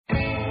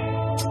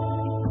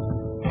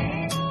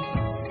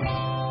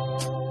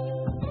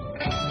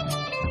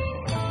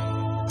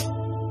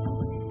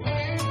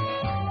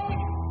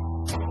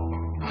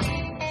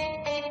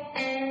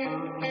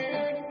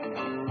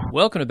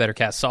Welcome to Better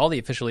Cast Saul, the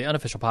officially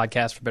unofficial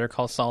podcast for Better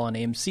Call Saul on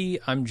AMC.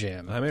 I'm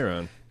Jim. I'm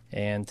Aaron.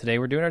 And today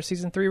we're doing our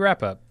Season 3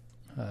 wrap-up.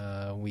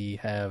 We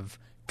have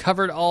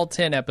covered all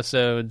 10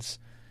 episodes,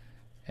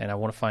 and I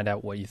want to find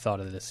out what you thought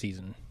of this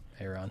season,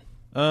 Aaron.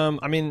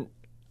 I mean,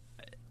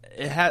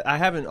 I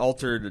haven't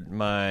altered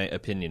my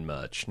opinion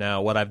much.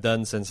 Now, what I've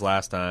done since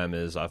last time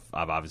is I've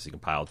obviously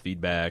compiled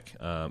feedback.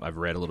 I've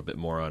read a little bit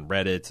more on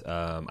Reddit.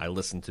 I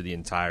listened to the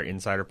entire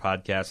Insider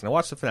podcast, and I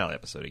watched the finale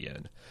episode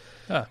again.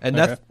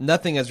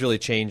 Nothing has really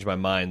changed my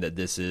mind that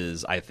this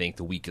is, I think,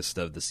 the weakest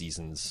of the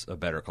seasons of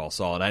Better Call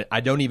Saul. And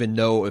I don't even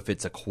know if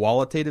it's a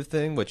qualitative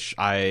thing, which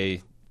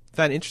I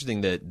found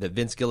interesting that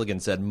Vince Gilligan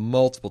said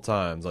multiple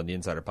times on the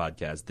Insider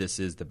podcast, this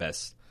is the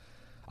best.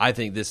 I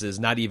think this is,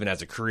 not even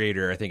as a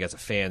creator, I think as a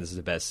fan, this is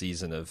the best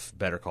season of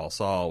Better Call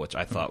Saul, which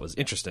I thought was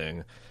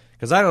interesting.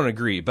 Because I don't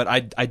agree, but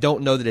I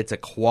don't know that it's a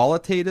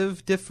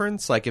qualitative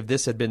difference. Like, if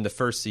this had been the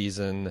first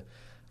season,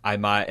 I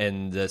might,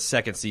 and the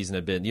second season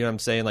had been, you know what I'm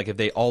saying? Like, if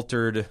they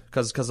altered,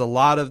 because a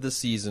lot of the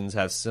seasons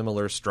have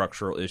similar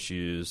structural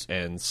issues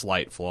and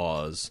slight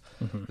flaws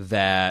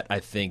that I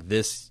think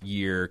this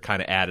year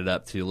kind of added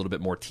up to a little bit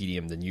more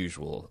tedium than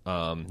usual.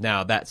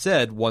 Now, that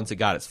said, once it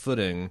got its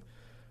footing,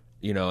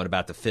 you know, in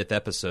about the fifth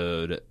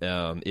episode,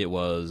 it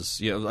was,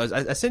 you know,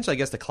 essentially, I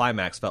guess the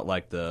climax felt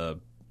like the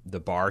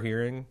bar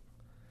hearing.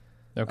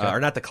 Okay. Or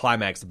not the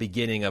climax, the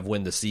beginning of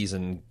when the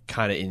season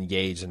kind of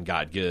engaged and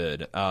got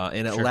good.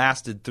 And it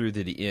lasted through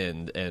to the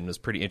end and was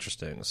pretty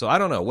interesting. So I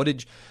don't know. What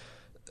did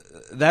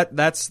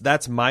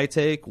that's my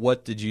take.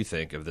 What did you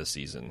think of this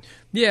season?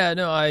 Yeah,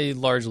 no, I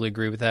largely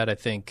agree with that. I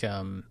think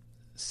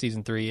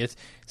Season 3, it's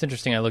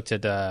interesting. I looked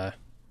at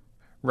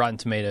Rotten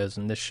Tomatoes,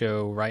 and this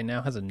show right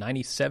now has a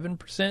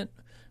 97%,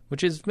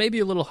 which is maybe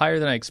a little higher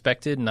than I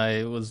expected. And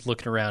I was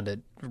looking around at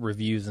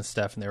reviews and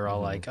stuff, and they were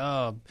all like,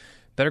 oh,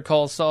 Better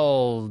Call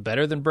Saul,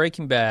 better than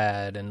Breaking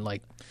Bad. And,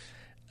 like,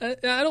 I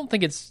don't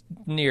think it's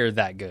near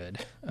that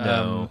good.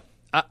 No.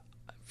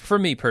 For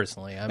me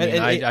personally. I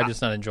mean, I'm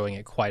just not enjoying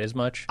it quite as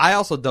much. I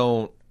also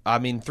don't. I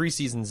mean, 3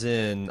 seasons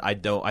in, I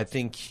don't. I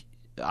think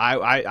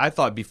I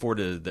thought before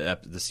the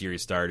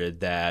series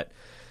started that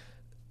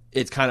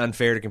it's kind of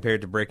unfair to compare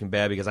it to Breaking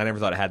Bad because I never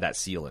thought it had that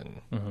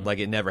ceiling. Like,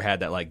 it never had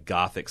that, like,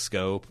 gothic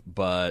scope.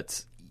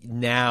 But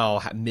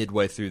now,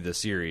 midway through the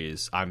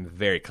series, I'm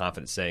very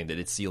confident saying that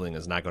its ceiling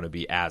is not going to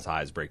be as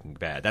high as Breaking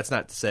Bad. That's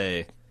not to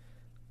say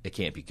it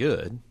can't be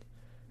good.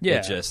 Yeah.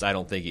 It just, I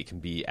don't think it can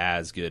be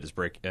as good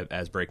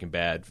as Breaking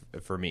Bad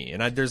for me.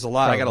 And there's a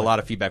lot. I got a lot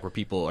of feedback where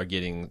people are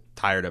getting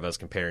tired of us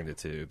comparing the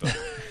two.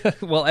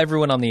 But well,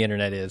 everyone on the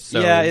internet is. So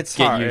yeah, it's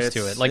get hard. used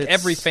to it. Like,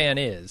 every fan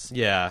is.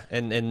 Yeah,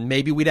 and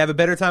maybe we'd have a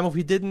better time if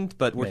we didn't.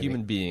 But we're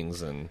human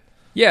beings, and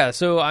yeah.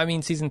 So I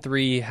mean, Season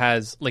 3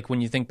 has, like,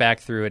 when you think back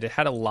through it, it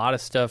had a lot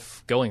of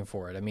stuff going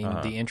for it. I mean,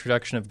 the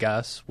introduction of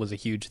Gus was a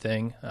huge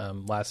thing.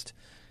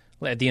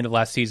 At the end of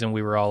last season,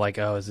 we were all like,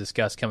 oh, is this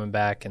Gus coming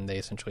back? And they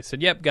essentially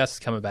said, yep, Gus is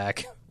coming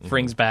back.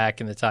 Frings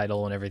back in the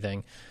title and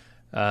everything.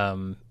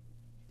 And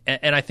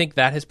I think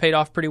that has paid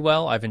off pretty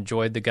well. I've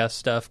enjoyed the Gus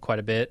stuff quite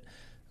a bit.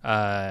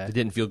 It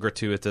didn't feel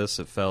gratuitous.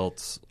 It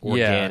felt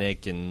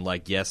organic and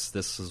like, yes,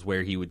 this is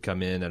where he would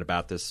come in at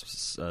about this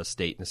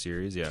state in the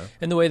series, yeah.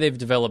 And the way they've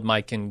developed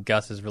Mike and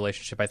Gus's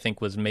relationship, I think,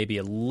 was maybe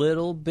a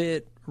little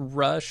bit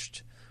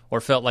rushed,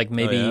 or felt like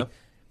maybe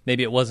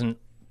it wasn't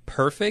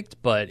perfect,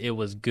 but it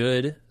was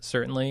good,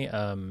 certainly,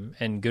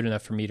 and good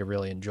enough for me to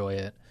really enjoy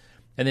it.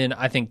 And then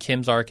I think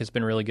Kim's arc has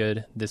been really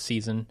good this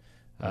season,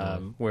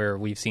 where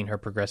we've seen her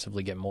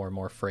progressively get more and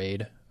more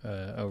frayed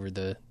over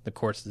the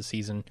course of the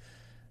season,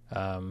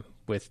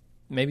 with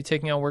maybe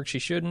taking on work she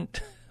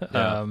shouldn't.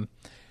 Yeah.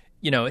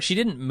 You know, she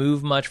didn't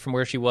move much from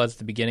where she was at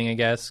the beginning, I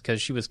guess,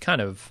 because she was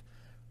kind of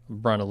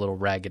run a little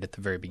ragged at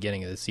the very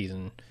beginning of the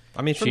season.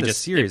 I mean, from the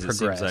series, it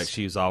seems like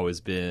she's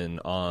always been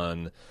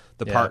on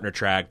the partner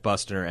track,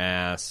 busting her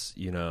ass,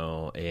 you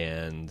know,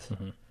 and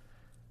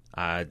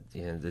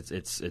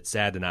it's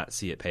sad to not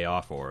see it pay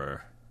off for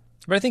her.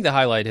 But I think the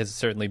highlight has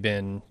certainly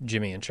been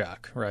Jimmy and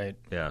Chuck, right?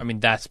 Yeah. I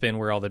mean, that's been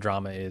where all the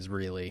drama is,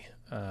 really.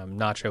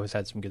 Nacho has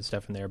had some good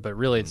stuff in there, but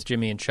really it's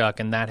Jimmy and Chuck,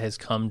 and that has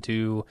come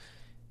to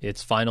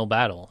its final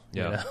battle.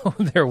 Yeah. You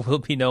know? There will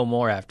be no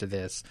more after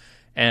this.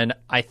 And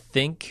I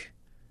think...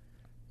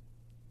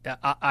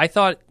 I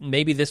thought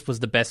maybe this was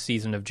the best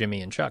season of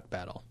Jimmy and Chuck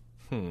battle,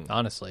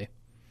 honestly.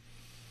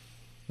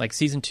 Like,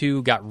 Season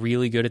 2 got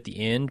really good at the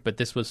end, but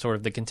this was sort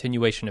of the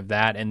continuation of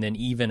that, and then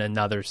even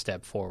another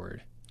step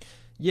forward.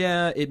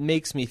 Yeah, it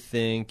makes me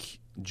think,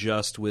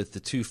 just with the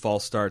 2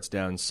 false starts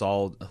down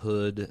Saldom,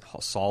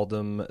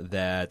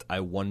 that I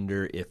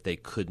wonder if they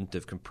couldn't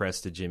have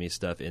compressed the Jimmy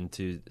stuff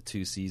into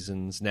 2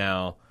 seasons.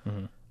 Now,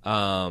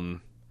 to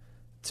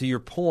your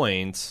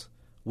point,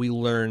 we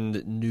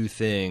learned new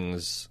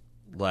things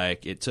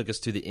like it took us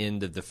to the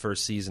end of the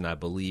first season, I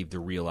believe, to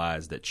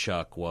realize that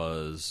Chuck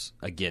was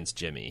against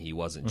Jimmy. He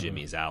wasn't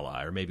Jimmy's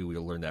ally, or maybe we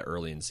learned that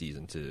early in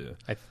season 2.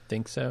 I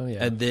think so.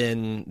 Yeah. And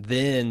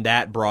then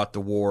that brought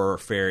the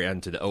warfare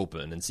into the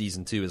open. And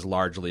season 2 is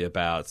largely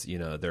about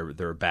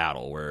their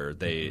battle where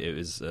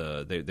they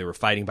were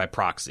fighting by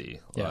proxy,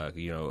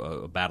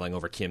 battling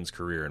over Kim's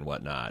career and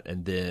whatnot.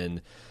 And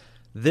then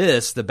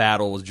the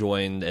battle was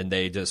joined, and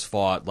they just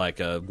fought like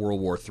a World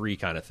War III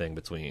kind of thing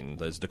between.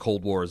 The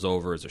Cold War is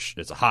over.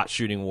 It's a hot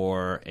shooting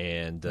war,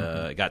 and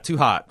it got too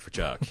hot for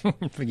Chuck.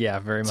 Yeah,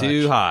 very much.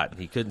 Too hot.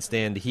 He couldn't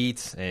stand the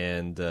heat,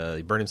 and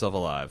he burned himself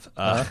alive.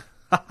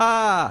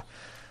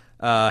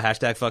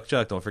 Hashtag fuck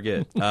Chuck, don't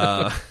forget.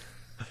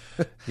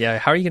 Yeah,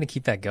 how are you going to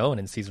keep that going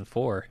in season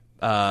 4?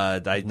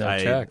 Chuck.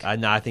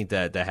 I think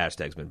that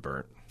hashtag's been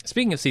burnt.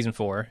 Speaking of season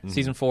 4,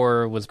 season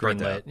 4 was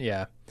greenlit.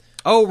 Yeah.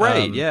 Oh,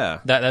 right,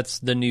 yeah. That's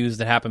the news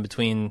that happened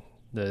between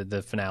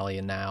the finale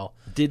and now.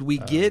 Did we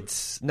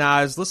get?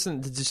 I was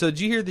listening. So did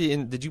you hear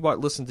Did you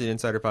listen to the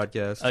Insider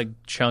podcast? A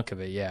chunk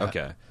of it, yeah.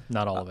 Okay,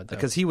 not all of it, though.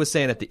 Because he was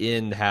saying at the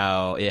end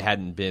how it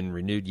hadn't been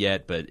renewed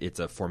yet, but it's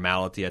a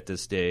formality at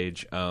this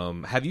stage.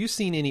 Have you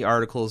seen any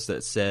articles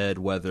that said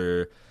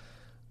whether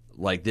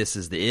like this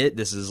is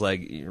this is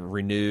like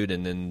renewed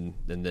and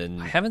then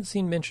I haven't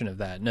seen mention of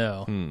that.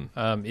 No.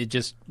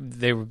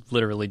 They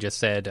literally just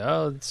said,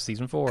 "Oh, it's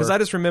season 4." Because I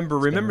just remember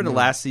the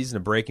last season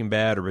of Breaking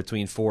Bad, or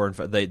between 4 and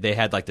 5, they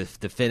had like the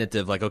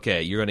definitive, like,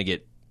 okay, you're going to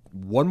get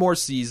one more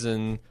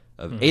season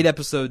of 8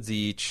 episodes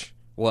each.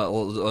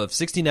 Well, of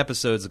 16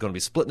 episodes, it's going to be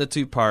split into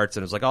 2 parts,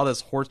 and it was like all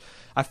this horse.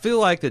 I feel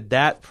like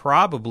that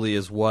probably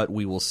is what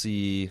we will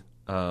see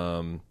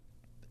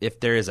if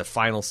there is a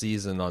final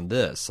season on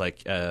this,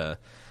 like.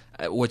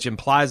 Which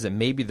implies that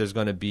maybe there's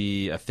going to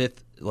be a 5th.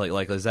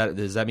 Like does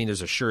that mean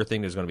there's a sure thing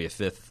there's going to be a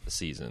 5th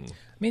season?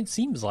 I mean, it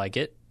seems like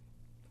it.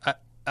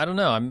 I don't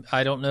know.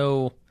 I don't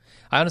know.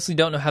 I honestly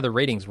don't know how the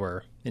ratings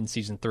were in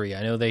season 3.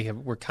 I know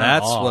were kind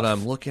of off. That's what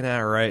I'm looking at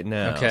right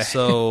now. Okay.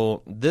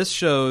 So this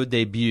show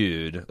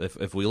debuted.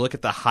 If we look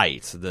at the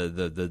height,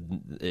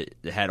 it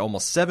had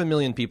almost 7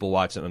 million people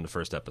watching it on the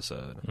first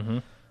episode. Mm-hmm.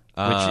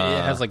 Which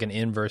it has like an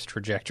inverse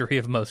trajectory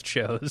of most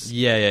shows.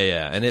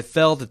 Yeah. And it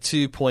fell to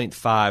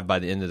 2.5 by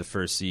the end of the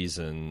first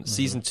season. Mm-hmm.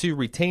 Season 2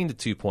 retained a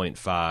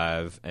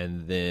 2.5,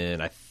 and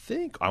then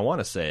I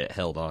want to say it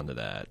held on to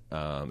that.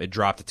 It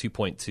dropped to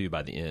 2.2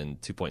 by the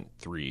end,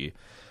 2.3.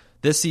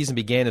 This season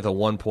began at a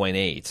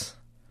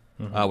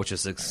 1.8, which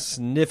is a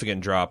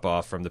significant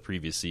drop-off from the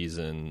previous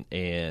season,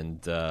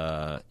 and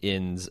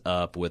ends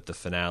up with the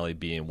finale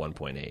being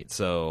 1.8.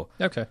 So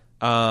okay.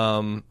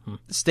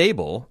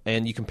 Stable,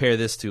 and you compare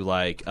this to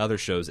like other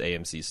shows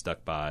AMC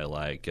stuck by,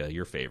 like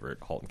your favorite,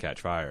 *Halt and Catch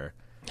Fire*.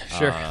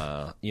 Sure,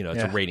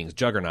 it's a ratings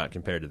juggernaut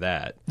compared to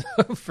that.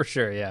 For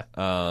sure, yeah.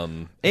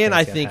 And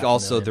I think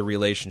also the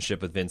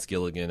relationship with Vince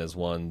Gilligan is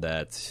one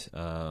that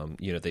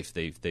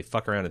they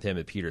fuck around with him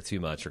and Peter too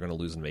much, are going to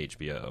lose him to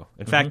HBO.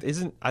 In fact,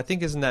 isn't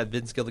that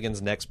Vince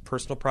Gilligan's next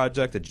personal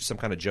project, some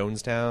kind of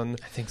Jonestown?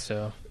 I think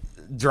so.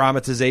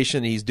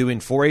 Dramatization he's doing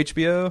for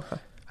HBO.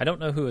 I don't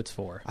know who it's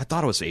for. I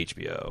thought it was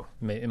HBO.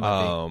 It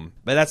might be.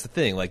 But that's the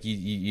thing. Like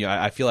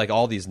I feel like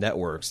all these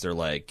networks, they're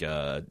like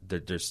they're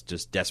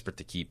just desperate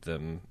to keep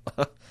them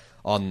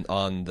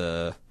on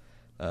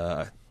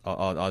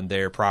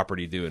their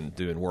property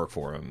doing work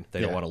for them.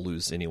 They don't want to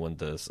lose anyone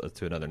to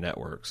another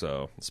network.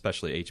 So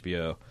especially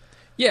HBO.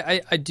 Yeah,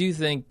 I do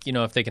think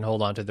if they can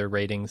hold on to their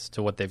ratings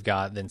to what they've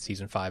got, then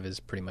season 5 is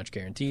pretty much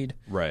guaranteed.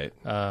 Right.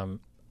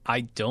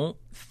 I don't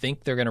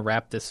think they're going to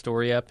wrap this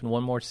story up in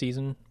one more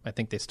season. I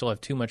think they still have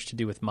too much to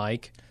do with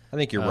Mike. I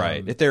think you're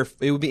right.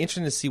 It would be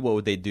interesting to see what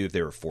would they do if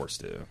they were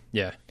forced to.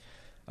 Yeah.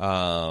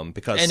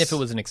 Because and if it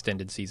was an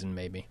extended season,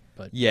 maybe.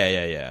 But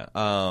yeah.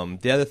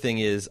 The other thing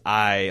is,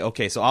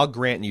 so I'll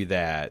grant you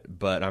that,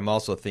 but I'm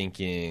also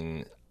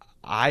thinking,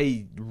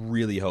 I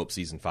really hope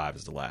season 5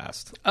 is the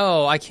last.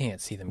 Oh, I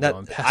can't see them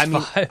going past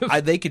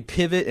 5. They could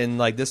pivot, and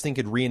like this thing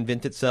could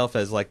reinvent itself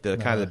as like the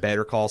kind of the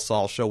Better Call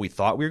Saul show we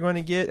thought we were going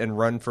to get, and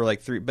run for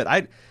like 3. But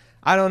I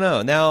don't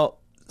know. Now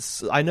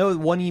I know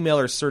one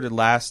emailer asserted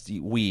last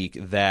week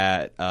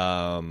that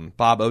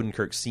Bob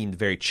Odenkirk seemed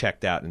very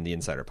checked out in the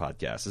Insider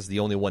podcast. This is the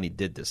only one he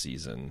did this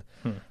season.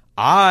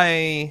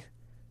 I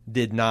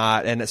did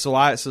not, and so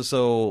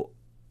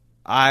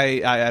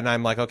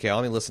I'm like, okay, I'll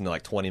only listen to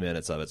like 20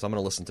 minutes of it, so I'm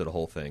going to listen to the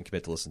whole thing,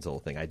 commit to listen to the whole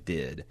thing. I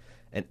did,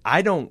 and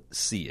I don't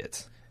see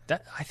it.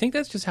 I think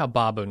that's just how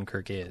Bob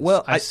Odenkirk is.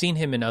 Well, I've seen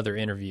him in other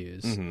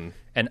interviews,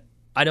 and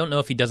I don't know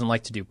if he doesn't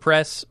like to do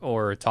press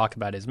or talk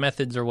about his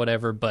methods or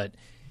whatever, but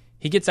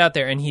he gets out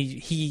there and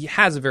he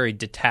has a very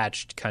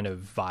detached kind of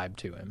vibe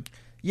to him.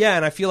 Yeah,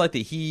 and I feel like that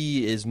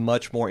he is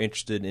much more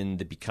interested in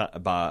the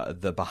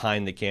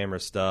behind the camera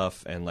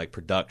stuff, and like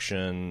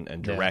production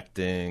and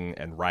directing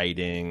and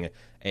writing.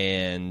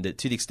 And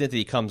to the extent that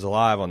he comes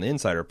alive on the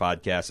Insider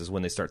podcast is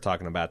when they start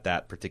talking about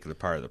that particular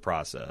part of the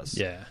process.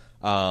 Yeah.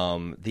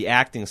 The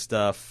acting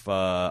stuff,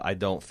 I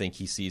don't think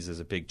he sees as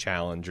a big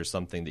challenge or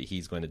something that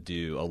he's going to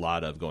do a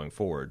lot of going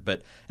forward.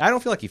 But I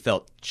don't feel like he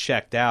felt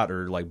checked out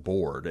or like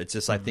bored. It's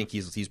just I think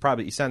he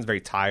sounds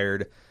very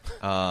tired,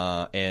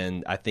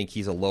 and I think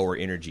he's a lower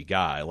energy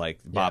guy. Like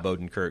Bob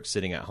Odenkirk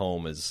sitting at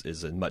home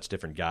is a much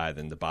different guy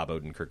than the Bob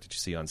Odenkirk that you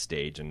see on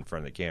stage in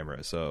front of the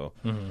camera. So.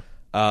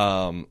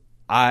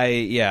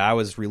 I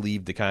was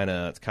relieved to kind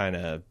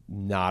of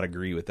not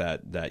agree with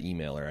that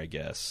emailer, I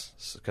guess,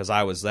 because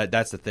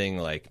that's the thing.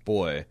 Like,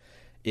 boy,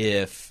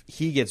 if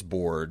he gets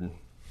bored,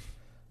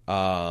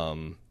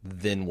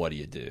 then what do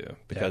you do?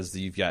 Because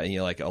you've got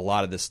like a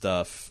lot of this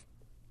stuff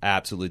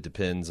absolutely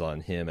depends on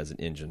him as an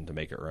engine to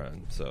make it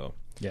run. So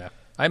yeah,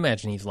 I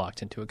imagine he's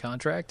locked into a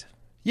contract.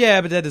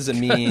 Yeah, but that doesn't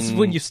mean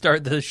when you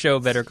start the show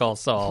Better Call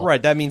Saul.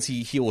 Right, that means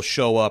he will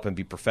show up and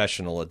be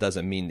professional. It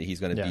doesn't mean that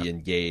he's going to be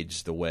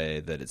engaged the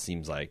way that it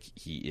seems like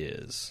he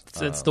is.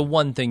 It's the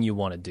one thing you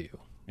want to do.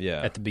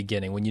 Yeah. At the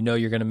beginning, when you know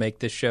you're going to make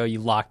this show, you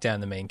lock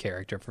down the main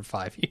character for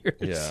 5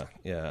 years.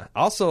 Yeah.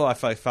 Also, I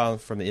found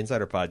from the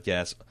Insider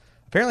podcast,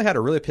 apparently had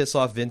to really piss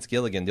off Vince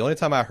Gilligan. The only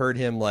time I heard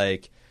him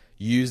like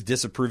use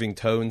disapproving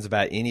tones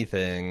about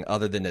anything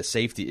other than a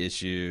safety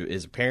issue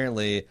is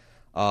apparently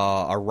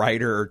a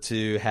writer or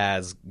two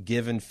has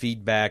given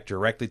feedback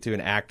directly to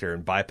an actor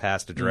and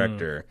bypassed a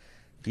director.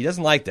 He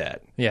doesn't like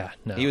that. Yeah,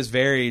 no. He was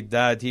very.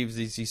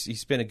 He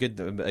spent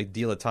a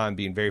deal of time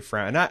being very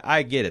frank, and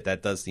I get it.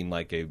 That does seem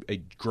like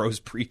a gross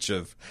breach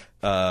of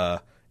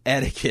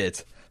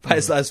etiquette. But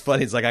it's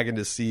funny. It's like I can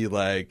just see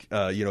like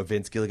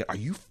Vince Gilligan. Are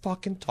you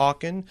fucking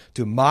talking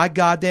to my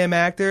goddamn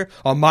actor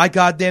on my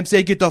goddamn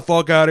say? Get the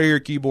fuck out of here,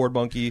 keyboard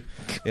monkey.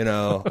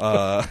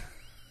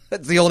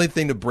 That's the only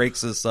thing that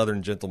breaks this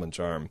Southern gentleman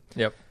charm.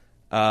 Yep.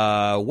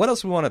 What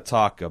else we want to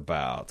talk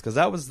about? Because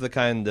that was the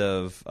kind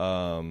of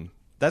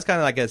that's kind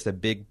of, I guess, the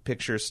big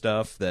picture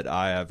stuff that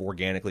I have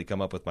organically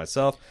come up with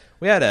myself.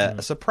 We had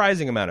a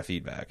surprising amount of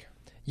feedback.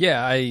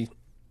 Yeah,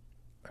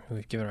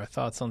 we've given our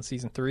thoughts on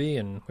season 3,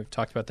 and we've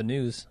talked about the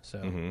news. So,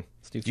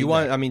 let's do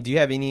feedback. Do you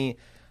have any?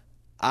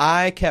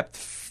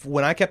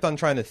 When I kept on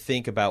trying to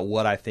think about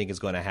what I think is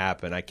going to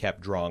happen, I kept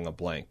drawing a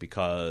blank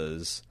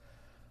because.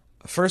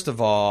 First of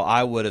all,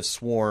 I would have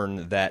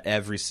sworn that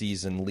every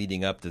season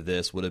leading up to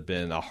this would have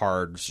been a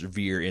hard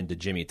veer into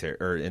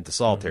into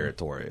Saul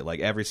territory. Like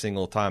every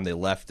single time they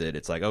left it,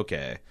 it's like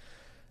okay.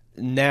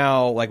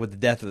 Now, like with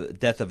the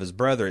death of his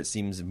brother, it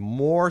seems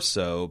more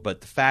so.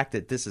 But the fact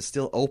that this is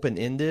still open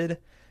ended,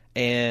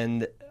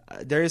 and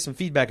there is some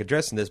feedback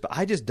addressing this, but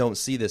I just don't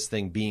see this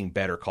thing being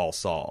Better Call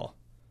Saul.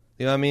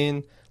 You know what I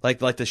mean? Like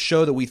the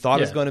show that we thought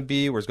it was going to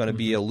be, where it's going to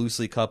be a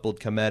loosely coupled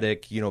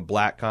comedic,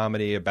 black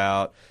comedy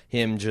about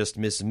him just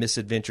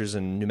misadventures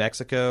in New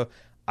Mexico.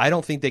 I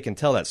don't think they can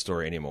tell that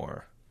story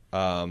anymore.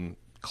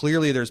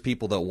 Clearly, there's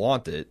people that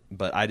want it,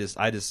 but I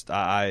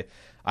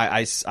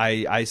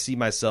see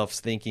myself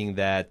thinking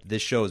that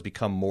this show has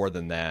become more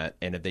than that,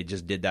 and if they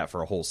just did that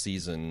for a whole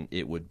season,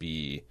 it would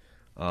be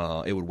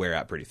it would wear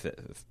out pretty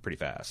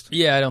fast.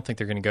 Yeah, I don't think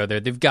they're going to go there.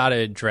 They've got to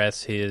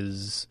address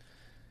his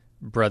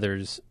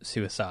brother's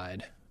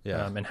suicide.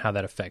 And how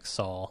that affects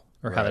Saul,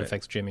 or how that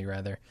affects Jimmy,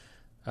 rather.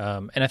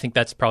 And I think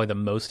that's probably the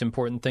most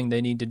important thing they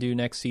need to do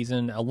next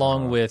season,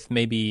 along with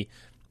maybe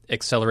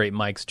accelerate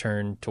Mike's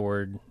turn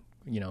toward,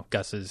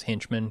 Gus's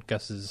henchman,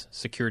 Gus's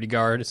security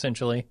guard,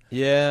 essentially.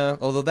 Yeah,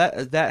 although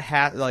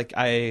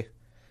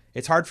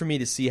it's hard for me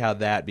to see how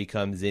that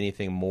becomes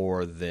anything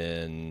more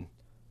than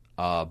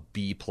a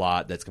B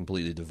plot that's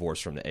completely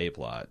divorced from the A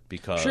plot.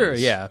 Because sure,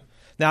 yeah.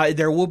 Now,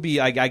 there will be,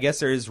 I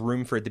guess there is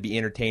room for it to be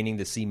entertaining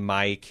to see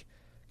Mike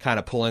kind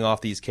of pulling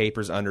off these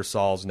capers under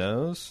Saul's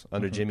nose,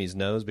 under Jimmy's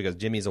nose, because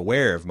Jimmy's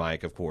aware of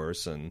Mike, of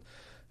course, and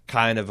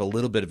kind of a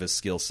little bit of his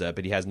skill set,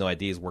 but he has no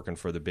idea he's working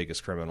for the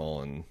biggest criminal,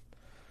 and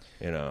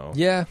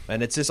yeah,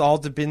 and it's just all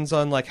depends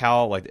on what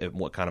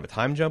kind of a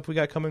time jump we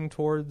got coming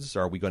towards.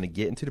 Are we going to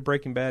get into the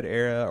Breaking Bad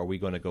era? Are we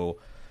going to go?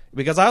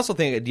 Because I also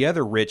think the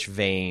other rich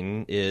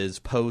vein is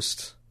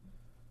post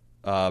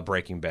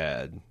Breaking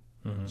Bad,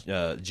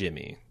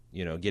 Jimmy.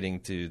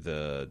 Getting to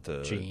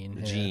the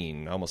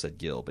Gene. I almost said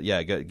Gil, but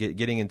yeah,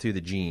 getting into the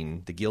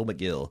Gene, the Gil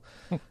McGill,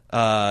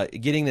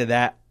 getting to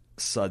that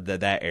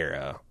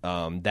era.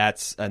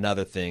 That's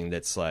another thing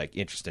that's like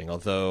interesting.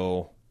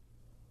 Although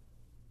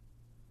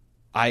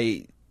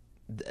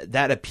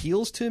that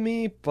appeals to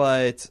me,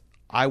 but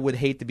I would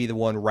hate to be the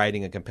one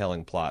writing a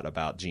compelling plot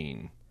about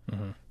Gene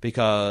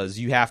because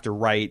you have to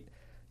write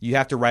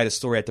a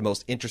story at the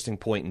most interesting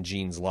point in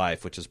Gene's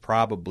life, which is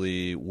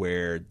probably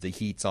where the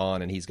heat's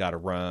on and he's got to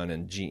run.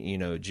 And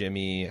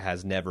Jimmy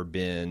has never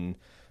been,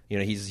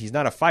 he's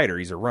not a fighter.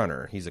 He's a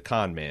runner. He's a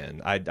con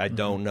man. I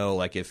don't know,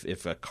 like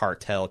if a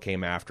cartel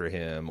came after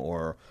him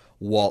or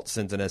Walt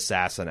sent an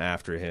assassin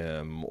after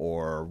him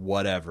or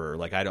whatever.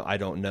 Like I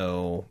don't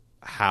know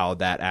how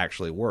that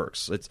actually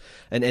works. It's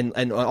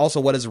and also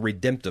what does a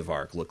redemptive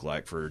arc look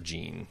like for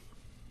Gene?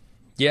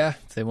 Yeah,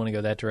 if they want to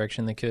go that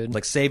direction, they could.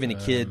 Like saving a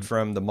kid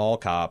from the mall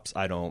cops,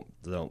 I don't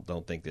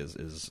think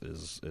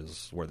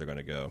is where they're going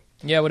to go.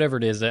 Yeah, whatever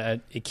it is,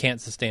 it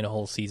can't sustain a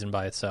whole season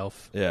by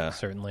itself. Yeah,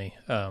 certainly.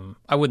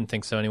 I wouldn't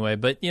think so anyway.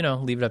 But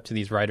leave it up to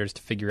these writers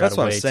to figure out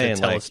a way to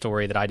tell a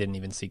story that I didn't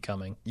even see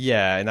coming.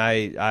 Yeah, and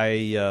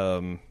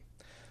I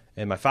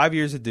in my 5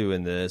 years of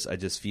doing this, I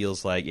just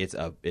feels like it's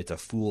a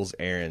fool's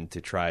errand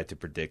to try to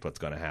predict what's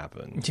going to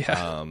happen.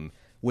 Yeah.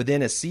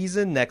 Within a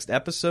season, next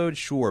episode,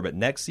 sure, but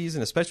next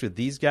season, especially with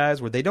these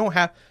guys, where they don't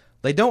have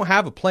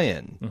a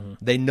plan. Mm-hmm.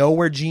 They know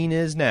where Gene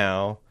is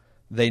now.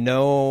 They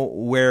know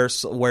where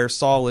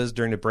Saul is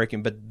during the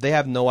breaking, but they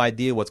have no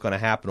idea what's going to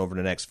happen over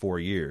the next 4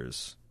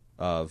 years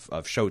of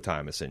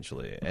Showtime,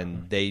 essentially.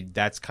 And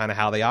that's kind of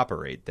how they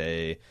operate.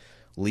 They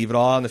leave it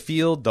all on the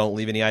field, don't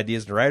leave any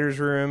ideas in the writer's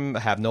room,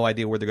 have no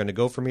idea where they're going to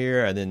go from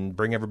here, and then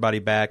bring everybody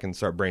back and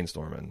start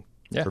brainstorming,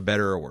 for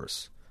better or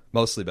worse.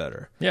 Mostly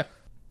better. Yeah.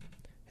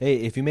 Hey,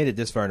 if you made it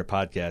this far in the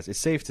podcast, it's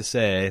safe to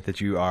say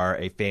that you are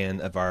a fan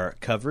of our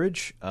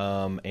coverage,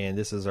 and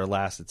this is our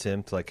last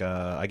attempt.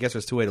 I guess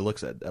there's two ways to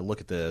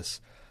look at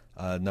this.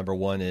 Number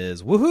one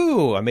is,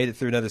 woohoo! I made it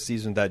through another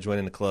season without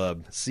joining the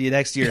club. See you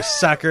next year,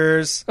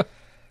 suckers!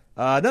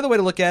 Another way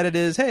to look at it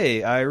is,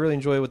 hey, I really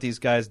enjoy what these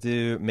guys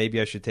do.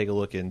 Maybe I should take a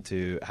look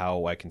into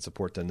how I can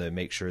support them to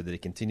make sure that they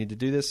continue to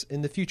do this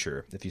in the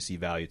future, if you see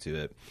value to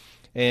it.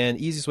 And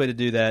easiest way to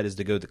do that is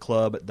to go to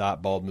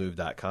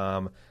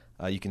club.baldmove.com.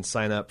 You can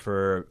sign up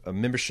for a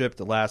membership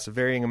that lasts a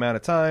varying amount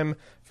of time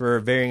for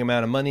a varying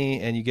amount of money,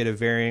 and you get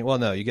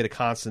you get a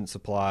constant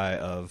supply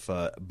of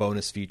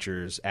bonus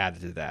features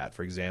added to that.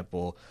 For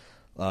example,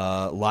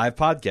 live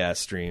podcast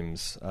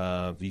streams.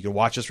 You can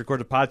watch us record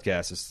a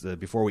podcast.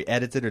 Before we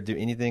edit it or do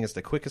anything, it's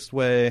the quickest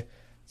way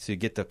to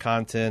get the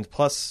content.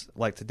 Plus,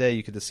 like today,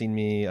 you could have seen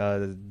me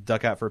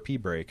duck out for a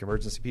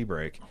emergency pee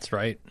break. That's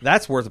right.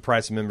 That's worth the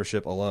price of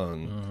membership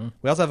alone. Mm-hmm.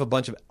 We also have a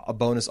bunch of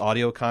bonus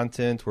audio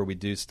content where we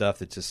do stuff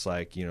that's just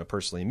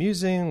personally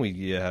amusing.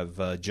 We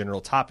have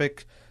general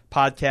topic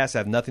podcasts that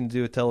have nothing to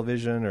do with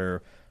television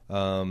or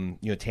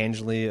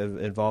tangentially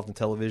involved in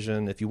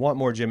television. If you want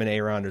more Jim and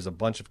Aaron, there's a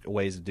bunch of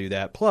ways to do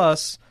that.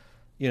 Plus,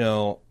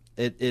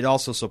 it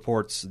also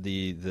supports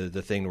the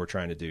thing that we're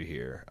trying to do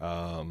here.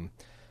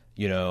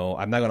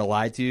 I'm not going to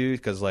lie to you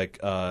because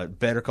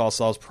Better Call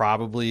Saul is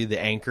probably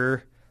the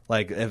anchor.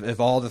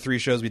 If all the 3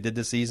 shows we did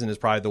this season is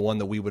probably the one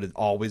that we would have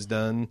always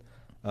done.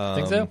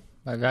 Think so?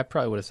 I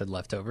probably would have said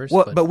Leftovers.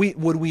 Well, but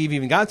would we have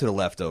even gotten to the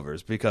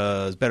Leftovers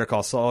because Better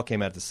Call Saul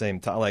came out at the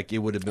same time? It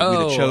would have been we'd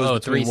have chose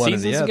between 3 one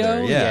and the other.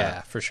 Ago?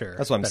 Yeah, for sure.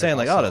 That's what I'm saying.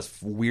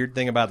 This weird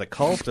thing about the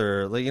cult,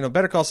 or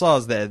Better Call Saul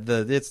is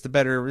it's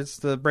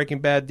the Breaking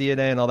Bad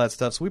DNA and all that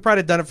stuff. So we probably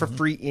have done it for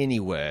free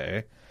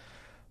anyway.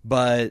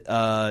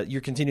 But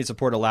your continued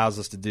support allows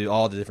us to do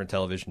all the different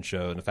television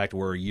shows. And the fact that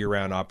we're a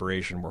year-round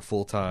operation, we're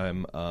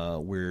full-time,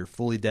 we're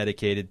fully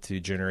dedicated to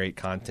generate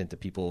content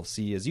that people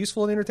see as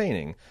useful and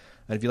entertaining.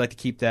 And if you'd like to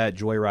keep that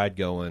joyride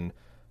going,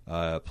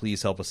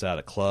 please help us out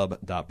at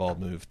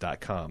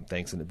club.baldmove.com.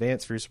 Thanks in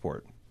advance for your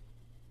support.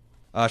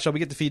 Shall we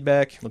get the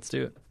feedback? Let's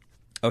do it.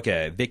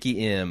 Okay,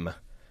 Vicky M.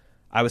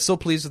 I was so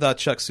pleased with how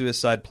Chuck's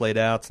suicide played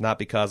out, not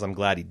because I'm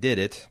glad he did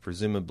it,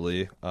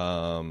 presumably.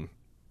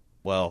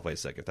 Well, wait a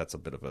second. That's a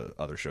bit of a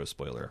other show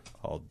spoiler.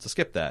 I'll just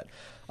skip that.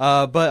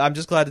 But I'm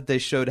just glad that they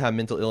showed how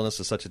mental illness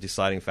is such a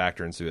deciding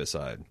factor in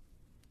suicide.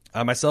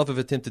 I myself have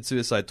attempted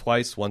suicide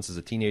twice, once as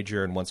a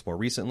teenager and once more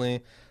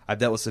recently. I've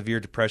dealt with severe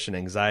depression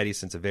and anxiety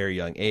since a very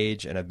young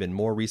age, and I've been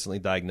more recently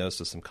diagnosed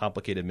with some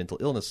complicated mental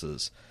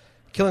illnesses.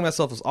 Killing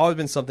myself has always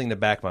been something to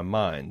back my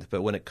mind,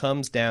 but when it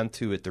comes down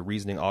to it, the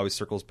reasoning always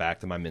circles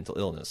back to my mental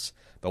illness.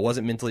 If I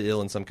wasn't mentally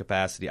ill in some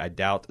capacity, I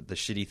doubt the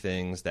shitty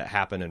things that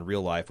happen in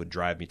real life would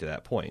drive me to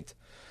that point.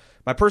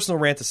 My personal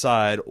rant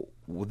aside,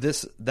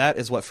 that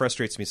is what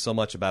frustrates me so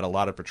much about a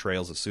lot of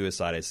portrayals of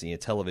suicide I see in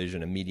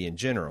television and media in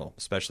general,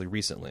 especially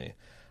recently.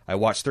 I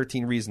watched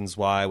 13 Reasons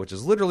Why, which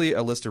is literally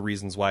a list of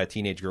reasons why a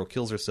teenage girl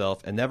kills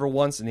herself, and never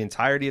once in the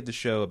entirety of the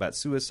show about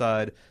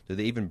suicide do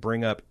they even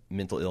bring up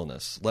mental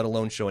illness, let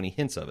alone show any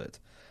hints of it.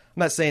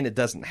 I'm not saying it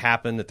doesn't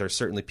happen, that there's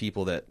certainly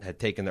people that had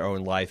taken their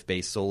own life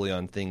based solely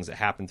on things that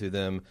happened to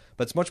them,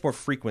 but it's much more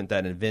frequent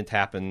that an event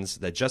happens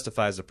that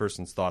justifies a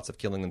person's thoughts of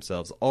killing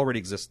themselves already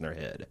exist in their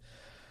head.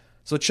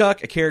 So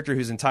Chuck, a character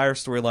whose entire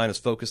storyline is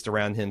focused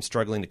around him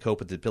struggling to cope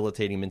with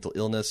debilitating mental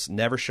illness,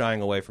 never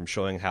shying away from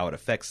showing how it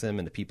affects him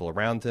and the people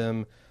around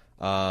him,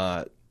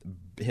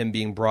 him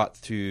being brought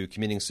to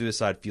committing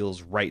suicide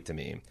feels right to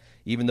me.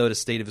 Even though the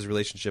state of his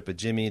relationship with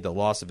Jimmy, the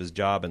loss of his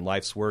job and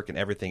life's work and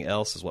everything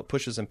else is what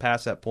pushes him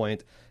past that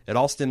point, it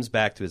all stems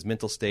back to his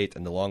mental state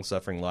and the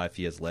long-suffering life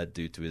he has led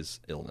due to his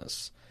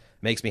illness.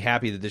 Makes me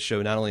happy that this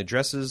show not only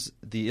addresses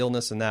the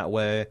illness in that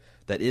way,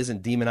 that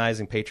isn't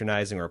demonizing,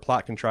 patronizing, or a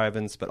plot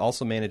contrivance, but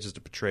also manages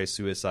to portray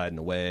suicide in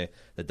a way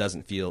that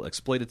doesn't feel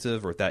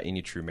exploitative or without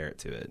any true merit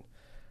to it.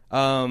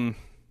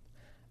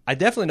 I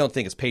definitely don't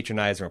think it's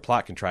patronizing or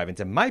plot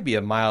contrivance. It might be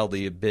a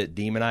bit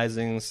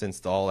demonizing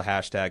since all the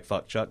hashtag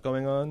fuck Chuck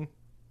going on.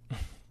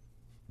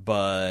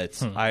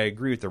 But I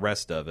agree with the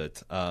rest of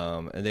it.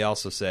 And they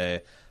also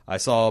say, I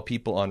saw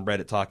people on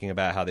Reddit talking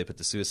about how they put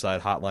the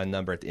suicide hotline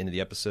number at the end of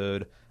the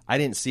episode. I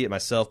didn't see it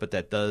myself, but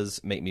that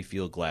does make me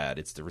feel glad.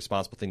 It's the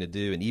responsible thing to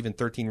do, and even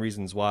 13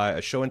 Reasons Why,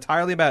 a show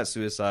entirely about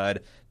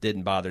suicide,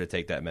 didn't bother to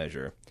take that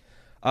measure.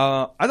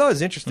 I thought it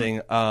was interesting.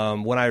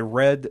 When I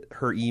read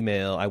her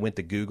email, I went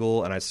to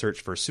Google and I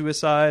searched for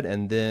suicide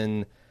and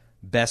then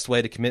best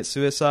way to commit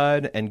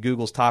suicide, and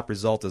Google's top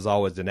result is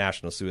always the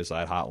National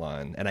Suicide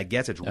Hotline, and I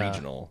guess it's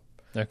regional.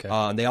 Okay.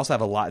 They also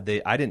have a lot.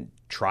 I didn't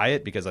try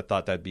it because I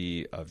thought that'd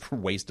be a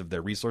waste of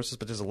their resources,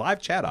 but there's a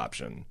live chat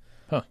option.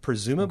 Huh.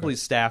 Presumably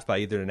staffed by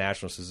either the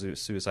National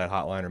Suicide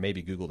Hotline or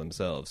maybe Google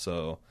themselves.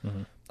 So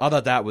I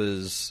thought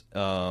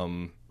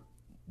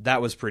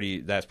that's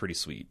pretty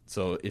sweet.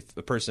 So if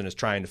a person is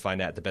trying to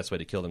find out the best way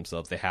to kill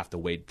themselves, they have to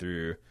wade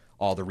through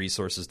all the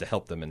resources to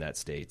help them in that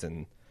state.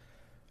 And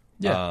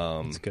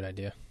that's a good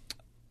idea.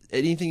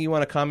 Anything you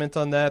want to comment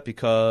on that?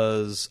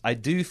 Because I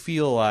do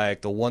feel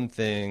like the one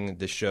thing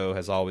the show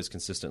has always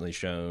consistently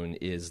shown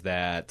is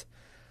that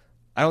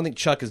I don't think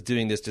Chuck is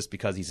doing this just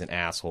because he's an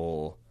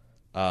asshole.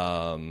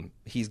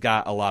 He's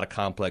got a lot of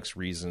complex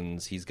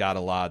reasons. He's got a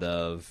lot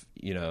of,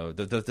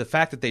 the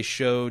fact that they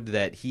showed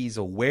that he's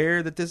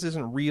aware that this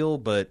isn't real,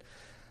 but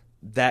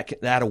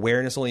that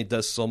awareness only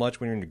does so much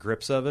when you're in the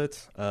grips of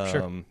it.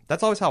 Sure.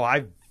 That's always how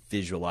I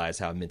visualize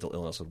how mental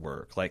illness would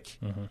work. Like,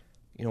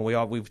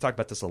 we've talked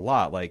about this a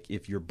lot. Like,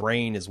 if your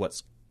brain is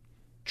what's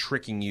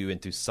tricking you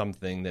into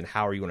something, then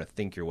how are you going to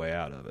think your way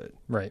out of it?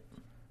 Right.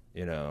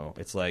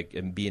 It's like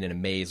being in a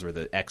maze where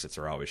the exits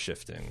are always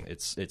shifting.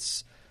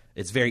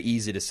 It's very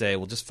easy to say,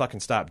 well, just fucking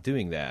stop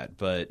doing that.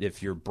 But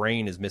if your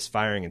brain is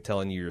misfiring and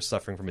telling you you're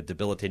suffering from a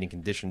debilitating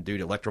condition due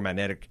to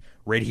electromagnetic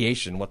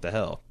radiation, what the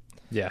hell?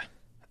 Yeah.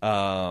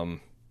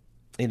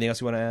 Anything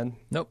else you want to add?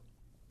 Nope.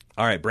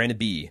 All right, Brandon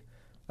B.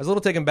 I was a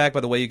little taken back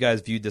by the way you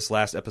guys viewed this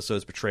last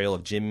episode's portrayal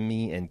of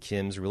Jimmy and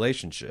Kim's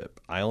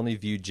relationship. I only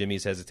viewed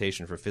Jimmy's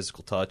hesitation for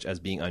physical touch as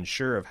being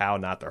unsure of how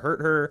not to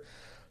hurt her.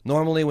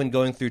 Normally, when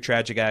going through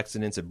tragic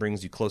accidents, it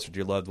brings you closer to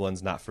your loved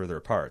ones, not further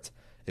apart.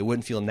 It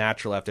wouldn't feel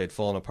natural after they'd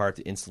fallen apart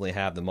to instantly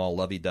have them all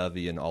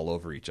lovey-dovey and all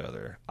over each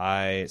other.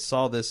 I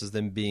saw this as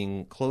them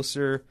being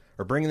closer,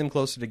 or bringing them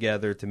closer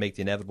together to make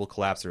the inevitable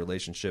collapse of the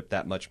relationship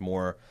that much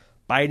more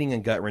biting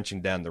and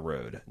gut-wrenching down the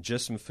road.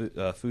 Just some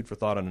food for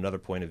thought on another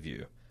point of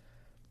view.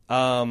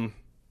 I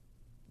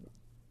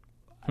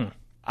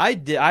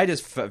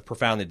just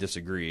profoundly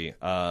disagree.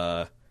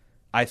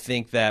 I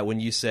think that when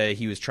you say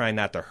he was trying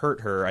not to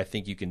hurt her, I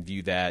think you can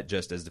view that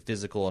just as the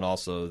physical and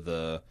also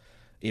the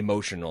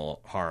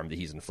emotional harm that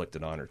he's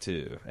inflicted on her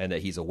too, and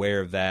that he's aware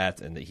of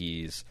that, and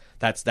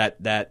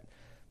that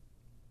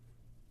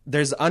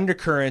there's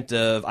undercurrent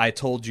of I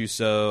told you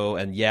so,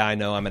 and yeah, I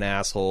know I'm an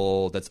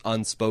asshole, that's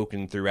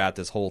unspoken throughout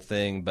this whole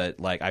thing, but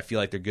like I feel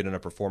like they're good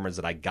enough performers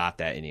that I got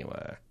that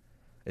anyway.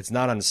 It's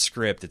not on the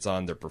script, it's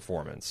on their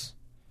performance.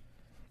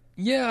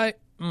 Yeah,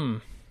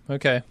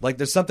 okay. Like,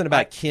 there's something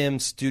about Kim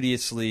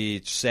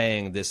studiously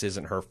saying this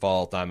isn't her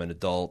fault, I'm an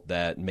adult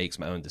that makes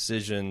my own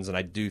decisions, and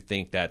I do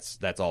think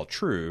that's all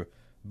true.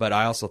 But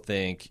I also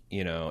think,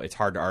 it's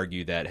hard to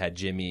argue that had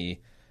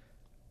Jimmy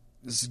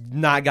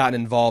not gotten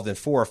involved in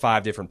 4 or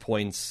 5 different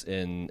points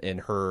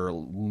in her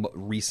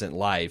recent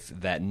life,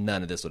 that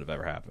none of this would have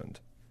ever happened.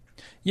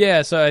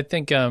 Yeah, so I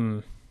think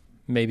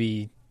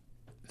maybe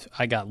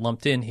I got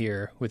lumped in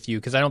here with you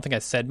because I don't think I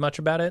said much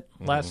about it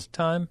last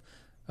time.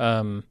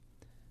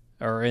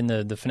 Or in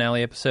the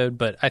finale episode,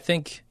 but I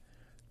think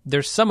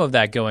there's some of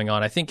that going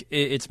on. I think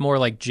it's more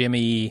like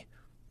Jimmy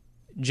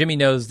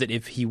knows that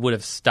if he would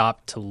have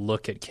stopped to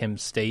look at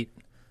Kim's state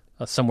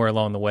somewhere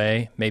along the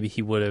way, maybe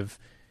he would have,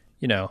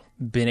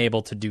 been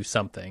able to do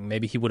something.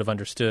 Maybe he would have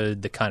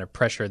understood the kind of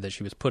pressure that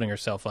she was putting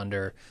herself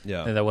under,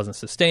 and that wasn't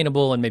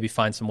sustainable, and maybe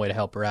find some way to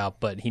help her out,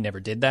 but he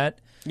never did that.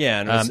 Yeah,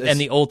 and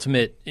the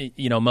ultimate,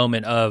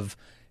 moment of,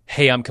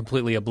 hey, I'm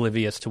completely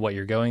oblivious to what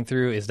you're going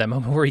through is that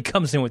moment where he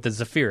comes in with the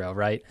Zafiro,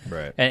 right?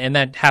 Right. And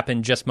that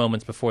happened just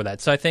moments before that.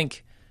 So I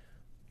think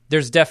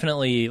there's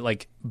definitely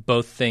like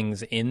both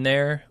things in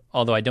there,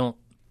 although I don't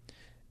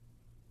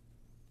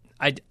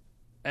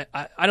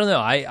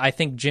know. I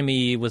think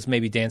Jimmy was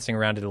maybe dancing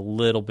around it a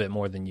little bit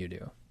more than you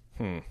do.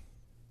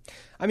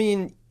 I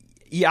mean,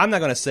 yeah, I'm not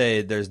going to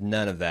say there's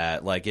none of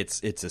that. Like,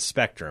 it's a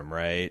spectrum,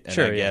 right? And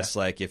sure, I guess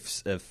like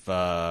if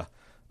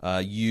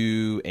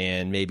you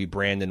and maybe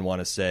Brandon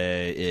want to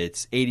say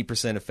it's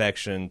 80%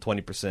 affection,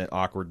 20%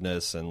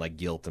 awkwardness, and like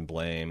guilt and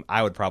blame,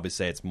 I would probably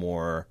say it's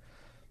more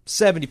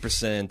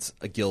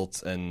 70%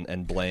 guilt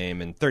and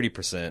blame and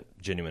 30%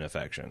 genuine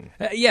affection.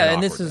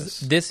 And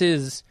this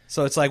is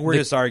so it's like we're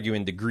just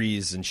arguing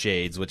degrees and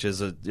shades, which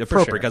is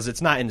appropriate because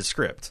it's not in the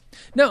script.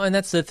 No, and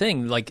that's the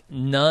thing. Like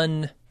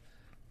none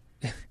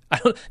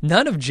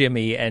of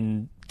Jimmy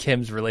and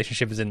Kim's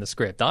relationship is in the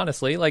script.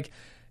 Honestly, like.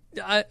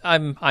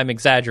 I'm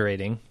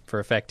exaggerating for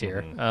effect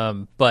here,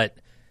 but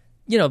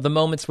the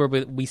moments where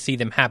we see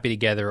them happy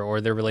together or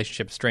their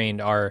relationship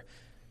strained are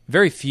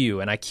very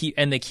few,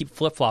 and they keep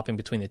flip flopping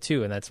between the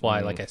two, and that's why,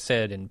 like I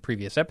said in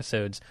previous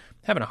episodes,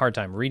 having a hard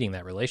time reading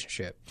that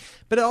relationship.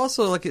 But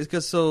also, like,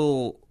 because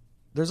so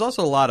there's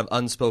also a lot of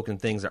unspoken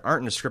things that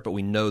aren't in the script, but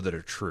we know that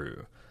are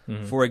true.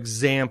 For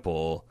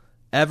example,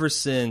 ever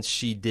since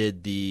she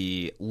did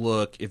the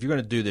look, if you're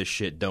going to do this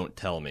shit, don't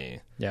tell me.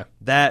 Yeah.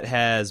 That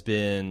has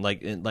been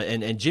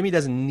and Jimmy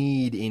doesn't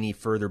need any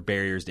further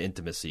barriers to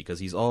intimacy because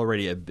he's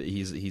already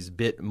he's a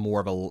bit more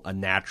of a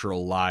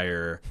natural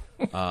liar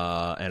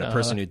and a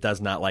person who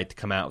does not like to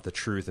come out with the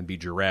truth and be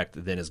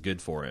direct than is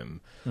good for him.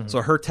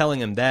 So her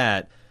telling him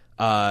that,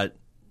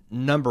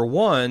 number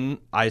one,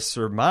 I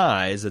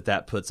surmise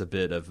that puts a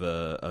bit of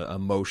a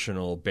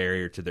emotional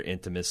barrier to their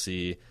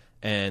intimacy.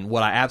 And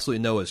what I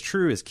absolutely know is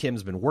true is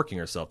Kim's been working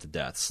herself to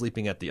death,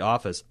 sleeping at the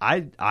office.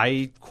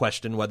 I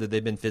question whether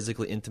they've been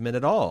physically intimate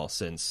at all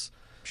since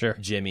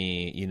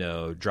Jimmy,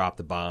 dropped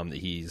the bomb that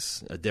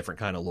he's a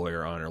different kind of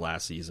lawyer on her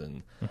last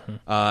season.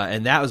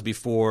 And that was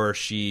before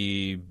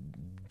she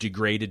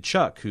degraded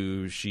Chuck,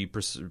 who she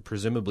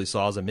presumably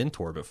saw as a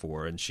mentor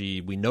before. And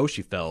we know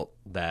she felt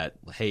that,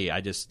 hey, I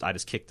just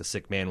kicked the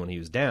sick man when he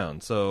was down.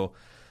 So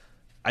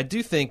I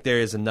do think there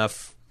is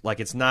enough. Like,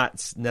 it's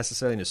not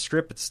necessarily in the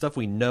script, but stuff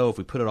we know, if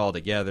we put it all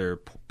together,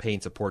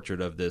 paints a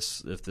portrait of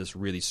this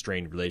really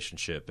strained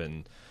relationship.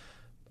 And,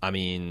 I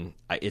mean,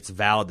 it's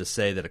valid to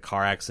say that a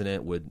car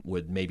accident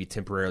would maybe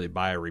temporarily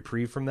buy a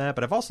reprieve from that.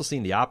 But I've also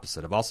seen the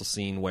opposite. I've also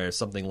seen where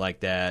something like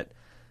that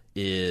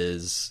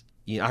is...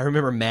 I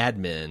remember Mad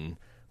Men,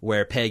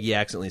 where Peggy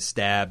accidentally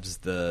stabs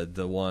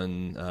the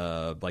one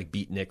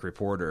beatnik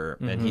reporter,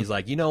 and he's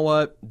like, you know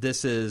what,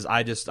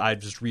 I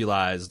just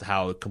realized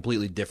how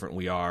completely different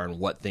we are and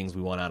what things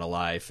we want out of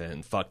life,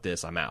 and fuck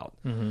this, I'm out.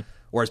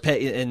 Whereas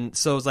Peggy, and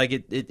so it's like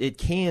it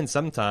can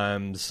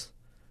sometimes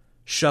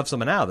shove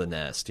someone out of the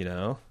nest,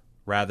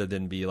 rather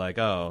than be like,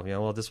 oh,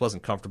 well, this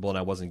wasn't comfortable and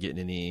I wasn't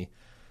getting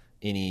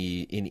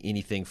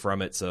anything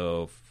from it,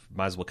 so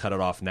might as well cut it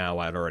off now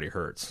while it already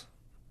hurts.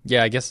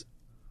 Yeah, I guess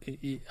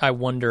I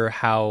wonder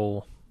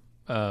how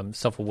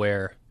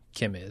self-aware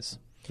Kim is,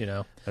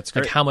 That's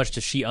great. Like, how much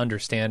does she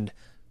understand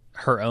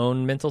her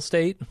own mental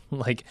state?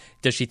 Like,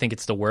 does she think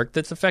it's the work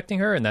that's affecting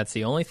her and that's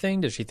the only thing?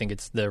 Does she think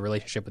it's the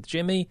relationship with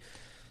Jimmy?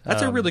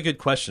 That's a really good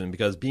question,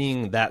 because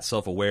being that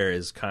self-aware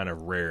is kind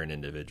of rare in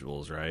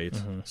individuals, right?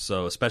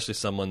 So especially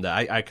someone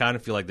that I kind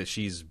of feel like that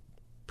she's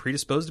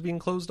predisposed to being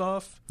closed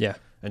off. Yeah.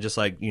 And just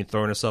like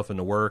throwing herself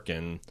into work,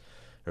 and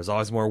there's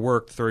always more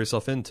work to throw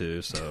yourself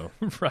into, so.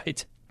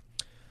 Right.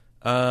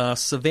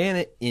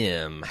 Savannah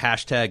M.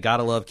 #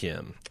 gotta love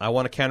Kim. I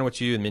want to counter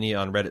what you and many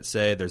on Reddit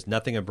say. There's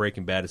nothing in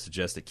Breaking Bad to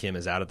suggest that Kim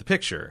is out of the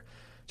picture.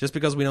 Just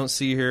because we don't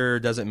see her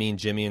doesn't mean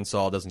Jimmy and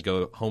Saul doesn't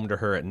go home to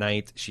her at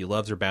night. She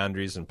loves her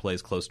boundaries and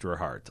plays close to her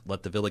heart.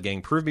 Let the Villa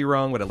Gang prove me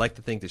wrong, but I'd like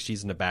to think that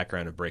she's in the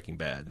background of Breaking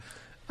Bad.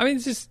 I mean,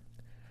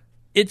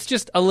 it's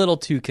just a little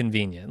too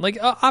convenient. Like,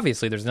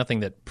 obviously, there's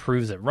nothing that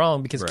proves it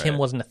wrong because Kim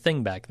wasn't a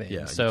thing back then.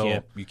 Yeah,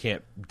 so you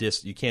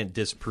can't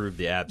disprove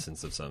the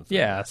absence of something.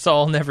 Yeah,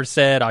 Saul never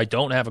said, "I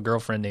don't have a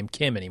girlfriend named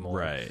Kim anymore."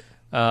 Right.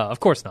 Of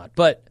course not.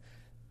 But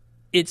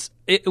it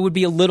would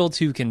be a little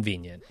too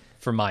convenient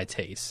for my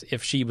taste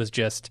if she was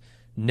just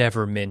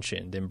never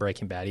mentioned in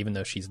Breaking Bad, even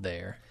though she's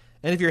there.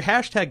 And if you're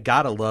 #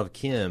 gotta love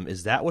Kim,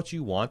 is that what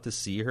you want to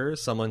see her?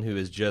 Someone who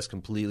has just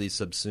completely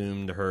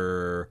subsumed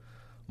her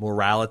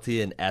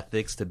morality and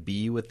ethics to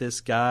be with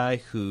this guy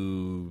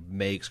who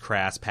makes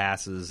crass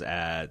passes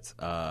at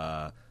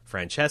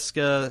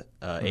Francesca,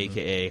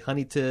 a.k.a.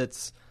 Honey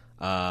Tits,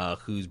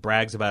 who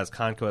brags about his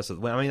conquest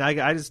of... I mean,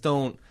 I just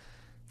don't...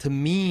 To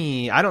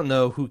me, I don't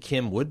know who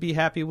Kim would be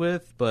happy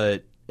with,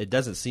 but it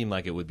doesn't seem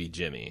like it would be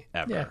Jimmy,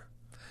 ever. Yeah,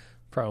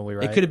 probably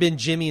right. It could have been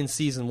Jimmy in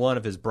season 1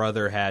 if his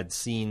brother had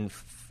seen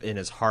in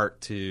his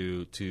heart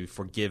to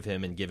forgive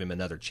him and give him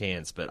another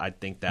chance, but I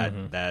think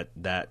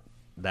that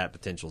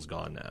potential's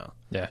gone now.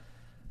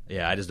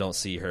 Yeah, I just don't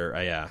see her.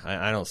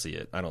 I don't see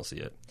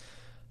it.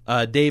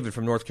 David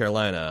from North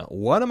Carolina.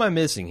 What am I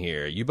missing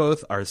here? You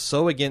both are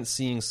so against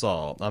seeing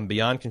Saul. I'm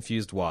beyond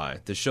confused why.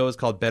 The show is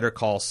called Better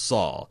Call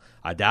Saul.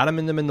 I doubt I'm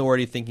in the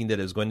minority thinking that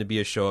it was going to be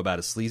a show about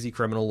a sleazy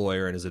criminal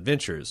lawyer and his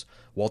adventures.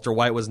 Walter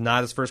White was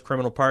not his first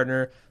criminal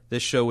partner.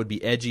 This show would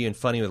be edgy and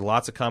funny with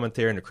lots of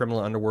commentary on the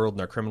criminal underworld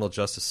and our criminal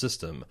justice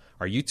system.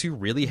 Are you two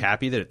really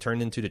happy that it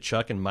turned into the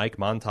Chuck and Mike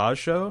montage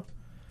show?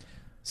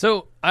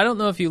 So, I don't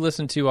know if you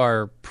listened to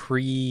our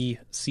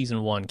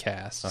pre-season 1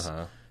 casts,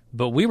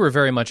 but we were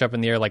very much up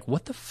in the air, like,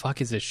 what the fuck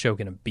is this show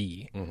going to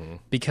be?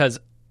 Because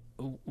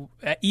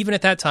even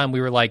at that time, we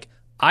were like,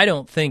 I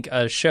don't think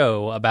a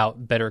show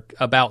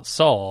about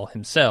Saul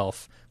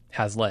himself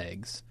has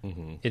legs.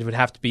 It would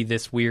have to be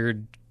this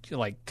weird,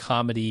 like,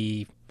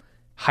 comedy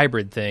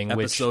hybrid thing.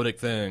 Episodic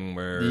thing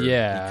where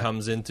he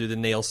comes into the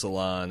nail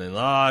salon and,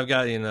 I've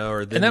got,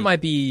 or... And that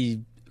might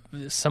be...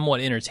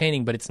 somewhat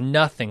entertaining, but it's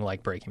nothing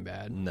like Breaking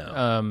Bad.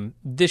 No.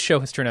 This show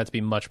has turned out to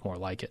be much more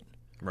like it.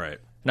 Right.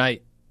 And I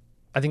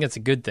think that's a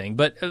good thing.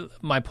 But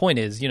my point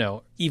is,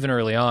 even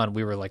early on,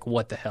 we were like,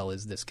 what the hell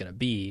is this going to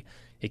be?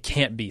 It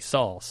can't be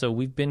Saul. So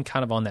we've been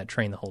kind of on that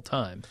train the whole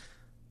time.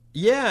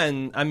 Yeah,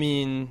 and I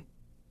mean,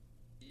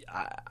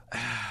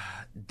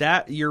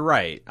 that you're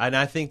right. And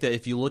I think that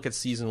if you look at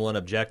season 1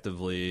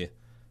 objectively,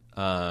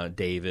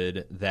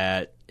 David,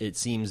 that it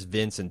seems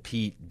Vince and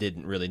Pete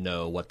didn't really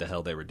know what the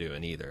hell they were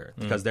doing either,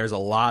 because there's a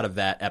lot of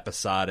that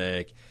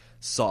episodic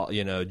Saul,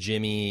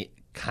 Jimmy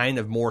kind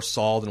of more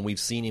Saul than we've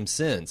seen him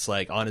since,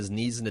 like on his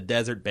knees in the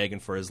desert begging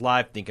for his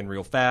life, thinking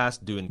real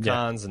fast, doing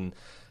cons,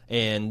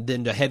 and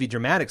then the heavy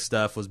dramatic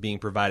stuff was being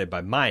provided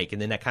by Mike,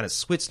 and then that kind of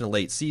switched in the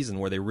late season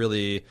where they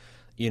really,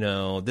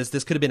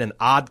 this could have been an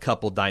odd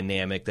couple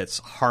dynamic that's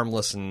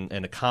harmless and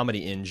a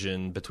comedy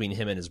engine between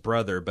him and his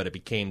brother, but it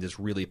became this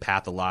really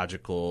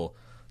pathological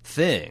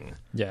thing.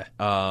 Yeah.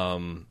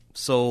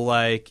 So,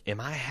 like,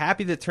 am I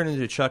happy that it turned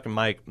into a Chuck and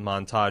Mike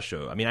montage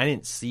show? I mean, I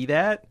didn't see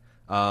that.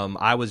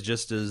 I was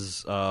just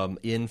as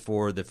in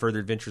for the further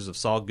adventures of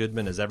Saul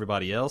Goodman as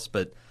everybody else,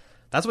 but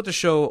that's what the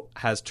show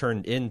has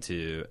turned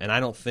into. And I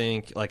don't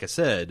think, like I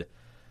said,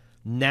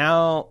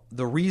 now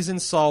the reason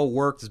Saul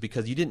worked is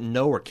because you didn't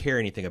know or care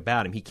anything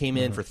about him. He came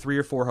in for 3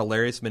 or 4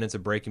 hilarious minutes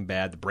of Breaking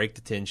Bad to break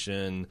the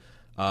tension,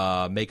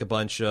 make a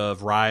bunch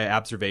of wry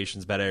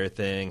observations about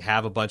everything,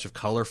 have a bunch of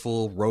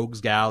colorful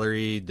rogues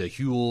gallery, the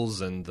Huels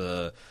and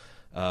the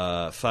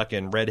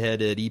fucking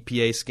redheaded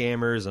EPA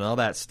scammers and all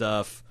that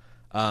stuff.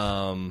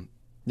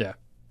 Yeah.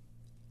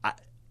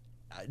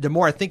 The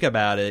more I think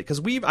about it, because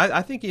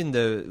I think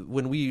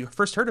when we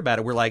first heard about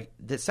it, we're like,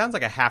 it sounds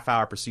like a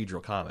half-hour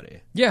procedural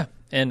comedy. Yeah,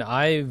 and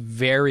I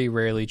very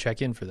rarely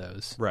check in for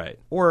those. Right.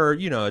 Or,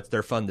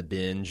 they're fun to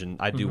binge, and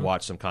I do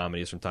watch some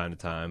comedies from time to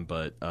time,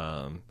 but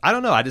I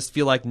don't know. I just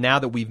feel like now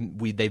that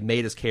they've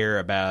made us care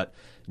about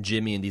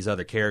Jimmy and these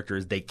other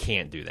characters, they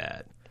can't do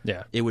that.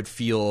 Yeah. It would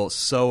feel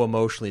so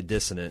emotionally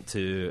dissonant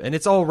and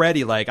it's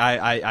already like,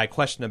 I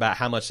question about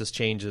how much this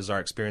changes our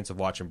experience of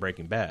watching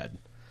Breaking Bad.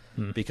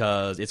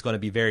 Because it's going to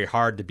be very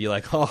hard to be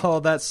like, oh,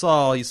 that's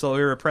Saul, he's so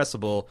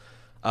irrepressible,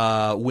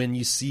 when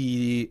you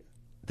see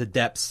the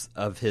depths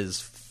of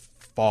his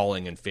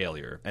falling and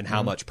failure and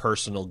how much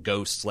personal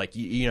ghosts, like,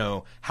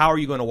 how are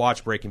you going to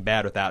watch Breaking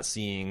Bad without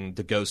seeing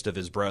the ghost of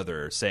his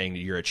brother saying that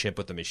you're a chimp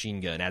with a machine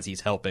gun as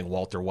he's helping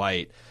Walter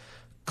White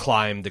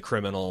climb the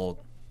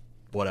criminal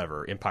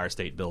whatever Empire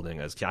State Building.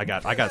 As I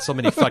got so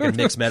many fucking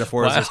mixed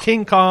metaphors. Wow. There's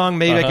King Kong.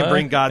 Maybe I can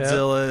bring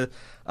Godzilla.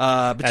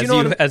 Yeah.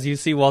 But as you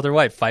see Walter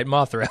White fight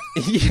Mothra.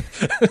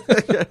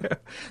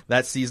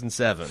 That's season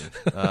 7.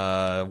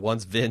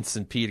 Once Vince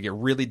and Pete get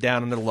really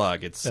down on their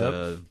luck, it's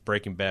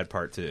Breaking Bad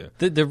Part 2.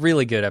 The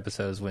really good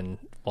episode is when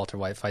Walter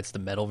White fights the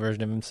metal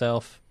version of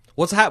himself.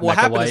 What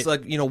happened is,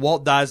 like,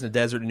 Walt dies in the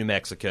desert in New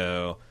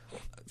Mexico.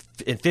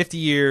 In 50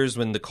 years,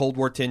 when the Cold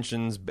War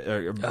tensions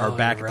are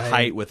back at the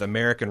height with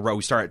American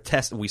we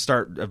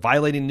start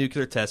violating the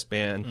nuclear test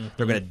ban.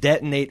 They're going to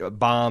detonate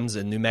bombs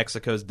in New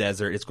Mexico's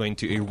desert. It's going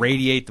to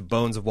irradiate the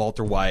bones of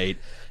Walter White,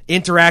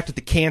 interact with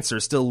the cancer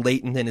still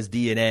latent in his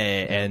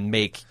DNA, and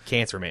make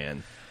Cancer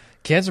Man.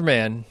 Cancer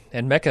Man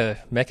and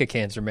Mecha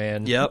Cancer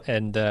Man. Yep.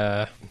 And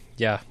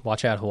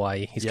watch out,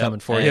 Hawaii. He's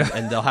coming for you.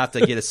 And they'll have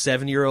to get a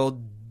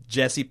 7-year-old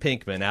Jesse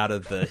Pinkman out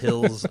of the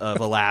hills of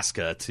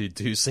Alaska to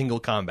do single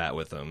combat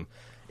with him.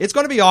 It's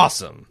going to be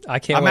awesome.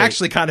 I'm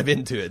actually kind of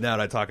into it now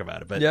that I talk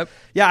about it. But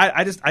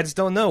I just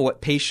don't know what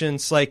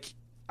patience. Like,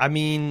 I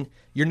mean,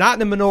 you're not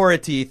in a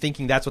minority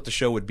thinking that's what the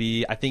show would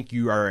be. I think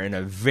you are in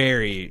a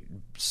very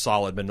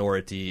solid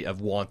minority of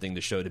wanting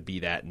the show to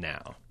be that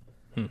now.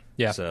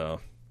 Yeah.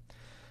 So,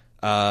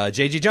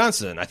 J.G.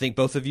 Johnson, I think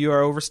both of you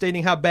are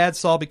overstating how bad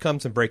Saul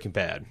becomes in Breaking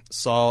Bad.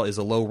 Saul is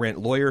a low-rent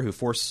lawyer who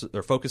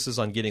focuses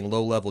on getting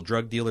low-level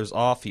drug dealers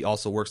off. He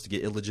also works to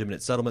get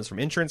illegitimate settlements from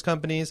insurance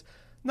companies.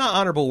 Not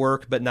honorable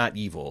work, but not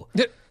evil.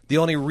 The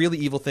only really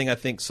evil thing I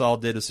think Saul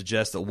did was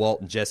suggest that Walt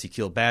and Jesse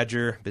killed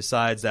Badger.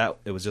 Besides that,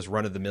 it was just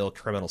run-of-the-mill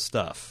criminal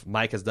stuff.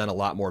 Mike has done a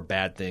lot more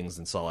bad things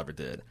than Saul ever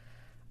did.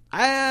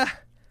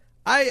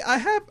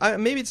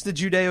 Maybe it's the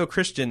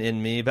Judeo-Christian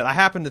in me, but I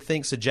happen to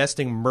think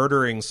suggesting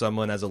murdering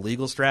someone as a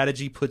legal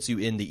strategy puts you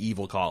in the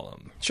evil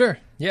column. Sure,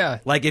 yeah.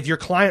 Like, if your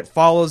client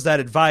follows that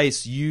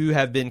advice, you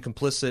have been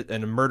complicit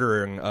in a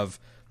murdering of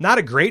not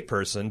a great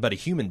person, but a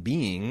human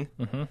being,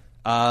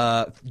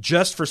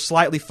 just for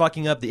slightly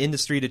fucking up the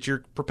industry that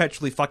you're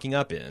perpetually fucking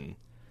up in.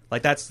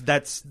 Like,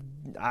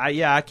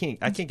 I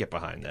can't get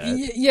behind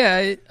that.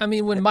 Yeah, I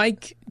mean, when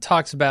Mike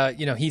talks about,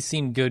 he's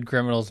seen good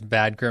criminals,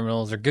 bad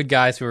criminals, or good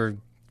guys who are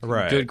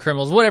good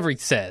criminals, whatever he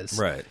says.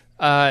 Right.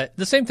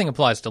 The same thing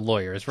applies to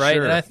lawyers, right?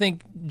 Sure. And I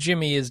think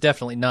Jimmy is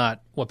definitely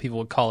not what people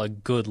would call a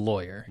good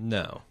lawyer.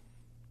 No.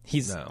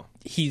 He's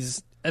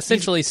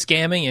essentially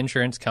scamming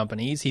insurance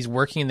companies. He's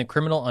working in the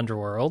criminal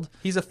underworld.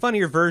 He's a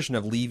funnier version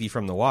of Levy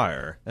from The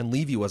Wire, and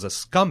Levy was a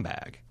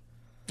scumbag.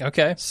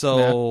 Okay.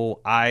 So,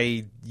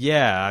 I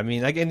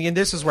mean, and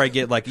this is where I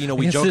get, like,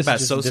 we joke about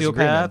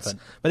sociopaths,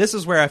 but this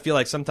is where I feel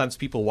like sometimes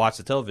people watch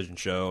the television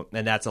show,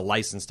 and that's a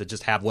license to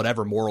just have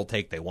whatever moral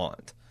take they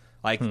want.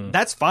 Like,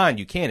 that's fine,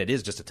 you can. It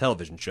is just a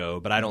television show,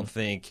 but I don't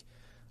think,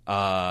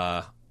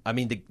 I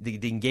mean,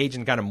 the engage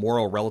in kind of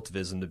moral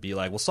relativism to be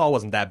like, well, Saul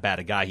wasn't that bad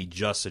a guy, he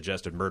just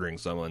suggested murdering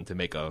someone to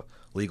make a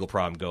legal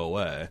problem go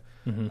away.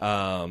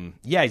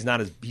 He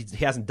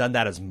hasn't done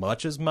that as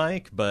much as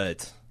Mike,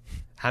 but...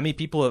 How many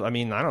people I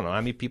don't know. How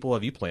many people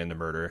have you planned to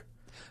murder?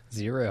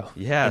 0.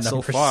 Yeah, The so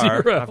number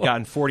far 0. I've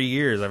gotten 40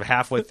 years. I'm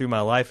halfway through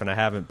my life, and I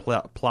haven't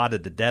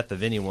plotted the death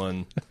of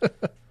anyone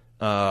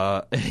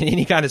in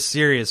any kind of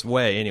serious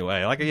way.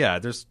 Anyway, like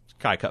there's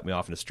guy cut me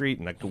off in the street,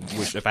 and I could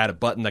wish if I had a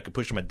button I could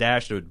push him a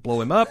dash that would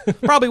blow him up.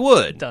 Probably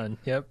would. Done.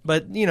 Yep.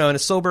 But in a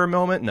sober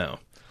moment, no.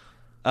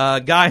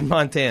 Guy in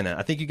Montana.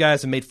 I think you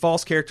guys have made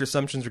false character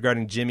assumptions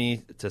regarding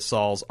Jimmy to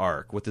Saul's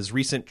arc. With his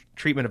recent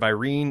treatment of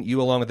Irene,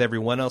 you along with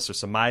everyone else are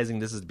surmising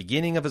this is the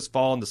beginning of his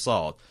fall into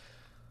Saul.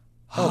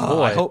 Oh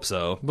boy, I hope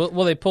so.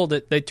 Well,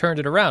 they turned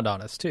it around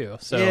on us too.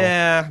 So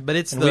yeah, but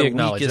it's we the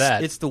acknowledge weakest.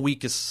 that. It's the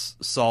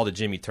weakest Saul to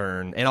Jimmy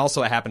turn, and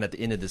also it happened at the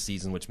end of the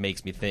season, which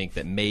makes me think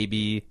that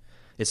maybe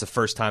it's the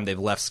first time they've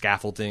left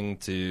scaffolding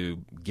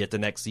to get the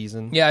next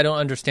season. Yeah, I don't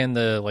understand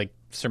the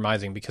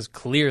surmising, because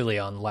clearly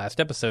on the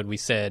last episode we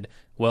said,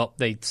 well,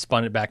 they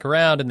spun it back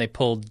around and they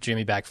pulled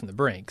Jimmy back from the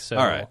brink. So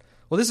all right.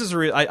 Well, this is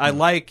I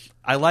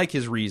like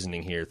his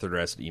reasoning here through the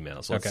rest of the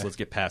email. So let's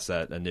get past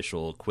that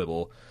initial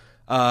quibble.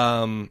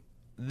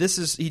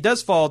 He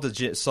does fall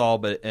to Saul,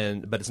 but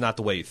it's not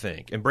the way you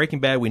think. In Breaking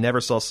Bad, we never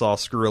saw Saul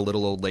screw a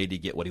little old lady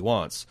to get what he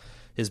wants.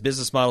 His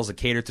business model is to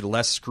cater to the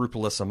less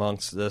scrupulous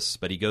amongst us,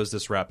 but he goes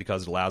this route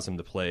because it allows him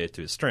to play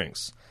to his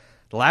strengths.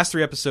 The last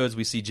 3 episodes,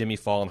 we see Jimmy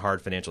fall in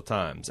hard financial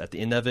times. At the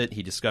end of it,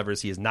 he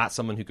discovers he is not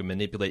someone who can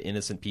manipulate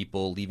innocent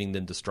people, leaving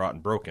them distraught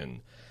and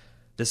broken.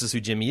 This is who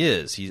Jimmy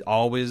is. He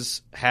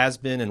always has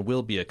been and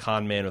will be a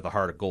con man with a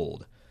heart of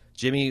gold.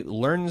 Jimmy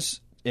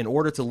learns in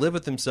order to live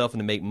with himself and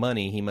to make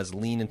money, he must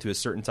lean into a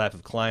certain type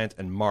of client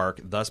and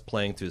mark, thus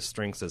playing to his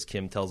strengths as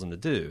Kim tells him to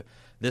do.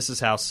 This is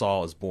how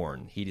Saul is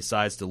born. He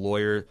decides to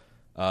lawyer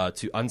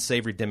to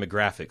unsavory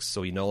demographics,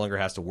 so he no longer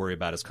has to worry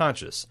about his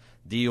conscience.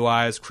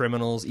 DUIs,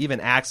 criminals, even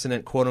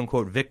accident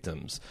quote-unquote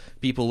victims.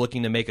 People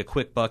looking to make a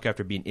quick buck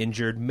after being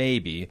injured,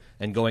 maybe,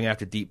 and going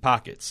after deep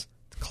pockets.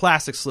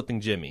 Classic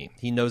slipping Jimmy.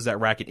 He knows that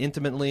racket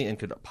intimately and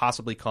could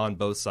possibly con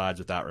both sides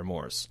without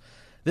remorse.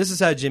 This is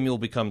how Jimmy will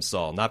become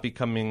Saul, not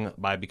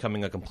by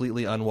becoming a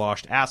completely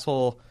unwashed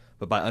asshole,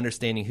 but by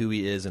understanding who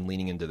he is and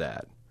leaning into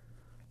that.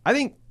 I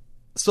think,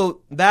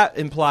 so that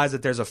implies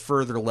that there's a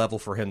further level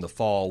for him to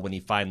fall when he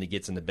finally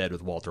gets into bed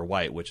with Walter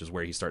White, which is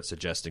where he starts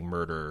suggesting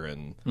murder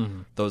and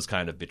those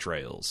kind of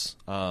betrayals.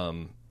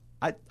 I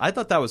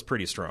thought that was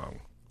pretty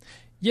strong.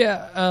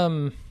 Yeah.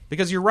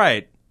 Because you're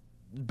right.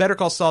 Better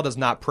Call Saul does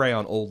not prey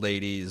on old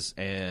ladies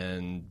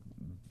and,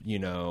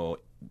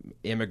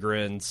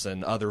 immigrants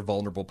and other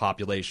vulnerable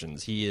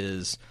populations. He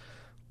is,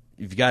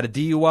 if you got a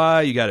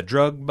DUI, you got a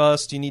drug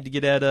bust you need to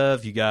get out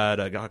of, you got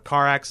a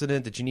car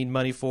accident that you need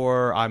money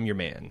for, I'm your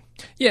man.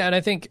 Yeah, and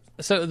I think,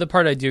 so the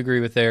part I do agree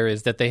with there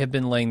is that they have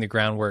been laying the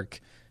groundwork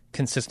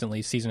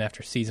consistently season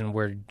after season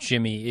where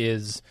Jimmy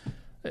is,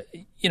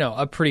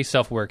 a pretty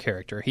self-aware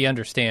character. He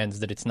understands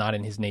that it's not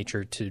in his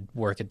nature to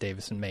work at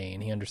Davis and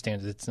Maine. He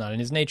understands that it's not in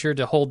his nature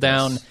to hold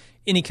down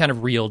any kind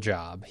of real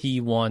job.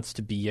 He wants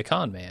to be a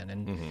con man.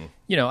 And,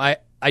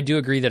 I do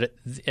agree that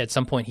at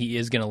some point he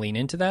is going to lean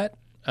into that.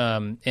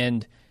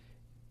 And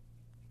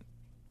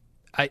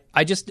I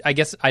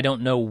guess I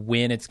don't know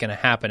when it's going to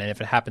happen. And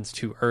if it happens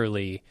too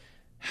early,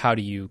 how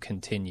do you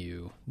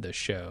continue the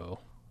show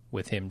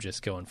with him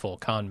just going full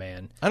con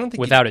man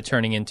without it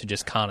turning into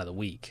just con of the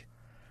week?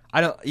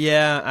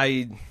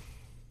 Yeah.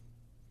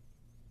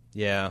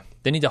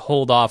 They need to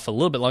hold off a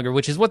little bit longer,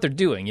 which is what they're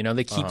doing.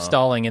 They keep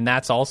stalling, and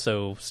that's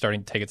also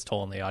starting to take its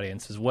toll on the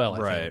audience as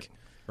well, I think.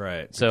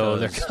 Right. So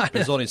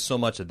there's only so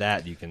much of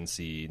that you can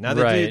see. Now,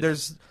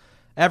 there's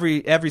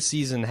every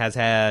season has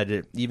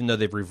had, even though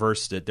they've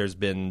reversed it, there's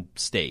been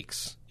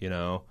stakes,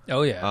 Oh,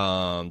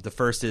 yeah. The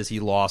first is he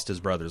lost his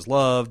brother's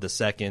love. The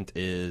second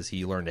is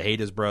he learned to hate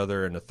his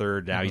brother. And the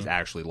third, now he's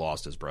actually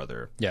lost his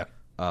brother. Yeah.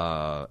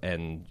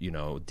 And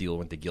deal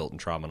with the guilt and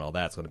trauma and all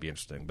that's going to be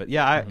interesting. But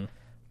yeah, I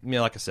mean,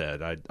 like I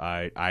said,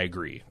 I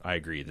agree. I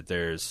agree that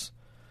there's,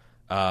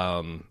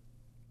 but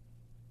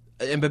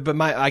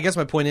I guess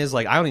my point is,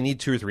 I only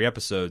need 2 or 3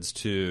 episodes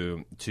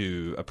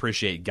to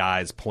appreciate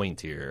Guy's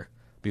point here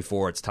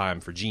before it's time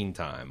for Gene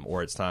time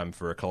or it's time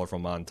for a colorful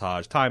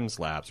montage time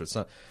lapse or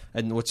something,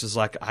 and which is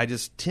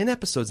 10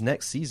 episodes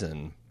next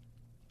season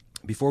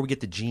before we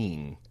get to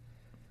Gene.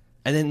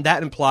 And then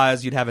that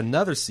implies you'd have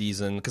another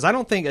season, because I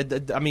don't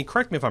think, I mean,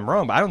 correct me if I'm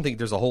wrong, but I don't think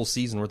there's a whole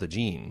season worth of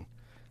Gene.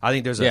 I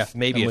think there's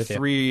maybe a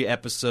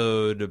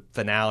 3-episode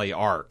finale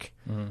arc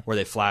where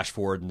they flash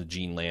forward into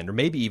Gene Land, or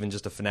maybe even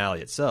just a finale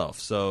itself.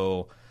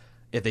 So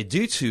if they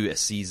do 2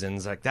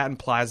 seasons, that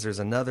implies there's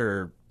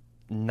another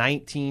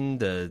 19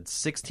 to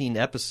 16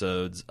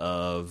 episodes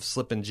of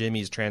Slippin'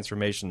 Jimmy's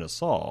transformation to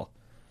Saul.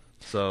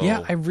 So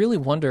yeah, I really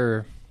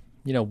wonder,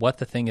 what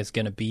the thing is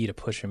going to be to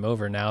push him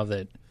over now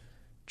that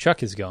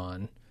Chuck is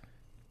gone.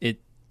 It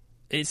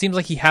seems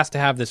like he has to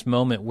have this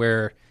moment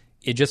where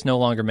it just no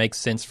longer makes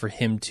sense for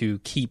him to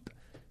keep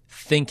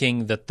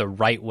thinking that the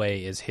right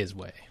way is his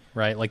way,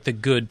 right? Like the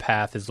good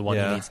path is the one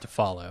he needs to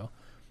follow.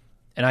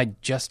 And I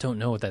just don't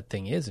know what that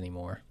thing is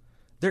anymore.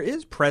 There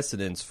is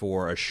precedence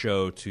for a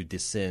show to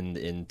descend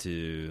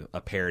into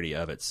a parody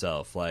of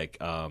itself.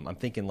 I'm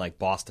thinking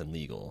Boston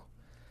Legal.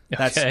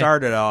 That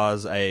started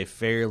as a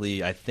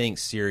fairly, I think,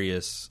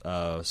 serious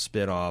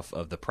spinoff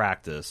of The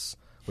Practice,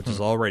 which is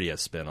already a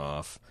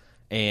spinoff.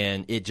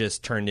 And it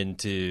just turned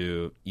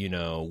into,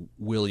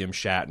 William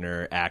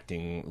Shatner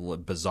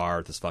acting bizarre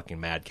with this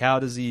fucking mad cow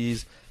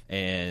disease.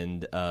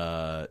 And,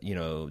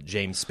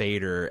 James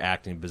Spader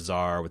acting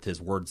bizarre with his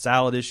word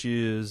salad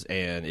issues.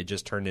 And it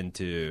just turned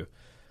into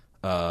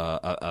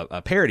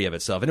a parody of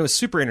itself. And it was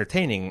super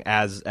entertaining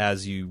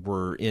as you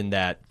were in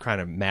that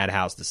kind of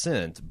madhouse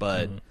descent.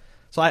 But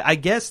so I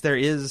guess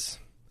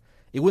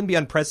it wouldn't be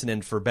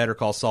unprecedented for Better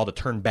Call Saul to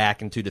turn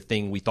back into the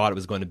thing we thought it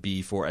was going to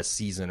be for a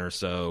season or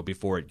so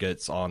before it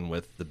gets on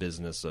with the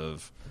business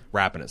of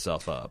wrapping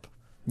itself up.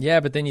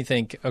 Yeah, but then you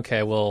think,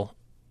 okay, well,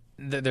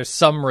 there's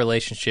some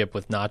relationship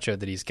with Nacho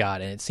that he's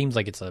got, and it seems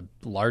like it's a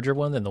larger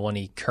one than the one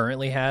he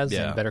currently has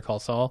in Better Call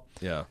Saul.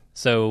 Yeah.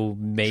 So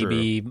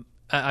maybe,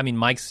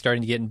 Mike's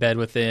starting to get in bed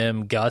with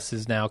him. Gus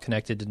is now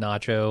connected to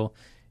Nacho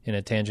in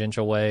a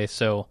tangential way.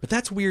 So, but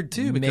that's weird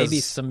too, because maybe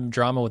some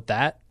drama with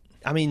that.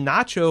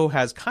 Nacho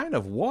has kind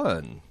of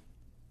won.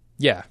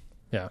 Yeah.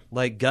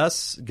 Like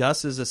Gus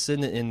is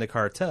ascendant in the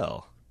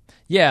cartel.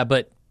 Yeah,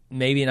 but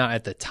maybe not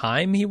at the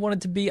time he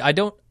wanted to be. I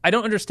don't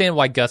understand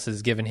why Gus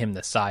has given him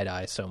the side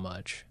eye so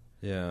much.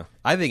 Yeah,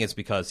 I think it's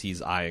because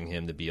he's eyeing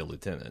him to be a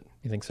lieutenant.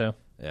 You think so?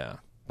 Yeah,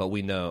 but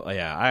we know.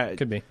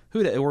 Could be.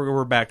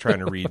 We're back trying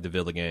to read the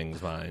Villa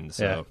Gang's mind.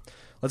 So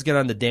let's get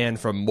on to Dan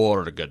from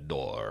Mordor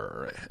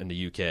in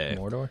the UK.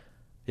 Mordor.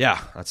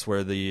 Yeah, that's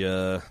where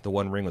the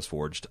One Ring was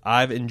forged.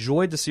 I've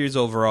enjoyed the series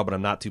overall, but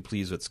I'm not too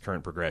pleased with its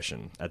current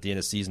progression. At the end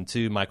of Season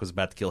 2, Mike was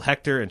about to kill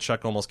Hector, and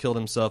Chuck almost killed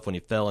himself when he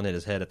fell and hit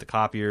his head at the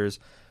copiers.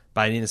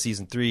 By the end of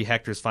Season 3,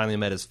 Hector's finally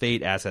met his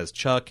fate, as has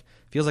Chuck.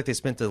 Feels like they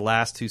spent the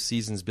last 2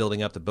 seasons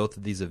building up to both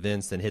of these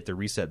events, then hit the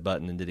reset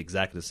button and did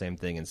exactly the same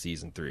thing in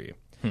Season 3.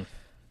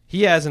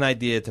 He has an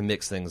idea to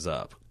mix things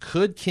up.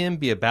 Could Kim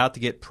be about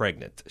to get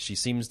pregnant? She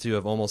seems to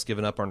have almost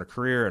given up on her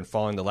career, and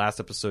following the last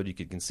episode, you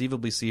could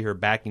conceivably see her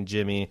backing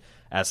Jimmy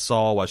as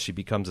Saul while she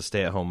becomes a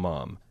stay-at-home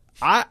mom.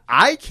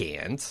 I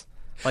can't.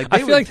 I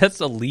feel like that's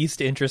the least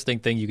interesting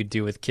thing you could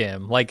do with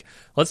Kim. Like,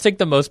 let's take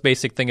the most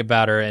basic thing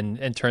about her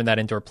and turn that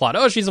into her plot.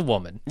 Oh, she's a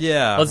woman.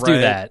 Yeah, let's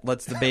do that.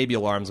 The baby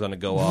alarm's going to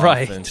go off.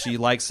 Right. And she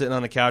likes sitting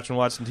on the couch and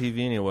watching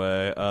TV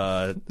anyway.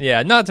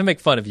 Yeah, not to make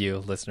fun of you,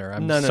 listener.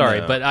 I'm sorry,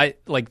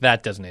 but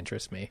that doesn't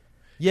interest me.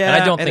 Yeah,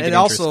 and I don't think it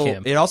interests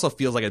Kim. It also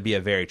feels like it'd be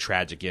a very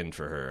tragic end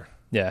for her.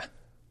 Yeah.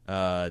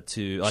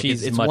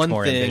 She's it's much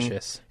more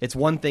ambitious. It's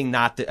one thing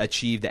not to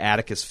achieve the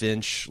Atticus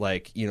Finch,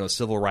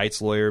 civil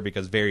rights lawyer,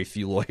 because very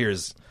few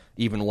lawyers,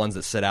 even ones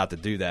that set out to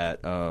do that,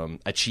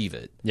 achieve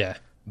it. Yeah.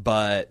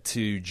 But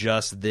to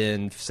just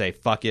then say,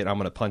 fuck it, I'm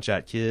going to punch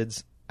out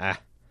kids.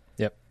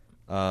 Yep.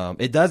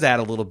 It does add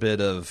a little bit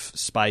of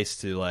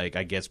spice to, I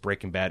guess,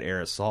 Breaking Bad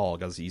era Saul,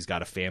 because he's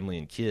got a family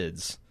and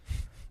kids.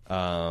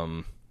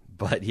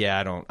 But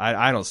yeah,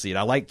 I don't see it.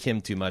 I like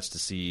Kim too much to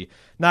see.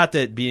 Not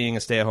that being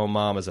a stay-at-home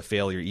mom is a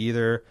failure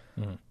either,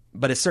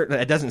 but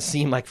it doesn't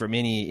seem like from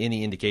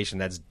any indication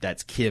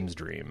that's Kim's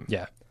dream.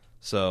 Yeah.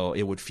 So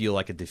it would feel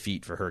like a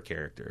defeat for her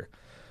character.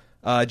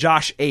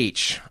 Josh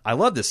H. I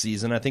love this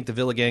season. I think the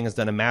Villa Gang has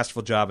done a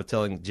masterful job of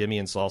telling Jimmy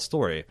and Saul's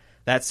story.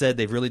 That said,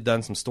 they've really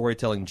done some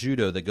storytelling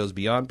judo that goes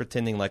beyond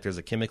pretending like there's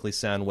a chemically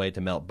sound way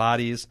to melt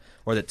bodies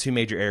or that 2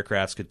 major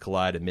aircrafts could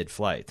collide in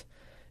mid-flight.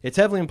 It's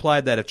heavily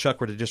implied that if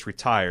Chuck were to just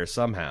retire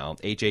somehow,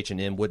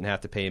 HH&M wouldn't have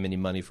to pay him any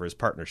money for his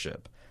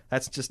partnership.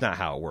 That's just not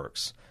how it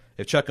works.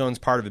 If Chuck owns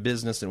part of a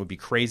business, then it would be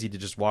crazy to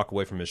just walk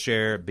away from his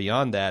share.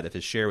 Beyond that, if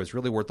his share was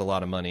really worth a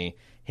lot of money,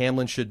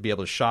 Hamlin should be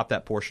able to shop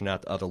that portion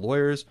out to other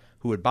lawyers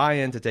who would buy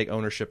in to take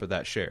ownership of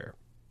that share.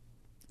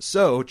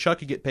 So Chuck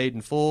could get paid in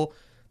full.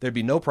 There'd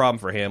be no problem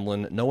for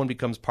Hamlin. No one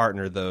becomes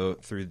partner, though,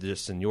 through this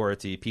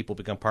seniority. People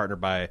become partner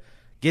by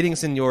getting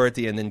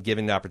seniority and then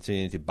giving the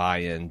opportunity to buy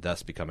in,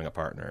 thus becoming a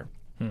partner.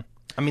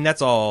 I mean, that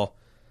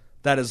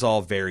is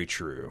all very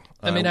true.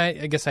 I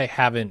guess I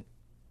haven't,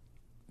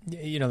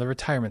 the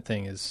retirement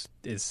thing is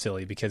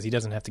silly because he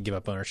doesn't have to give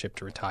up ownership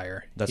to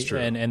retire. That's true.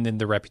 And then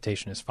the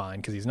reputation is fine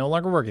because he's no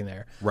longer working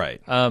there.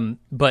 Right.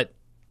 But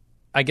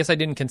I guess I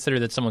didn't consider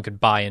that someone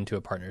could buy into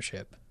a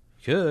partnership.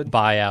 Could.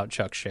 Buy out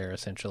Chuck's share,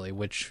 essentially,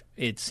 which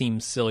it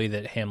seems silly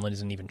that Hamlin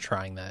isn't even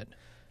trying that.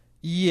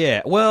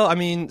 Yeah. Well, I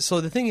mean,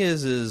 so the thing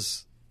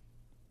is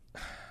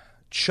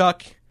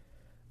Chuck...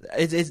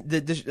 I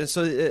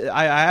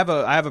have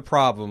a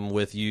problem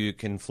with you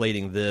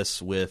conflating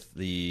this with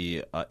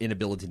the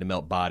inability to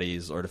melt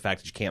bodies or the fact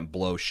that you can't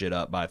blow shit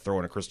up by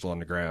throwing a crystal on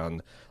the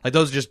ground. Like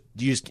those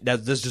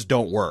those just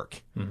don't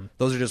work. Mm-hmm.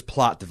 Those are just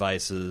plot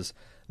devices.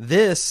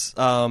 This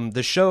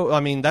the show.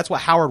 I mean, that's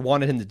what Howard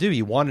wanted him to do.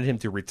 He wanted him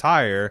to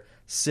retire,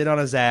 sit on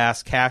his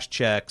ass, cash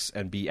checks,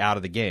 and be out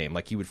of the game.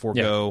 Like he would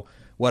forego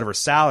whatever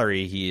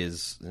salary he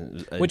is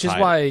which is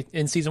why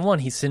in season 1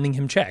 he's sending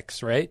him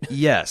checks, right?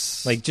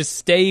 Yes. Like, just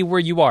stay where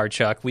you are,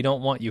 Chuck. We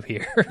don't want you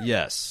here.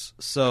 Yes.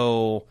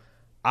 So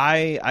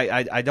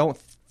I don't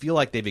feel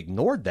like they've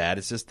ignored that.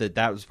 It's just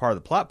that was part of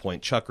the plot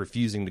point, Chuck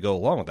refusing to go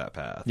along with that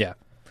path. Yeah.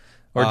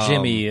 Or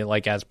Jimmy,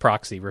 as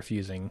proxy,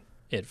 refusing.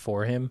 it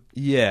for him.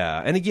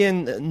 Yeah, and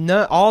again,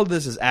 not all of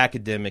this is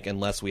academic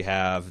unless we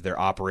have their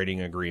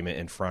operating agreement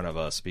in front of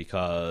us,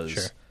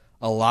 because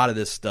a lot of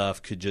this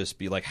stuff could just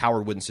be like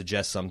Howard wouldn't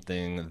suggest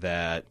something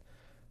that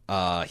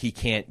he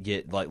can't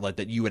get, like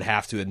that you would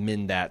have to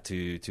amend that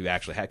to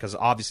actually have, because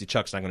obviously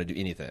Chuck's not going to do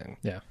anything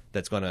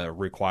that's going to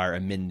require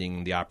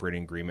amending the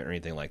operating agreement or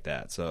anything like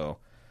that. So,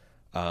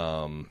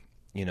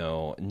 you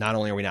know, not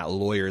only are we not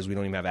lawyers, we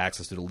don't even have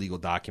access to the legal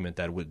document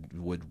that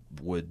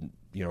would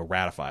you know,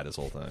 ratify this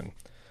whole thing.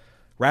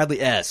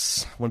 Radley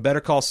S. When Better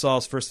Call Saul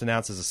was first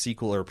announced as a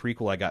sequel or a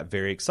prequel, I got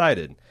very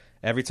excited.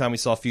 Every time we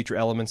saw future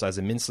elements, I was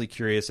immensely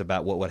curious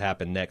about what would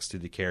happen next to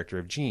the character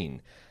of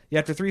Gene. Yet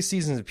after 3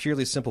 seasons of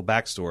purely simple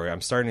backstory,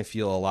 I'm starting to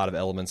feel a lot of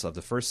elements of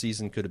the first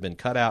season could have been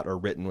cut out or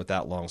written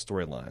without long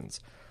storylines.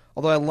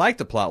 Although I like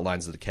the plot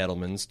lines of the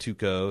Kettlemans,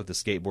 Tuco, the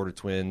skateboarder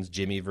twins,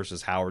 Jimmy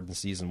versus Howard in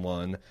Season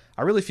 1,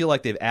 I really feel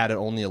like they've added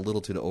only a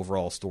little to the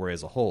overall story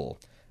as a whole.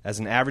 As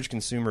an average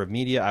consumer of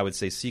media, I would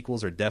say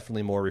sequels are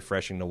definitely more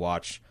refreshing to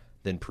watch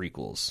than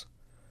prequels.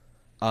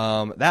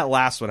 That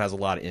last one has a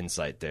lot of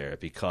insight there,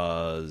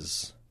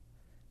 because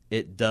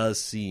it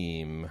does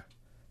seem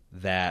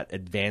that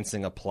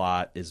advancing a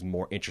plot is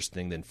more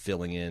interesting than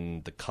filling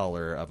in the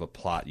color of a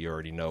plot you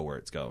already know where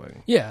it's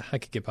going. Yeah, I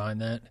could get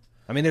behind that.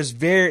 I mean,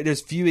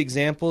 there's few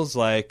examples,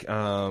 like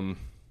you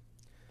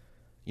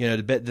know,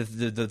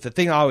 the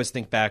thing I always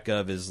think back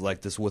of is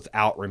like this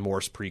Without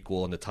Remorse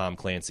prequel in the Tom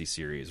Clancy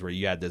series, where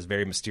you had this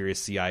very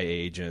mysterious CIA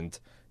agent.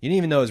 You didn't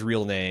even know his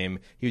real name.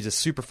 He was just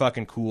super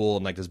fucking cool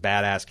and like this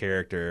badass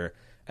character.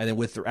 And then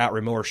Without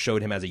Remorse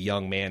showed him as a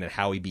young man and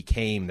how he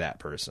became that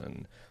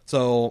person.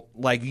 So,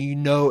 like, you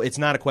know, it's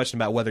not a question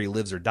about whether he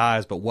lives or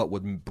dies, but what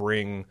would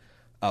bring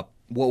a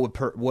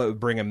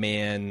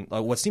man,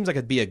 what seems like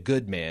it'd be a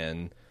good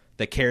man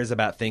that cares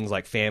about things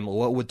like family.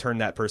 What would turn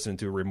that person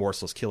into a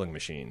remorseless killing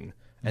machine?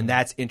 And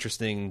that's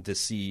interesting to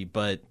see,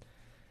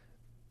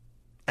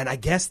 and I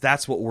guess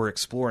that's what we're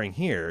exploring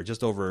here,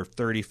 just over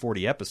 30,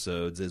 40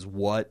 episodes, is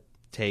what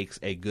takes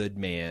a good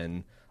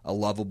man, a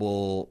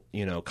lovable,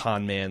 you know,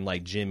 con man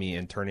like Jimmy,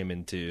 and turn him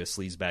into a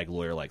sleazebag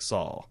lawyer like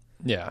Saul.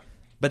 Yeah.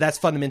 But that's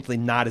fundamentally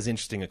not as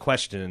interesting a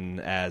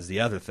question as the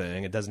other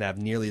thing. It doesn't have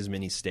nearly as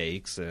many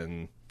stakes.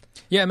 And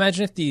yeah,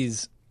 imagine if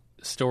these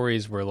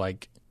stories were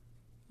like,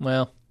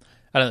 well,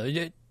 I don't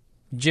know,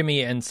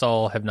 Jimmy and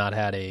Saul have not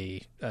had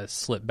a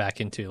slip back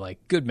into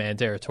like good man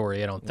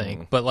territory, I don't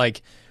think. But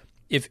like,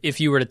 if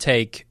you were to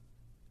take,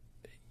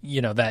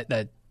 you know,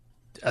 that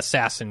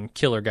assassin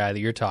killer guy that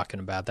you're talking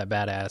about, that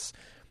badass,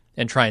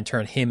 and try and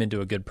turn him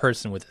into a good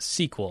person with a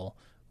sequel,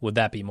 would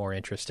that be more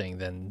interesting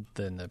than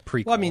the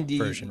prequel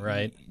version,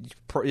 right?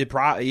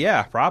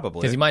 Yeah, probably.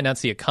 Because you might not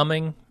see it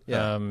coming.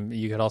 Yeah.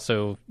 You could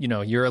also, you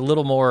know, you're a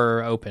little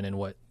more open in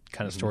what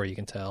kind of story you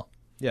can tell.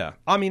 Yeah.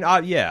 I mean,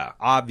 yeah,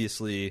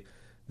 obviously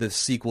the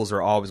sequels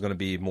are always going to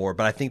be more,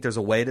 but I think there's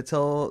a way to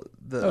tell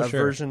a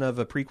version of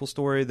a prequel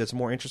story that's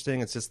more interesting.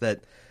 It's just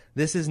that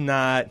this is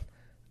not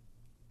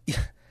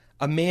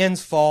a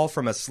man's fall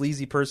from a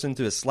sleazy person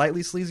to a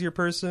slightly sleazier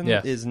person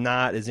is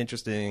not as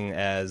interesting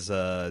as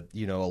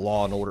you know, a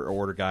Law and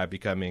Order guy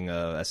becoming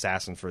an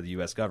assassin for the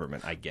U.S.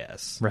 government, I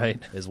guess.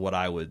 Right. Is what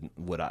I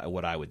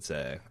would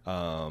say.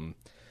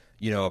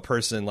 You know, a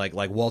person like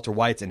Walter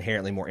White's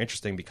inherently more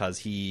interesting because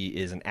he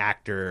is an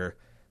actor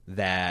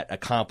that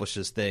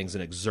accomplishes things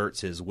and exerts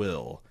his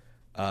will.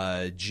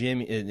 Jim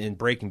in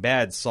Breaking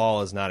Bad,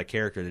 Saul is not a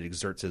character that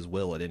exerts his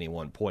will at any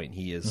one point.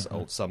 He is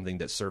something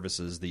that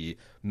services the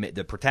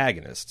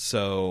protagonist.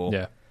 So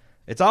yeah,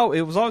 it's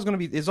always going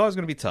to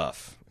be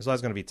tough. It's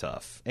always going to be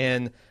tough.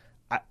 And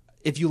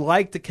if you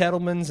like the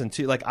Kettlemans and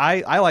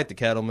I like the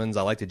Kettlemans.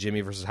 I like the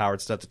Jimmy versus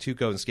Howard stuff. The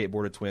Tuco and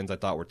Skateboarder Twins I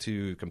thought were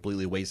 2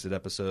 completely wasted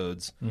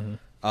episodes.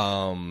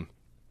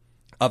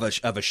 Of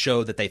a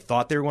show that they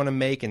thought they were going to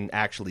make and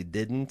actually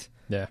didn't.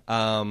 Yeah.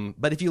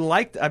 But if you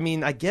liked, I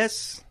mean, I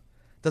guess,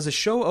 does a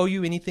show owe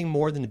you anything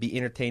more than to be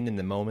entertained in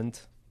the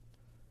moment?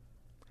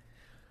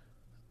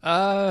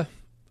 I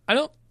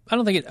don't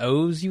think it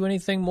owes you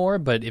anything more,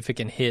 but if it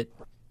can hit,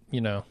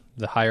 you know,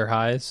 the higher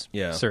highs,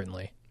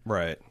 certainly.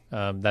 Right.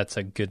 That's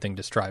a good thing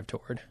to strive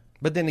toward.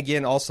 But then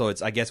again, also,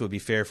 I guess it would be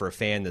fair for a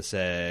fan to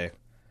say,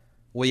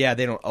 well, yeah,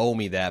 they don't owe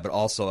me that, but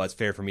also it's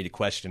fair for me to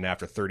question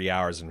after 30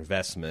 hours of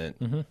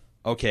investment.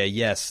 Okay,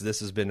 yes, this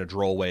has been a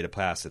droll way to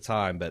pass the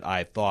time, but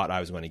I thought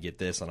I was going to get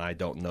this, and I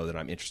don't know that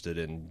I'm interested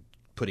in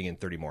putting in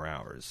 30 more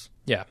hours.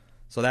 Yeah.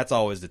 So that's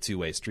always the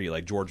two-way street.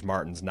 Like, George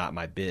Martin's not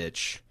my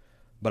bitch,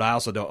 but I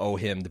also don't owe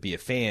him to be a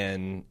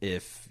fan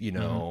if, you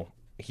know,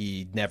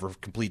 he never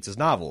completes his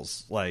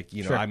novels. Like,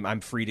 you know,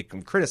 I'm free to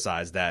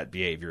criticize that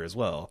behavior as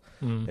well.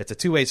 It's a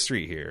two-way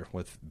street here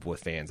with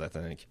fans, I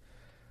think.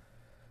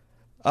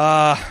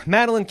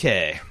 Madeline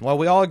K. While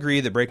we all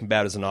agree that Breaking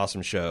Bad is an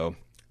awesome show,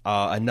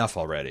 enough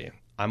already.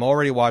 I'm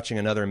already watching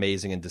another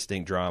amazing and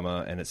distinct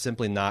drama, and it's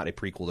simply not a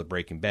prequel to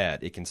Breaking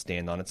Bad. It can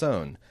stand on its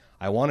own.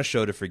 I want a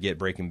show to forget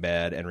Breaking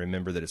Bad and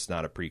remember that it's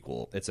not a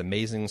prequel. It's an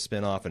amazing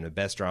spinoff and the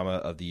best drama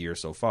of the year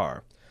so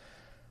far.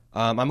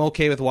 I'm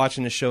okay with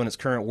watching the show in its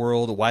current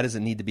world. Why does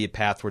it need to be a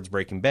path towards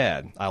Breaking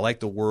Bad? I like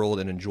the world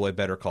and enjoy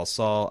Better Call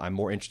Saul. I'm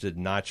more interested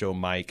in Nacho,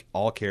 Mike,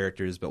 all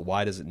characters, but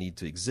why does it need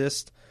to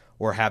exist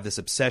or have this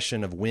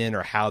obsession of when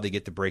or how they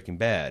get to Breaking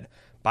Bad?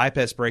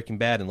 Bypass Breaking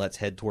Bad and let's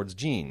head towards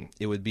Gene.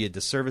 It would be a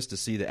disservice to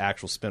see the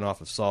actual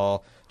spinoff of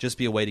Saul just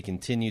be a way to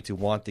continue to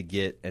want to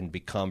get and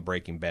become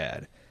Breaking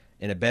Bad.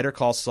 In a way, Better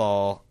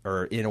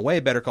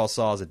Call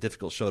Saul is a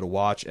difficult show to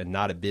watch and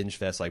not a binge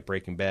fest like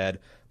Breaking Bad,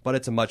 but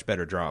it's a much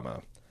better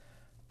drama.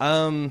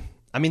 I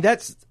mean,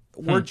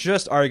 we're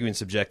just arguing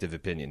subjective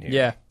opinion here.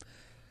 Yeah.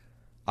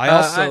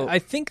 I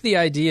think the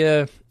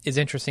idea is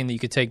interesting that you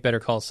could take Better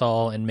Call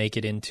Saul and make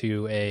it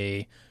into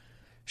a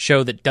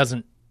show that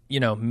doesn't,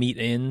 meet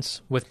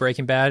ends with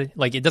Breaking Bad.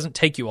 Like, it doesn't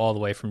take you all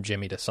the way from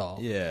Jimmy to Saul.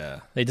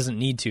 Yeah. It doesn't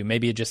need to.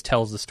 Maybe it just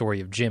tells the story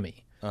of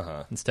Jimmy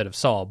instead of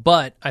Saul.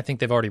 But I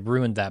think they've already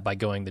ruined that by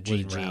going the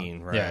Gene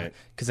route. Right. Yeah,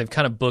 because they've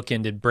kind of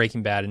bookended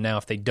Breaking Bad, and now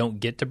if they don't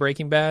get to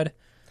Breaking Bad,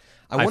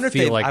 I wonder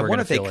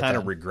if they kind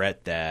of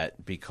regret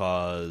that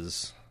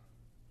because...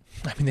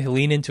 I mean, they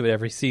lean into it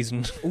every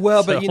season.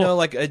 Well, but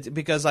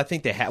because I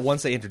think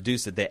once they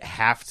introduce it, they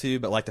have to.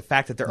 But like the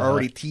fact that they're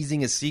already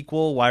teasing a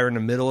sequel while we're in the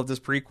middle of this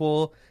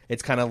prequel,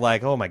 it's kind of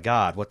like, oh my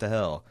god, what the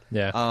hell?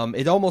 Yeah.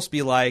 It'd almost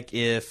be like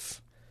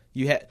if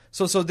you had.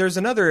 So there's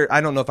another.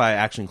 I don't know if I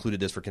actually included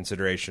this for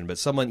consideration, but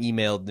someone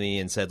emailed me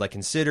and said, like,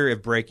 consider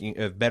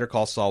if Better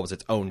Call Saul was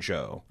its own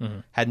show,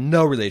 had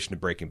no relation to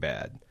Breaking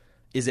Bad.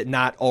 Is it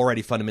not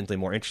already fundamentally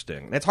more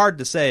interesting? And it's hard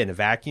to say in a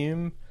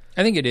vacuum.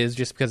 I think it is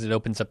just because it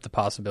opens up the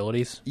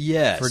possibilities.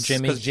 Yes, for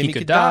Jimmy. 'cause Jimmy he could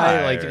could die.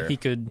 die, Like or- he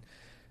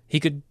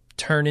could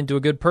turn into a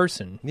good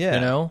person.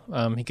 Yeah.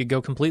 He could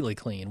go completely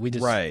clean.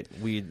 Right.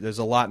 There's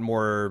a lot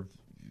more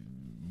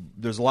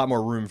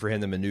room for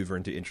him to maneuver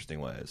into interesting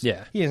ways.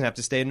 Yeah. He doesn't have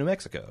to stay in New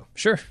Mexico.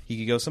 Sure. He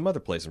could go some other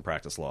place and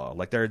practice law.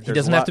 Like he He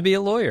doesn't have to be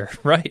a lawyer,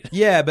 right?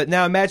 Yeah, but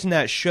now imagine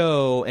that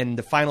show and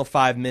the final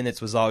 5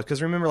 minutes was always,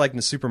 because remember, like in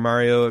the Super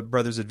Mario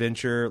Brothers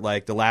Adventure,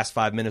 like the last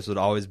 5 minutes would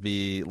always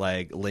be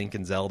like Link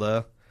and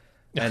Zelda.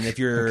 And if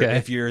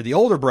you're the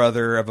older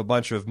brother of a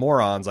bunch of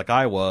morons like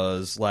I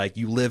was, like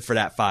you live for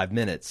that 5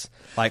 minutes.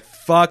 Like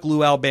fuck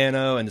Lou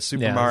Albano and the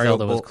Super Mario.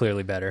 Zelda was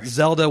clearly better.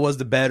 Zelda was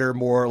the better,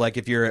 more like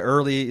if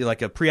you're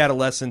like a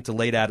pre-adolescent to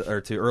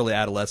to early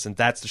adolescent,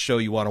 that's the show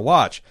you want to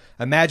watch.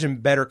 Imagine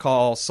Better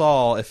Call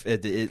Saul if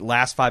the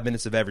last 5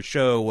 minutes of every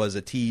show was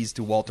a tease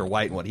to Walter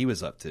White and what he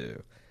was up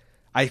to.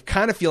 I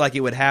kind of feel like it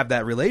would have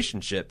that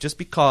relationship just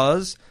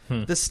because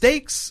the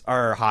stakes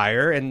are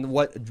higher and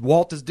what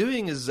Walt is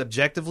doing is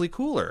objectively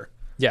cooler.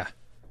 Yeah.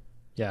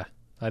 Yeah.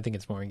 I think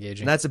it's more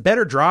engaging. And that's a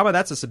better drama.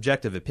 That's a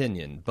subjective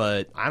opinion.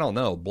 But I don't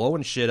know.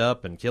 Blowing shit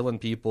up and killing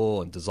people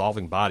and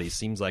dissolving bodies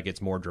seems like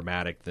it's more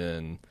dramatic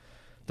than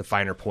the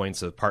finer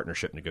points of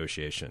partnership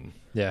negotiation.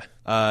 Yeah.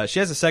 She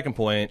has a second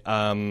point.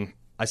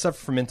 I suffer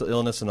from mental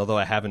illness, and although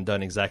I haven't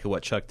done exactly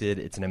what Chuck did,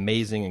 it's an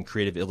amazing and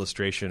creative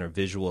illustration or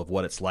visual of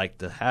what it's like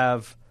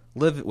to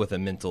live with a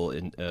mental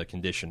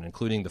condition,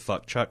 including the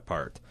fuck Chuck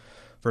part.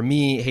 For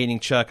me, hating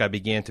Chuck, I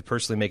began to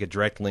personally make a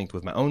direct link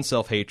with my own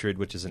self-hatred,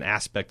 which is an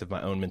aspect of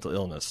my own mental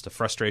illness. The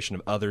frustration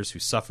of others who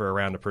suffer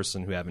around a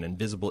person who have an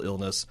invisible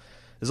illness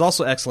is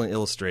also excellently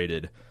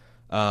illustrated.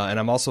 And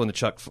I'm also in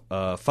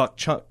the fuck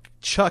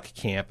Chuck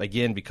camp,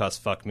 again, because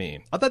fuck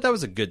me. I thought that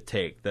was a good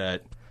take,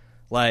 that,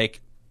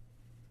 like,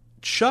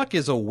 Chuck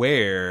is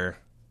aware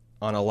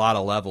on a lot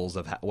of levels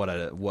of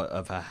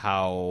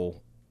how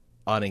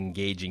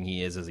unengaging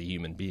he is as a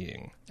human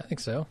being. I think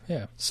so,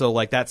 yeah. So,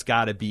 like, that's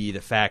got to be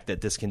the fact that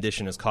this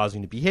condition is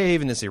causing you to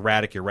behave in this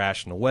erratic,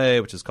 irrational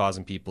way, which is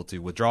causing people to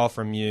withdraw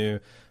from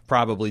you,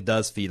 probably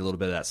does feed a little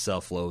bit of that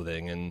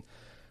self-loathing. And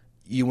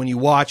when you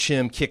watch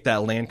him kick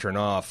that lantern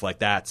off, like,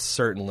 that's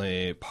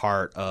certainly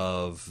part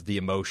of the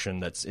emotion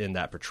that's in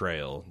that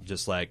portrayal.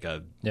 Just like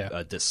a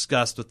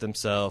disgust with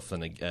himself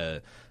and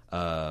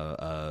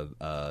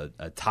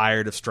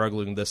tired of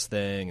struggling with this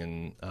thing.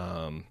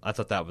 And I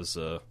thought that was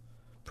a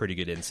pretty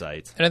good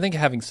insight. And I think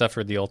having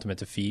suffered the ultimate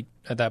defeat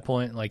at that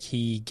point, like,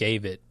 he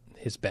gave it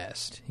his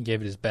best. He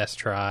gave it his best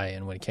try,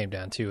 and when it came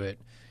down to it,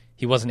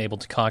 he wasn't able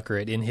to conquer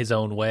it in his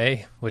own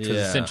way, which was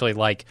essentially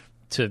like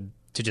to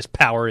just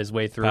power his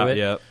way through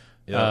it.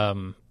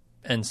 Yep.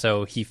 And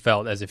so he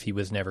felt as if he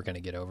was never going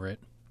to get over it.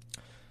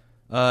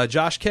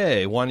 Josh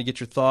K. wanted to get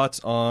your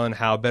thoughts on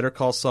how Better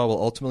Call Saul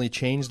will ultimately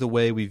change the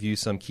way we view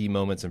some key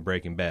moments in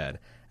Breaking Bad.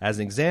 As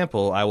an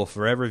example, I will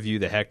forever view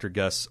the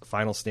Hector-Gus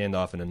final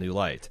standoff in a new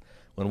light.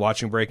 When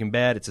watching Breaking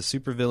Bad, it's a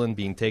supervillain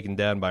being taken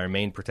down by our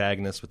main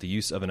protagonist with the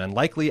use of an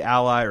unlikely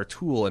ally or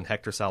tool in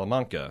Hector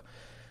Salamanca.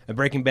 In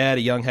Breaking Bad,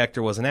 a young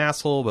Hector was an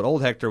asshole, but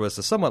old Hector was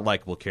a somewhat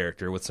likable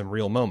character with some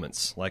real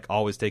moments, like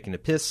always taking a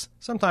piss,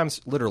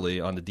 sometimes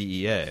literally on the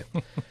DEA.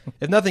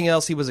 If nothing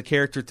else, he was a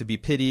character to be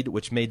pitied,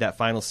 which made that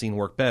final scene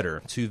work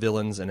better, 2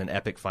 villains and an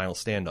epic final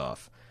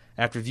standoff.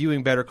 After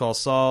viewing Better Call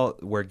Saul,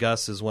 where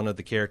Gus is one of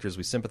the characters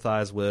we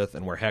sympathize with,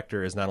 and where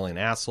Hector is not only an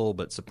asshole,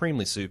 but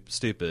supremely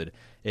stupid,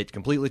 it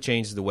completely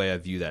changes the way I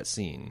view that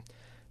scene.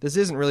 This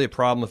isn't really a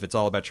problem if it's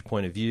all about your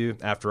point of view.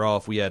 After all,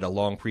 if we had a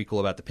long prequel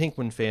about the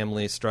Pinkman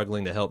family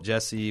struggling to help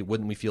Jesse,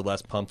 wouldn't we feel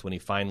less pumped when he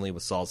finally,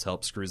 with Saul's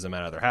help, screws them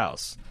out of their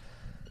house?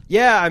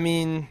 Yeah, I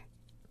mean,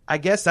 I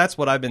guess that's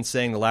what I've been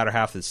saying the latter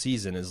half of the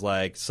season is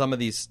like some of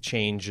these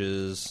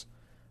changes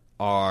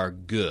are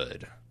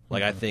good.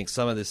 Like, I think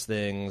some of these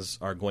things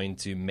are going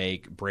to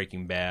make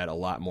Breaking Bad a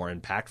lot more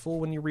impactful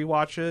when you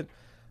rewatch it.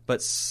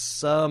 But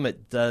some,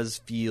 it does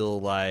feel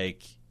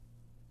like,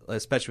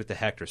 especially with the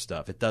Hector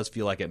stuff, it does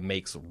feel like it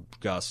makes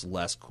Gus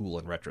less cool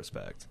in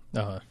retrospect.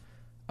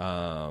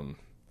 Uh-huh.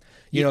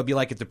 It'd be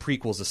like if the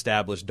prequels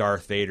established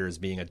Darth Vader as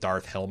being a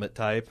Darth helmet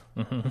type.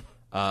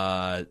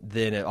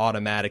 Then it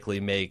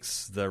automatically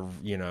makes the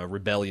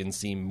rebellion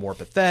seem more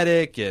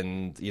pathetic,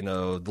 and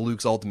the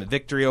Luke's ultimate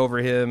victory over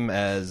him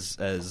as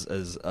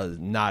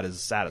not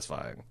as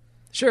satisfying.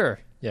 Sure,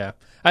 yeah.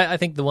 I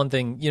think the one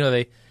thing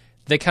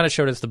they kind of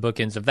showed us the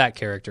bookends of that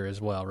character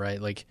as well,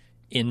 right? Like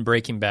in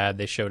Breaking Bad,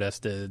 they showed us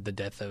the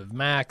death of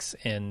Max,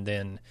 and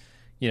then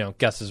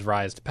Gus's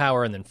rise to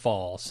power, and then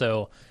fall.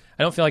 So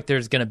I don't feel like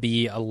there's going to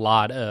be a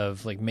lot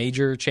of like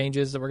major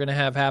changes that we're going to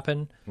have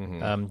happen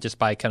just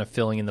by kind of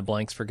filling in the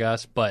blanks for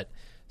Gus. But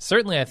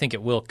certainly I think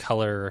it will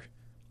color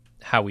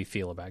how we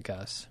feel about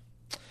Gus.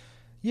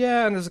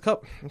 Yeah, and there's a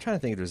couple. I'm trying to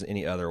think if there's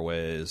any other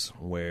ways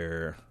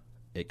where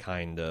it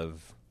kind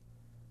of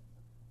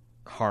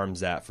harms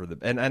that for the.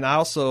 And I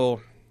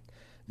also,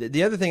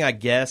 the other thing I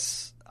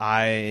guess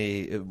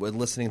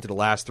listening to the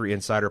last 3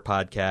 Insider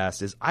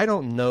podcasts is I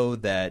don't know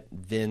that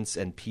Vince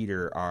and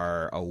Peter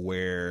are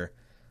aware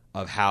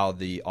of how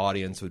the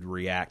audience would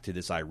react to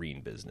this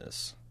Irene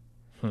business.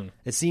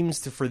 It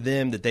seems for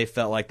them that they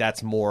felt like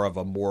that's more of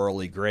a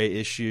morally gray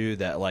issue,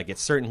 that like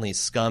it's certainly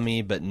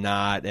scummy, but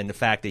not, and the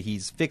fact that he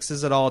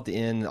fixes it all at the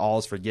end, all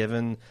is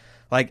forgiven.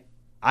 Like,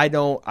 I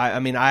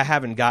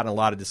haven't gotten a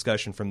lot of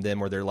discussion from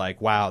them where they're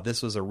like, wow,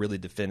 this was a really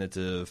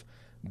definitive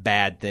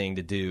bad thing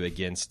to do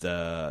against,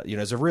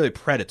 it's a really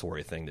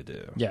predatory thing to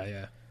do. Yeah,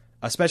 yeah.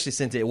 Especially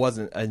since it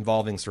wasn't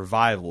involving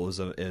survival,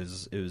 it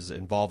was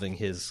involving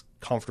his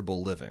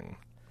comfortable living.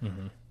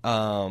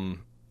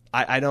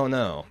 I don't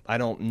know. I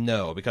don't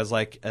know because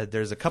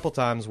there's a couple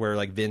times where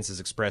like Vince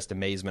has expressed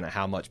amazement at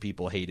how much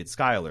people hated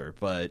Skyler,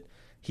 but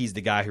he's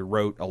the guy who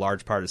wrote a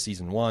large part of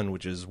season 1,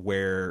 which is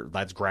where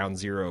that's ground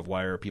zero of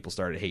why people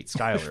started to hate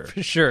Skyler.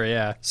 For sure,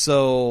 yeah.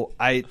 So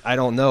I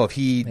don't know if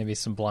he maybe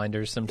some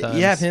blinders sometimes.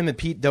 Yeah, if him and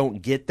Pete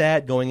don't get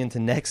that going into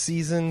next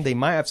season, they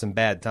might have some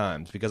bad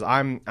times because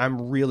I'm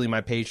really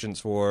my patience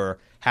for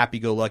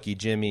happy-go-lucky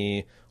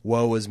Jimmy,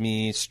 woe is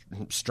me,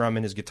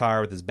 strumming his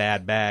guitar with his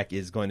bad back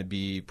is going to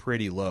be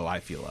pretty low,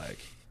 I feel like.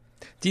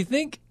 Do you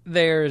think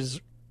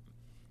there's...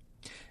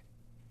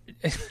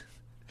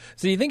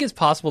 So you think it's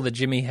possible that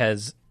Jimmy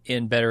has,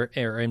 in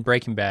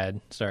Breaking Bad,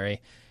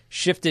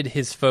 shifted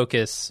his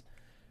focus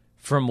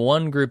from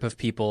one group of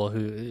people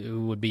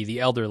who would be the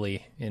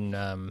elderly in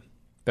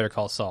Better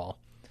Call Saul,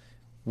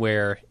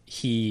 where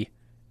he...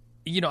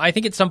 I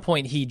think at some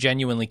point he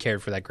genuinely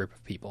cared for that group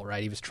of people,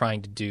 right? He was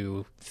trying to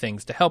do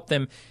things to help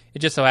them. It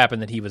just so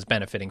happened that he was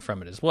benefiting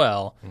from it as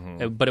well,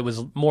 but it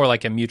was more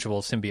like a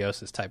mutual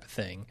symbiosis type of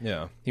thing.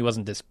 Yeah. He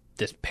wasn't this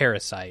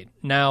parasite.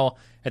 Now,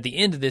 at the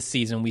end of this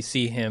season, we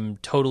see him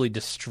totally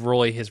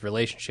destroy his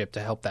relationship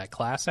to help that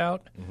class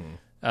out.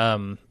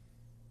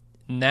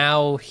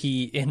 Now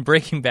he, in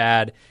Breaking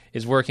Bad,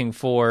 is working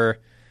for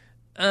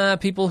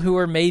people who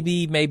are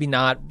maybe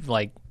not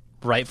like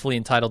rightfully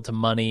entitled to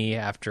money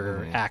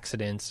after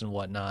accidents and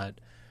whatnot.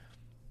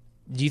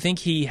 Do you think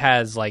he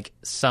has like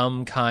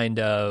some kind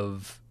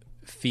of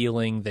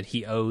feeling that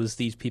he owes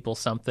these people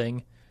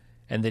something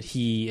and that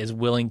he is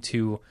willing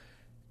to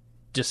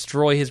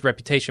destroy his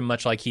reputation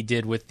much like he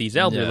did with these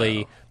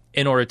elderly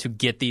in order to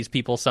get these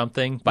people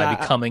something by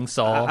becoming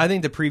Saul? I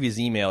think the previous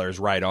emailer is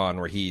right on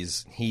where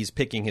he's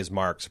picking his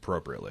marks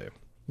appropriately.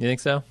 You think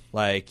so?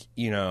 Like,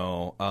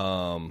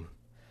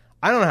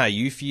 I don't know how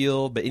you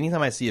feel, but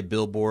anytime I see a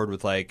billboard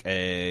with like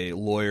a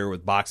lawyer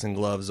with boxing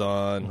gloves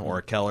on, or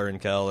a Keller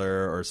and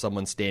Keller, or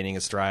someone standing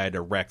astride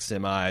a wrecked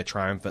semi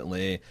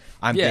triumphantly,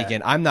 I'm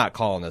thinking I'm not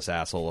calling this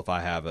asshole if I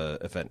have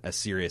a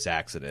serious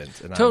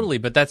accident. And totally,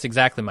 but that's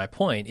exactly my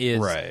point.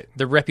 Is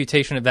the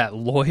reputation of that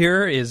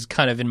lawyer is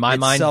kind of in my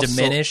mind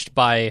diminished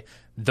by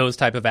those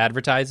type of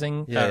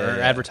advertising or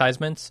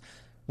advertisements.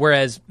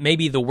 Whereas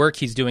maybe the work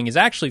he's doing is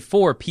actually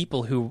for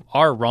people who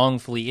are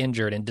wrongfully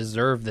injured and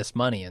deserve this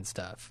money and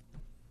stuff.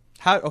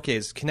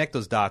 Connect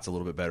those dots a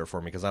little bit better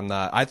for me because I'm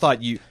not. I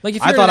thought you. Like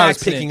if I thought I was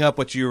picking up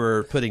what you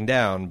were putting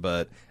down,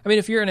 but I mean,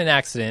 if you're in an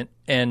accident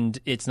and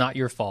it's not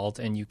your fault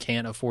and you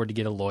can't afford to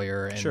get a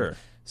lawyer and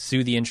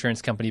sue the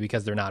insurance company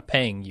because they're not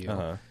paying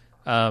you,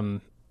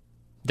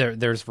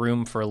 there's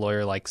room for a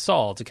lawyer like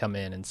Saul to come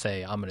in and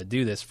say, "I'm going to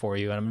do this for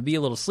you," and I'm going to be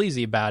a little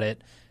sleazy about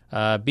it,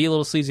 be a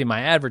little sleazy in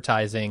my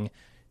advertising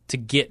to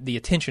get the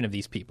attention of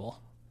these people.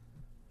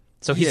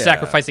 So he's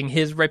sacrificing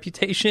his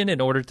reputation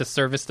in order to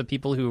service the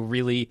people who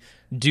really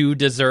do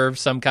deserve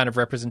some kind of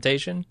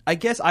representation. I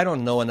guess I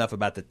don't know enough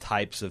about the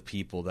types of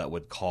people that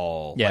would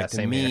call. Yeah, like,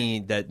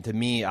 to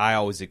me, I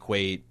always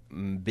equate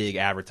big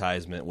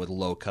advertisement with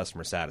low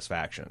customer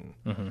satisfaction.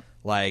 Mm-hmm.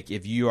 Like,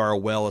 if you are a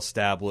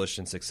well-established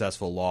and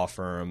successful law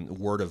firm,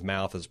 word of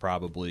mouth is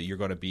probably you're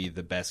going to be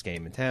the best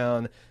game in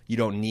town. You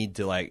don't need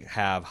to like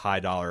have high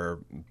dollar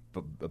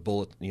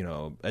bullet. You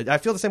know, I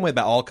feel the same way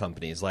about all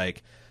companies.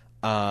 Like,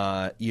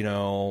 you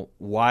know,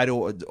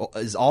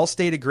 is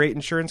Allstate a great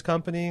insurance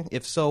company?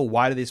 If so,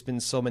 why do they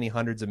spend so many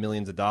hundreds of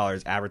millions of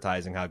dollars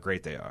advertising how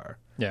great they are?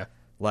 Yeah,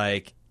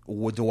 like.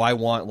 Do I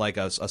want like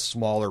a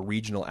smaller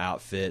regional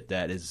outfit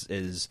that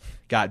is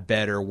got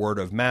better word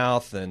of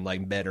mouth and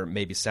like better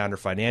maybe sounder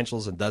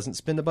financials and doesn't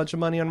spend a bunch of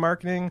money on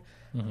marketing?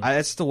 Mm-hmm.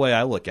 That's the way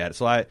I look at it.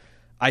 So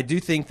I do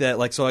think that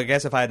like, so I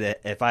guess if I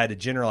had to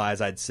generalize,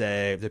 I'd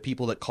say the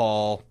people that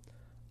call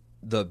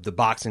the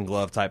boxing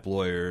glove type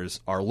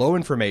lawyers are low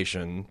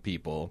information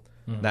people.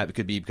 Mm-hmm. That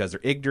could be because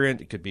they're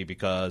ignorant. It could be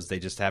because they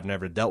just have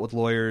never dealt with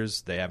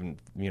lawyers. They haven't,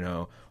 you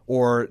know,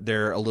 or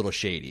they're a little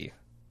shady.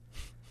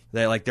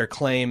 They like their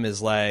claim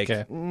is like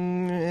kind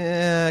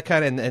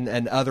of,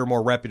 and other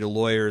more reputable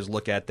lawyers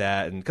look at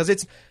that, and because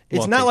it's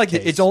not like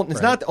it's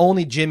not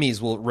only Jimmy's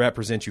will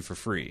represent you for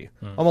free.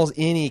 Almost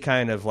any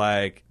kind of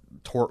like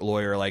tort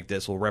lawyer like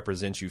this will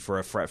represent you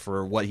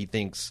for what he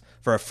thinks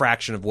for a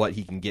fraction of what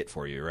he can get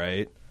for you,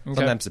 right? Okay.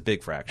 Sometimes a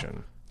big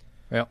fraction.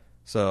 Yep.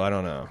 So I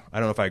don't know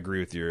if I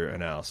agree with your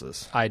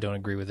analysis. I don't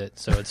agree with it,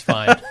 so it's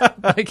fine.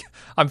 Like,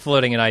 I'm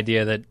floating an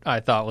idea that I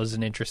thought was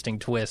an interesting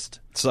twist.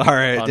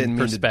 Sorry, I didn't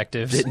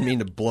mean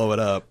to blow it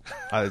up.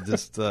 I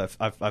just I've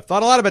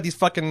thought a lot about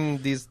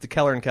the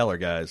Keller and Keller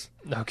guys.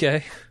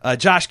 Okay.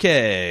 Josh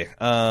K.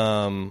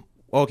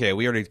 Okay,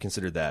 we already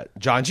considered that.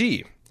 John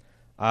G.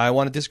 I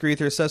want to disagree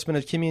with your assessment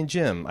of Kimmy and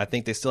Jim. I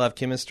think they still have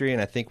chemistry,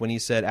 and I think when he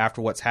said after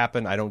what's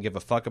happened, I don't give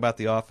a fuck about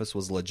The Office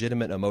was a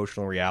legitimate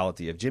emotional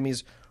reality of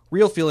Jimmy's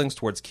real feelings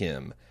towards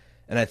Kim,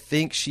 and I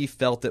think she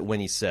felt it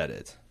when he said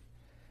it.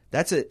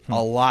 That's a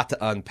lot to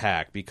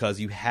unpack, because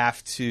you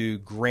have to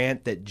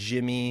grant that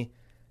Jimmy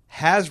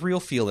has real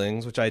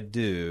feelings, which I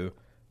do,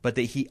 but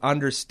that he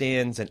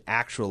understands and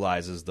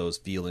actualizes those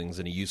feelings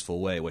in a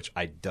useful way, which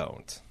I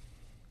don't.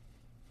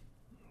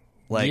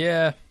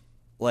 I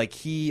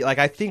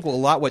think a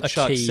lot what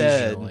Chuck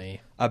said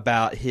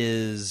about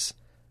his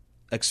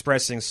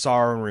expressing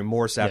sorrow and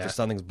remorse after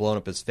something's blown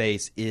up his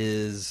face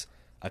is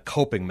a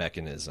coping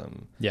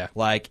mechanism. Yeah.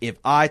 Like, if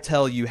I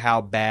tell you how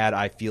bad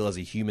I feel as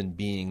a human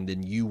being,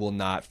 then you will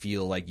not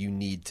feel like you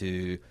need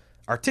to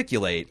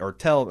articulate or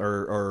tell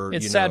or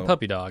it's sad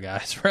puppy dog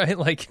eyes, right?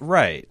 Like,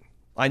 right.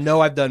 I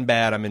know I've done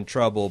bad, I'm in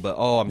trouble, but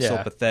I'm so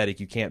pathetic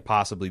you can't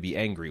possibly be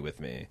angry with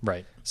me.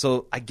 Right.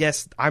 So I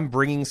guess I'm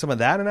bringing some of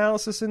that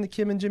analysis into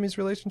Kim and Jimmy's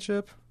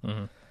relationship.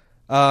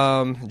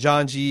 Mm-hmm.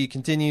 John G.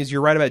 continues,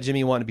 you're right about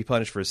Jimmy wanting to be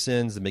punished for his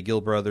sins. The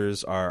McGill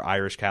brothers are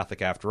Irish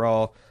Catholic after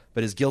all,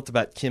 but his guilt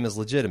about Kim is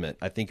legitimate.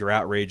 I think your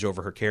outrage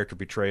over her character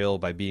betrayal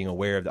by being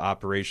aware of the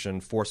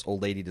operation force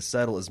old lady to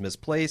settle is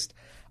misplaced.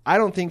 I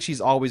don't think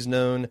she's always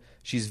known.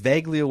 She's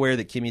vaguely aware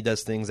that Kimmy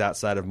does things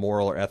outside of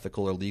moral or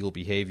ethical or legal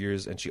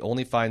behaviors, and she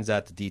only finds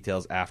out the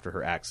details after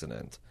her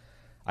accident.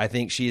 I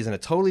think she is in a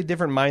totally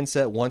different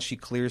mindset once she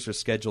clears her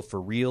schedule for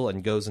real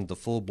and goes into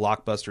full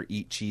blockbuster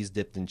eat cheese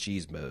dipped in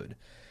cheese mode.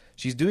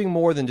 She's doing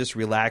more than just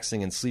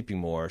relaxing and sleeping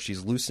more.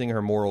 She's loosening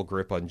her moral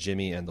grip on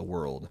Jimmy and the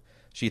world.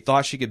 She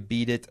thought she could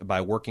beat it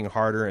by working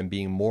harder and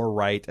being more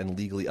right and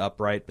legally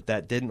upright, but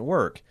that didn't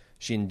work.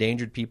 She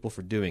endangered people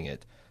for doing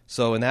it.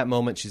 So in that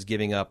moment, she's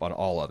giving up on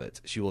all of it.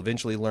 She will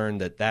eventually learn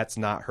that that's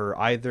not her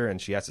either, and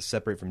she has to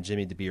separate from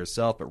Jimmy to be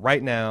herself. But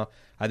right now,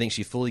 I think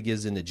she fully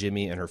gives in to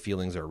Jimmy, and her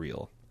feelings are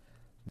real.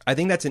 I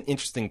think that's an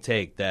interesting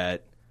take,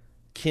 that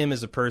Kim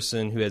is a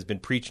person who has been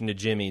preaching to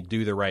Jimmy,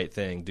 do the right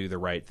thing, do the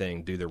right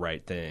thing, do the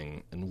right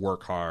thing, and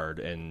work hard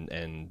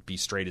and be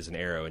straight as an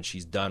arrow. And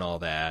she's done all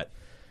that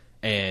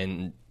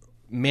and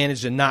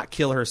managed to not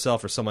kill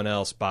herself or someone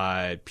else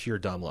by pure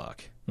dumb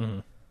luck. Mm-hmm.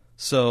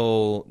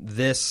 So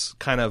this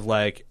kind of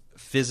like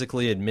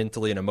physically and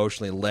mentally and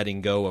emotionally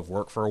letting go of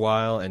work for a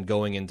while and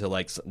going into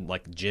like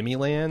Jimmy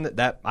land,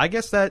 that I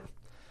guess that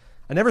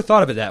I never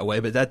thought of it that way,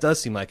 but that does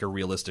seem like a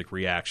realistic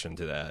reaction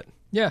to that.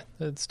 Yeah,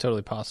 it's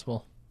totally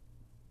possible.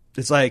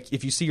 It's like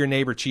if you see your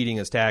neighbor cheating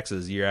his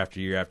taxes year after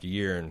year after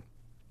year, and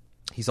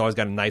he's always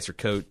got a nicer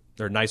coat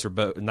or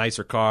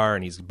nicer car,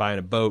 and he's buying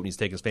a boat, and he's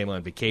taking his family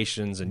on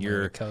vacations, and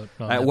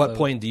at what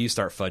point do you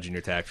start fudging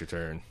your tax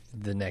return?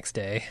 The next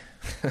day.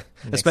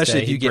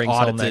 Especially if you get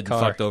audited and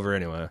fucked over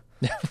anyway.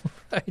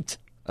 Right.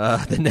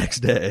 The next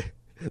day.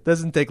 It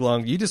doesn't take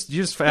long. You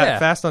just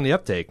fast on the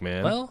uptake,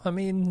 man. Well, I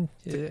mean,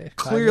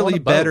 clearly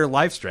better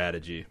life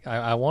strategy.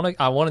 I want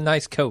a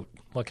nice coat.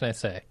 What can I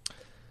say?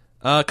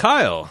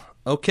 Kyle.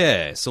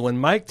 Okay, so when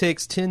Mike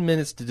takes 10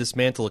 minutes to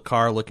dismantle a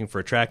car looking for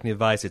a tracking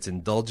device, it's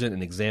indulgent,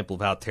 an example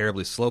of how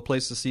terribly slow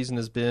place the season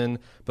has been.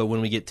 But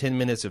when we get 10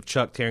 minutes of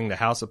Chuck tearing the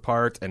house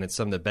apart, and it's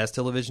some of the best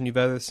television you've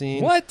ever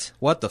seen. What?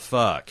 What the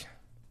fuck?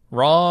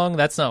 Wrong.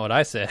 That's not what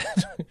I said.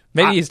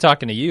 Maybe he's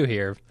talking to you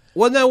here.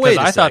 Well, no, wait.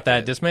 I thought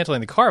that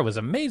dismantling the car was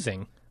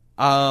amazing.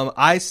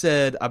 I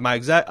said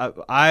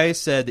I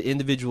said the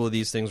individual of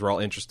these things were all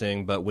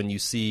interesting, but when you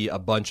see a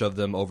bunch of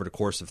them over the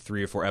course of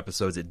 3 or 4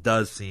 episodes, it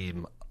does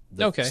seem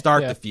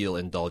to feel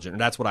indulgent, and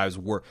that's what I was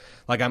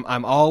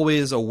I'm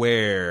always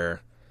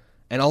aware,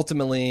 and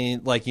ultimately,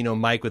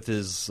 Mike with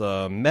his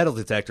metal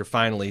detector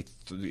finally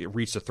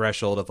reached a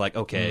threshold of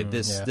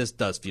this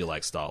does feel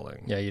like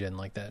stalling. Yeah, you didn't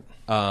like that.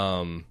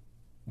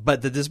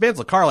 But the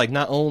dismantled car,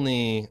 not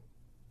only.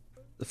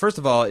 First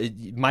of all,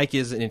 Mike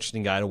is an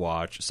interesting guy to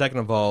watch. Second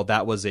of all,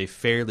 that was a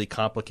fairly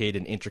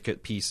complicated and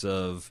intricate piece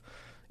of,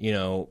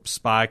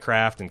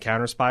 spycraft and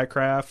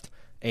counter-spycraft.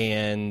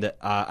 And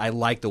I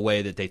like the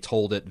way that they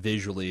told it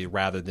visually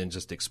rather than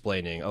just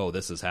explaining, oh,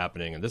 this is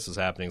happening and this is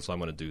happening, so I'm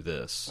going to do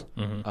this.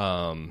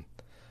 Mm-hmm.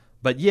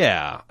 But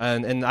yeah,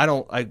 and I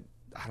don't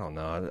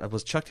know.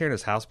 Was Chuck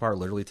Taylor's house part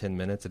literally 10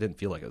 minutes? It didn't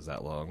feel like it was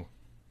that long.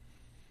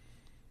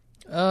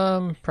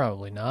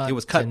 Probably not. It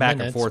was cut back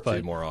and forth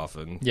more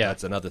often. Yeah,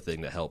 that's another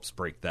thing that helps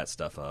break that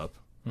stuff up.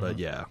 But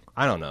yeah,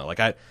 I don't know.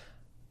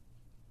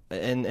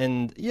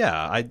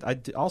 I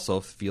also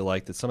feel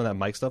like that some of that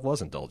Mike stuff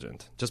was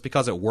indulgent. Just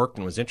because it worked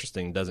and was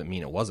interesting doesn't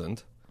mean it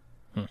wasn't.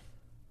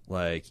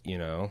 I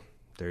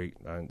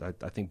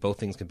think both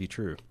things can be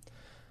true.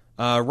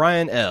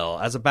 Ryan L.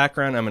 As a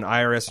background, I'm an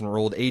IRS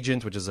enrolled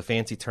agent, which is a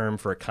fancy term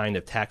for a kind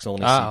of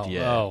tax-only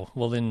CPA. Oh,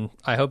 well then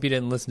I hope you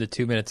didn't listen to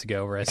 2 minutes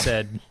ago where I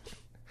said...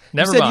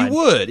 Never mind. You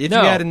would if you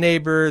had a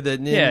neighbor that.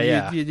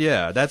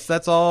 Yeah.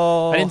 That's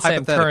all. I didn't say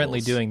I'm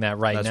currently doing that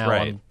right now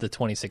on the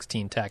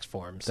 2016 tax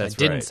forms. I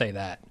didn't say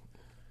that.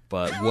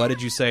 But what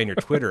did you say in your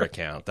Twitter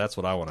account? That's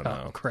what I want to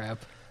know. Oh,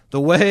 crap.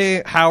 The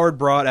way Howard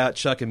brought out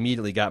Chuck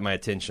immediately got my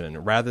attention.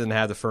 Rather than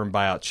have the firm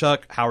buy out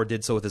Chuck, Howard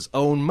did so with his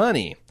own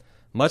money.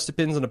 Much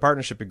depends on the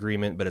partnership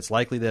agreement, but it's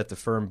likely that if the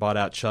firm bought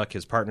out Chuck,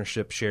 his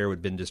partnership share would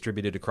have been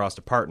distributed across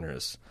the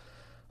partners.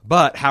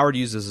 But Howard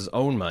uses his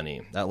own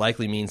money. That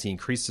likely means he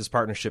increased his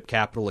partnership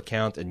capital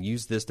account and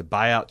used this to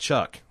buy out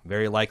Chuck,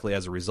 very likely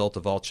as a result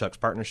of all Chuck's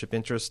partnership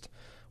interest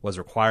was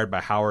required by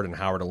Howard and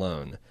Howard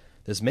alone.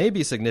 This may be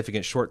a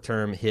significant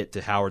short-term hit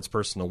to Howard's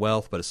personal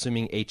wealth, but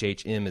assuming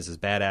HHM is as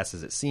badass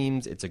as it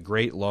seems, it's a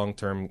great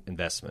long-term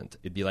investment.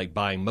 It'd be like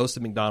buying most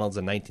of McDonald's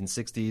in the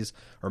 1960s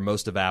or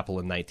most of Apple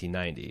in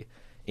 1990.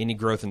 Any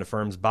growth in the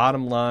firm's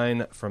bottom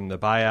line from the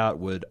buyout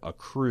would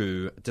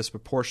accrue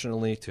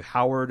disproportionately to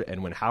Howard,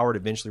 and when Howard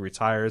eventually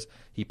retires,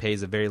 he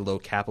pays a very low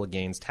capital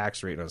gains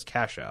tax rate on his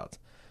cash out.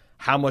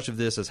 How much of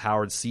this is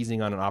Howard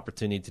seizing on an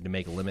opportunity to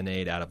make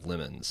lemonade out of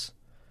lemons?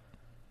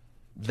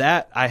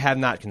 That I have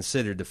not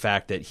considered. The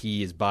fact that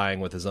he is buying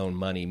with his own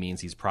money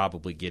means he's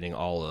probably getting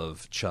all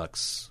of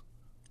Chuck's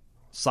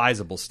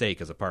sizable stake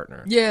as a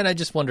partner. Yeah, and I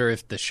just wonder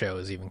if the show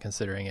is even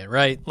considering it,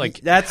 right?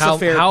 That's how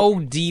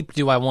deep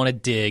do I want to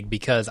dig?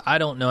 Because I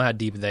don't know how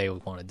deep they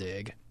would want to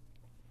dig.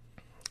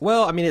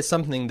 Well, I mean, it's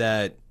something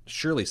that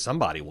surely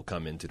somebody will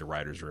come into the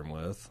writer's room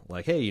with.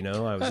 Hey,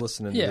 I was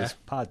listening to this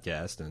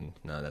podcast, and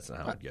no, that's not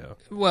how it would go.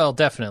 Well,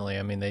 definitely.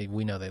 I mean,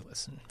 we know they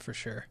listen, for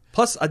sure.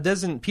 Plus,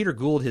 doesn't Peter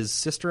Gould, his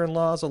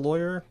sister-in-law, is a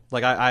lawyer?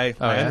 I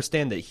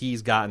understand that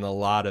he's gotten a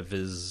lot of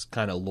his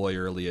kind of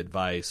lawyerly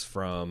advice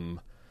from...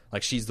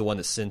 she's the one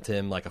that sent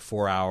him a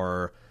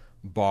 4-hour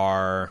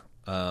bar,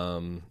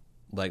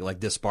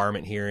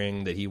 disbarment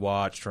hearing that he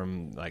watched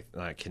from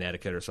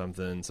Connecticut or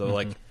something.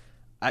 So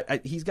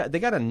they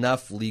got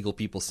enough legal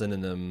people sending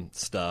them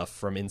stuff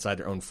from inside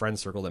their own friend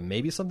circle that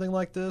maybe something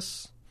like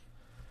this.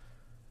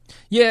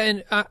 Yeah,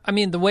 and I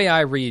mean the way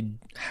I read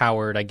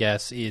Howard, I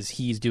guess, is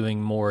he's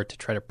doing more to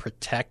try to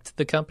protect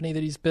the company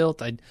that he's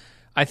built.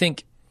 I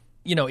think.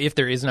 If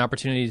there is an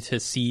opportunity to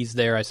seize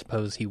there, I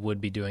suppose he would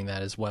be doing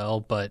that as well.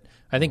 But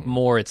I think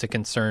more it's a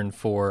concern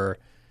for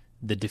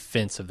the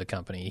defense of the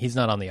company. He's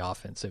not on the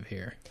offensive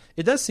here.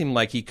 It does seem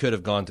like he could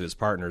have gone to his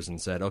partners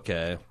and said,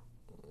 okay,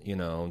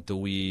 what do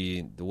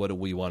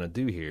we want to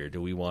do here?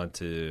 Do we want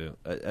to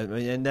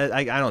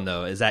I don't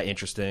know. Is that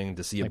interesting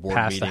to see a board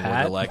meeting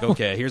where they're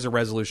okay, here's a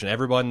resolution.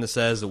 Everyone that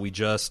says that we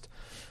just...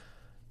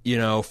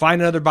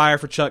 find another buyer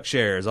for Chuck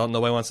shares.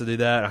 Nobody wants to do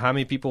that. How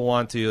many people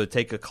want to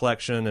take a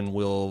collection and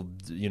we'll,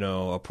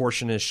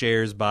 apportion his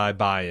shares by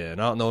buy-in?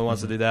 Nobody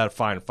wants to do that.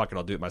 Fine, fuck it,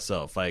 I'll do it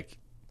myself.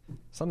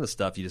 Some of the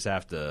stuff you just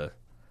have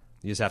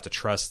to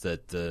trust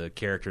that the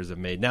characters have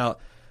made. Now,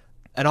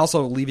 and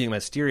also leaving it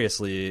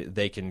mysteriously,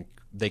 they can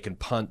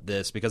punt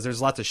this because there's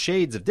lots of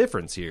shades of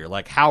difference here.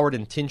 Howard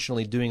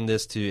intentionally doing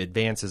this to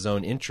advance his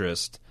own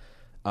interest.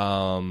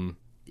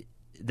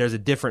 There's a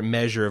different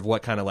measure of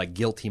what kind of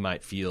guilt he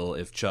might feel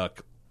if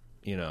Chuck,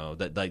 did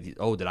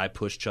I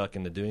push Chuck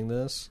into doing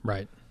this?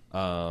 Right.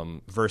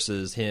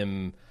 Versus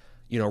him,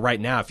 right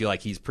now I feel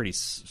like he's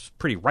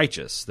pretty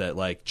righteous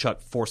that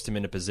Chuck forced him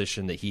in a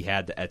position that he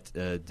had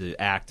to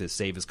act to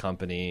save his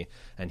company,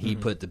 and he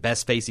put the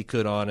best face he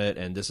could on it,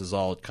 and this is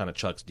all kind of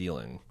Chuck's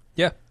dealing.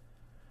 Yeah.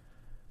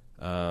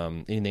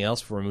 Anything else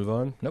before we move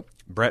on? Nope.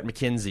 Brett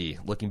McKenzie,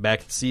 looking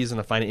back at the season,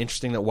 I find it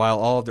interesting that while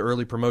all of the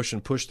early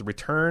promotion pushed the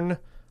return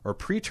or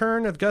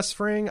pre-turn of Gus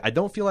Fring, I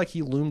don't feel like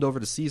he loomed over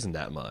the season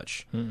that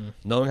much.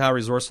 Knowing how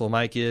resourceful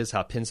Mike is,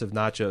 how pensive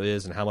Nacho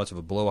is, and how much of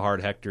a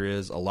blowhard Hector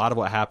is, a lot of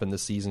what happened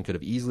this season could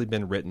have easily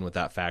been written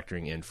without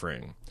factoring in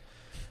Fring.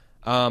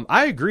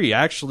 I agree.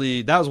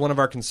 Actually, that was one of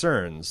our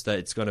concerns, that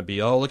it's going to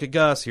be, oh, look at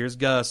Gus, here's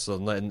Gus.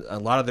 And a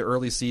lot of the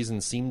early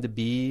seasons seemed to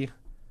be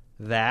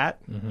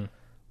that.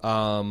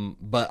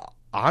 But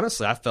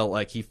honestly, I felt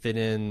like he fit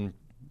in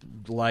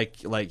like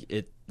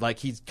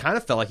he's kind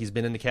of felt like he's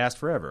been in the cast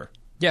forever.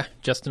 Yeah,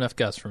 just enough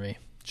Gus for me.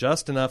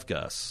 Just enough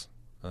Gus.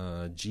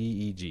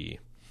 G-E-G.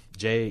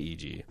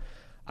 J-E-G.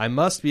 I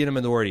must be in a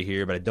minority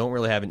here, but I don't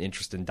really have an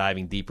interest in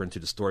diving deeper into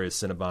the story of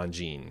Cinnabon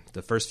Gene.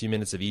 The first few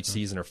minutes of each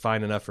season are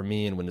fine enough for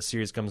me, and when the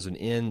series comes to an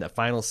end, a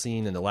final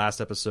scene in the last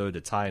episode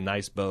to tie a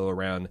nice bow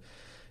around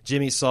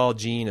Jimmy, Saul,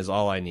 Gene is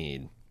all I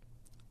need.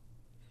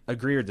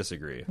 Agree or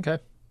disagree? Okay.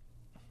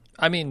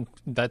 I mean,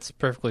 that's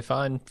perfectly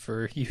fine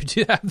for you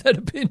to have that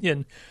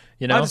opinion.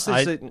 You know,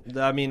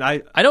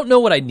 I don't know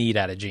what I need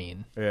out of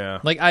Gene. Yeah.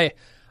 Like, I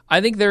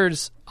think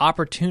there's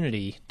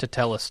opportunity to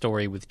tell a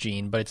story with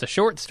Gene, but it's a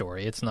short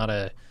story. It's not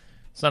a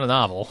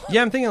novel.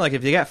 Yeah, I'm thinking, like,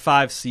 if you got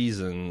 5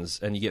 seasons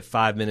and you get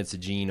 5 minutes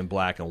of Gene in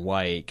black and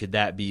white, could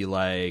that be,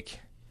 like,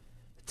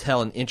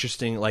 tell an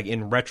interesting, like,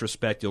 in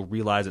retrospect, you'll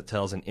realize it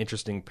tells an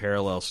interesting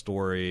parallel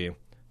story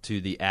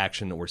to the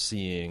action that we're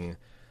seeing,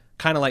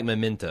 kind of like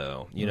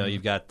Memento. You know,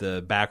 you've got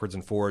the backwards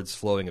and forwards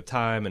flowing of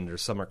time, and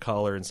there's some are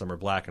color and some are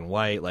black and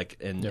white, like,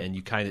 and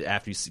you kind of,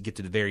 after you get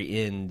to the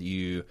very end,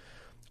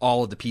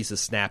 all of the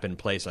pieces snap in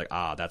place, like,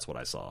 that's what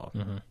I saw.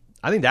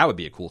 I think that would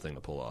be a cool thing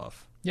to pull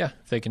off. Yeah,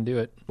 if they can do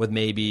it. With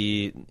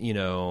maybe, you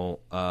know,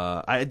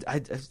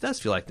 it does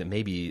feel like that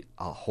maybe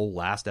a whole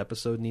last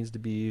episode needs to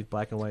be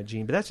black and white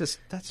Gene, but that's just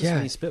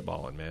me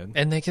spitballing, man.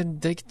 And they can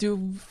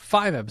do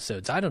 5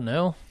 episodes. I don't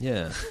know.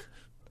 Yeah.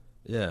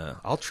 Yeah.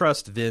 I'll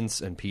trust Vince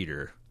and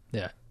Peter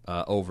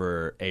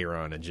over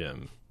Aaron and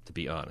Jim, to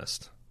be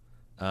honest.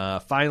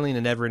 Finally, in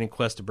a never-ending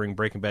quest to bring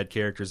Breaking Bad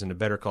characters into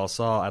Better Call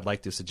Saul, I'd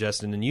like to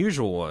suggest an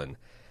unusual one.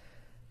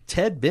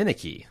 Ted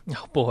Beneke.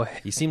 Oh, boy.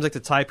 He seems like the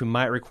type who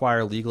might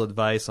require legal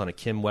advice on a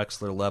Kim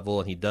Wexler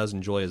level, and he does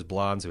enjoy his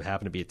blondes who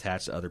happen to be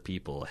attached to other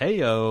people.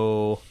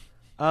 Hey-yo.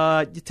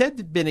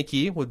 Ted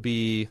Beneke would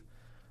be...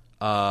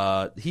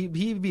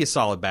 he'd be a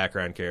solid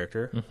background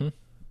character.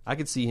 I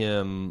could see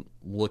him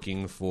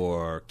looking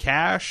for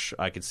cash.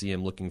 I could see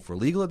him looking for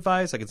legal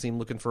advice. I could see him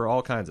looking for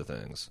all kinds of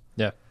things.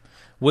 Yeah.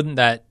 Wouldn't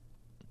that...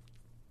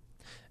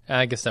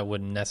 I guess that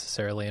wouldn't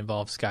necessarily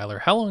involve Skyler.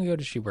 How long ago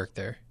did she work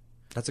there?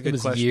 That's a good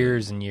question. It was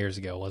years and years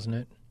ago, wasn't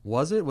it?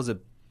 Was it? Was it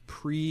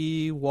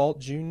pre-Walt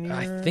Jr.?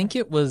 I think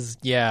it was,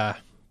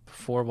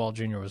 before Walt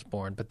Jr. was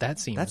born, but that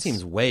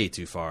seems way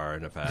too far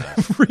in the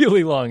past.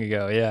 really long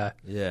ago, yeah.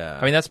 Yeah.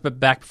 I mean, that's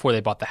back before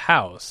they bought the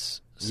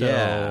house.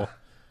 So,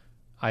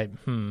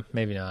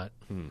 maybe not.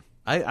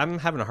 I'm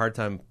having a hard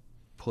time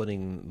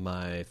putting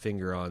my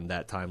finger on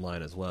that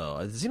timeline as well.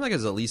 It seemed like it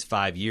was at least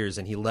 5 years,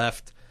 and she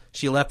left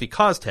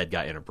because Ted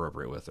got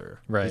inappropriate with her.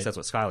 Right. At least that's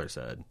what Skyler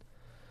said.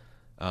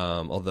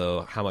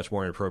 Although, how much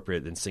more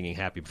inappropriate than singing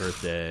Happy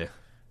Birthday?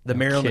 The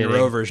Marilyn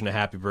Monroe version of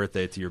Happy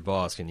Birthday to your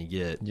boss can you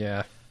get?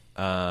 Yeah.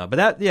 But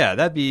that'd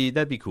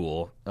be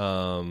cool.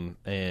 You'd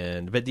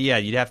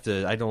have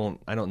to. I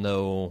don't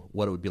know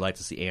what it would be like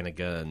to see Anna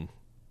Gunn.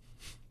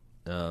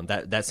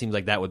 That seems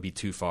like that would be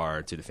too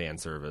far to the fan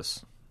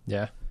service.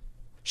 Yeah.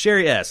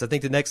 Sherry S. I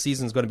think the next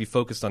season is going to be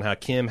focused on how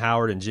Kim,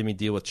 Howard, and Jimmy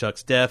deal with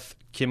Chuck's death.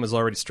 Kim is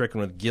already stricken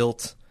with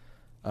guilt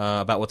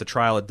about what the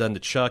trial had done to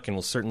Chuck, and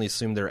will certainly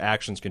assume their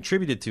actions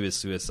contributed to his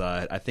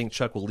suicide. I think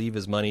Chuck will leave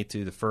his money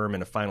to the firm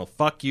in a final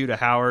fuck you to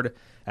Howard,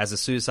 as the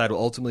suicide will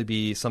ultimately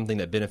be something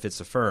that benefits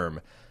the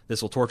firm.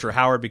 This will torture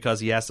Howard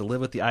because he has to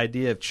live with the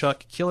idea of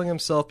Chuck killing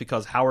himself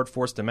because Howard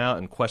forced him out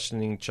and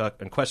question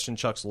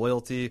Chuck's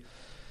loyalty.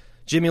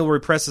 Jimmy will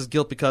repress his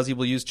guilt because he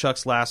will use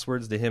Chuck's last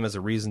words to him as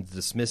a reason to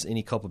dismiss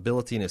any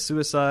culpability in his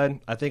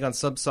suicide. I think on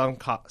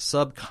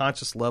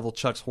subconscious level,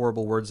 Chuck's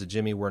horrible words to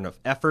Jimmy were enough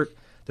effort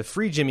to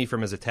free Jimmy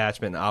from his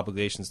attachment and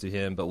obligations to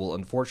him, but will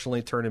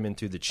unfortunately turn him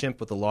into the chimp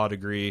with the law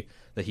degree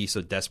that he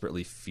so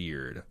desperately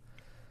feared.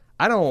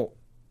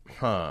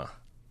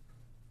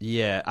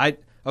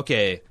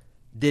 Okay.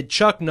 Did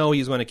Chuck know he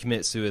was going to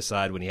commit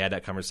suicide when he had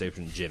that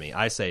conversation with Jimmy?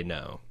 I say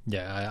no.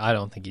 Yeah, I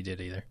don't think he did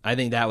either. I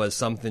think that was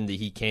something that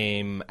he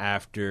came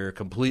after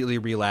completely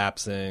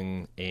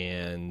relapsing,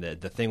 and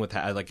the thing with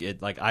I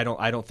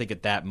don't think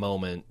at that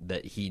moment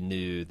that he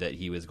knew that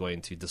he was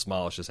going to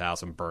demolish his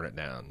house and burn it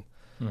down.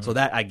 So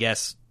that, I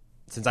guess,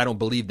 since I don't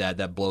believe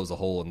that blows a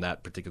hole in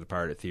that particular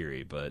part of the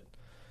theory. But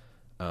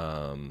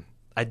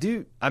I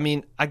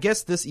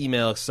guess this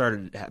email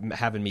started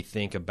having me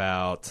think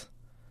about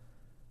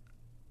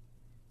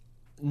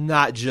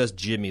not just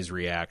Jimmy's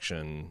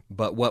reaction,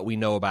 but what we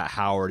know about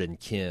Howard and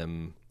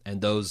Kim, and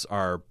those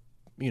are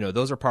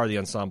part of the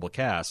ensemble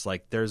cast.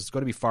 Like, there's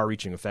going to be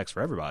far-reaching effects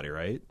for everybody,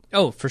 right?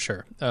 Oh, for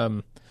sure.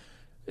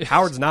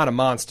 Howard's not a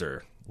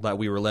monster that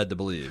we were led to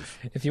believe.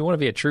 If you want to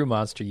be a true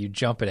monster, you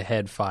jump it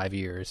ahead 5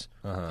 years,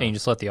 and you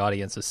just let the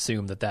audience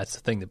assume that that's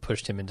the thing that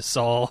pushed him into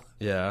Saul.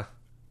 Yeah.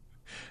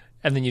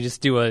 And then you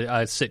just do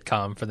a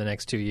sitcom for the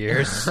next 2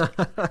 years.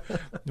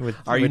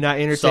 Are you not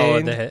Saul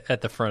entertained?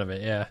 at the front of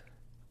it, yeah.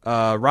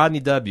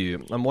 Rodney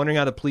W. I'm wondering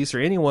how the police or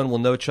anyone will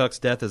know Chuck's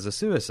death as a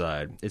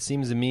suicide. It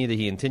seems to me that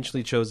he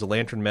intentionally chose the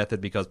lantern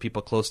method because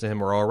people close to him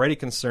were already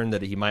concerned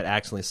that he might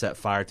accidentally set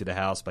fire to the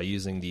house by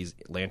using these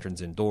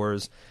lanterns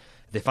indoors.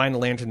 If they find a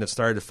lantern that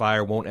started a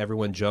fire, won't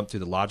everyone jump to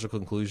the logical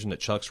conclusion that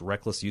Chuck's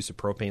reckless use of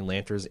propane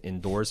lanterns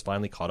indoors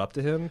finally caught up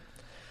to him?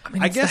 I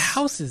mean, the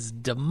house is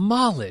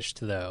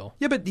demolished, though.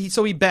 Yeah, but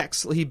he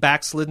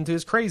backslid into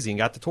his crazy and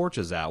got the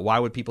torches out. Why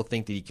would people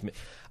think that he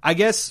committed? I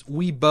guess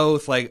we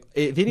both, like,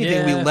 if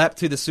anything, we leapt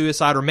to the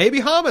suicide or maybe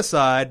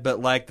homicide, but,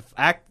 like, the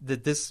fact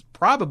that this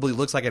probably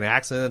looks like an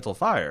accidental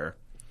fire.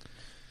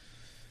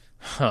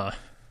 Huh.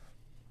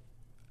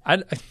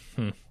 I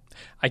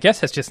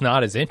guess that's just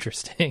not as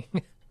interesting,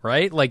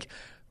 right? Like,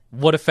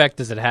 what effect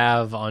does it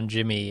have on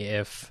Jimmy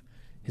if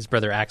his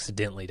brother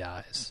accidentally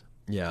dies?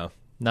 Yeah.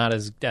 Not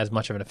as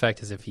much of an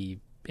effect as if he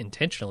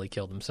intentionally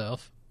killed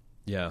himself.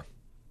 Yeah.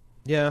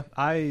 Yeah,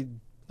 I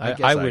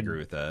guess I would agree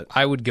with that.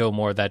 I would go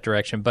more that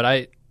direction, but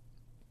I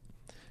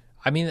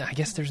mean, I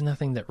guess there's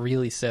nothing that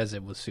really says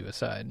it was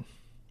suicide.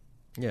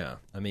 Yeah,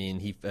 I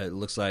mean, it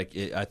looks like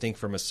it, I think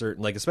from a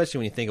certain, like, especially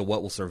when you think of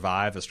what will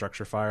survive a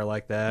structure fire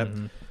like that,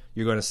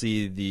 you're going to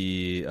see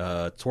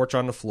the torch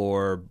on the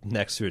floor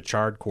next to a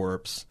charred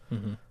corpse.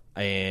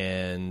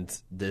 And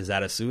is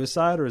that a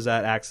suicide or is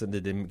that accident?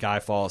 Did the guy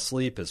fall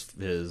asleep?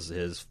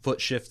 His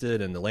foot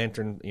shifted and the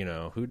lantern. You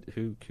know, who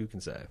can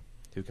say?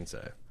 Who can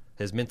say?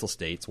 His mental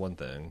state's one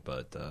thing,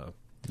 but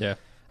yeah.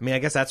 I mean, I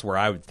guess that's where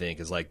I would think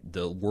is like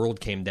the world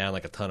came down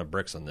like a ton of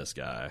bricks on this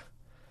guy.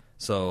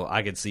 So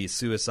I could see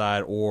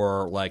suicide,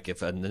 or like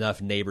if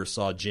enough neighbors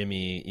saw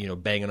Jimmy, you know,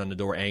 banging on the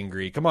door,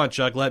 angry, "Come on,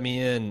 Chuck, let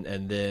me in,"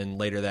 and then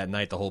later that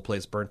night the whole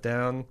place burnt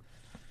down.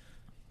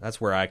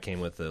 That's where I came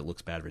with the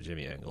looks bad for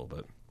Jimmy angle,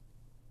 but.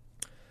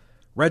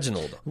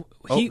 Reginald.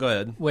 Go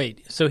ahead.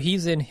 Wait, so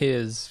he's in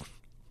his...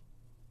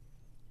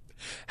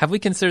 Have we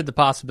considered the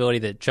possibility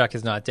that Chuck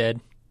is not dead?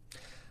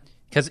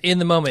 Because in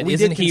the moment,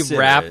 isn't he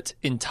wrapped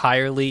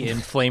entirely in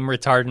flame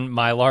retardant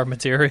Mylar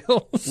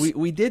materials?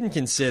 We didn't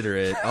consider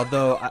it,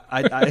 although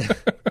I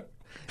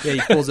yeah,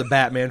 he pulls a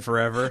Batman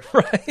Forever.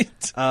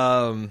 Right.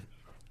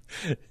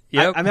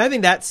 Yep. I mean, I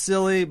think that's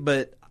silly,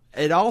 but...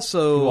 It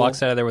also he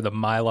walks out of there with a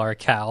Mylar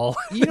cowl.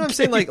 You know what I'm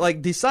saying?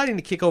 Like deciding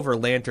to kick over a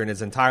lantern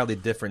is entirely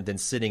different than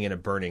sitting in a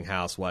burning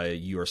house while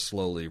you are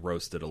slowly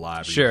roasted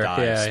alive or you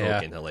die of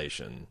smoke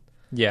inhalation.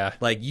 Yeah.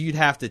 Like, you'd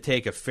have to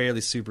take a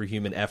fairly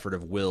superhuman effort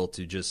of will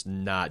to just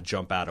not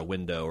jump out a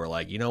window or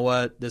like, you know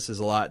what? This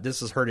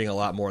is hurting a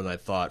lot more than I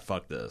thought.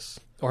 Fuck this.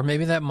 Or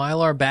maybe that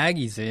Mylar bag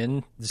he's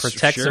in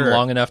protects him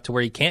long enough to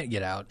where he can't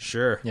get out.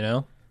 Sure. You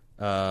know?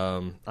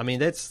 I mean,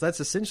 that's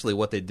essentially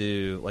what they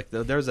do. Like,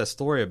 there's that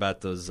story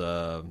about those,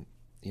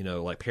 you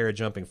know, like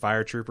parajumping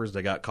fire troopers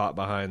that got caught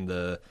behind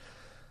the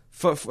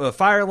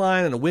fire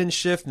line and a wind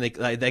shift,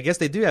 and I guess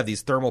they do have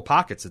these thermal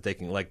pockets that they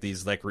can, like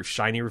these like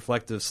shiny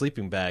reflective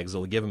sleeping bags.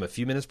 They'll give them a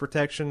few minutes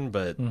protection,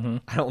 but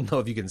I don't know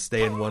if you can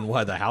stay in one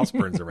while the house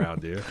burns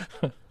around you.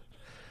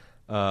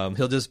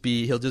 He'll just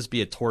be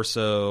a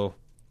torso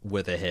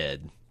with a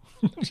head.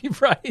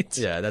 Right.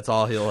 Yeah, that's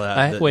all he'll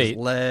have. Wait,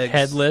 legs.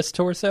 Headless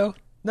torso?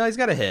 No, he's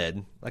got a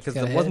head. Like,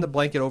 wasn't the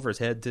blanket over his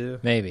head too?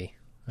 Maybe.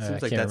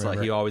 Seems like that's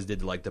like he always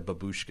did, like the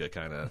babushka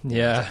kind of.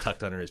 Yeah,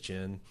 tucked under his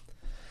chin.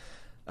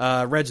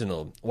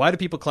 Reginald, why do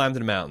people climb to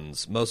the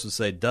mountains? Most would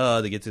say,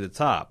 "Duh," to get to the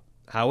top.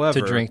 However,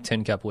 to drink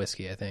 10-cup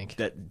whiskey, I think.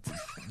 That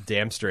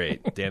damn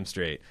straight.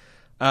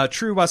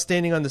 True, while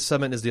standing on the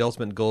summit is the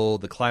ultimate goal,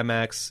 the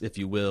climax, if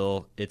you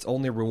will. It's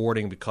only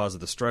rewarding because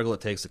of the struggle it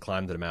takes to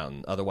climb to the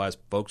mountain. Otherwise,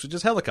 folks would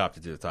just helicopter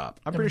to the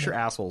top. I'm pretty sure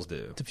assholes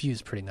do. The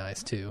view's pretty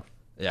nice too.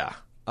 Yeah.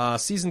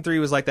 Season 3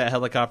 was like that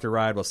helicopter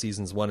ride, while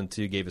seasons 1 and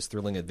 2 gave us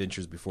thrilling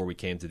adventures before we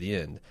came to the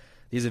end.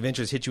 These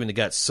adventures hit you in the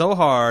gut so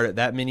hard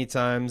that many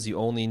times you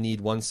only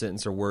need one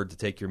sentence or word to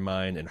take your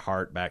mind and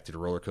heart back to the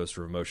roller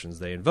coaster of emotions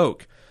they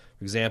invoke.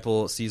 For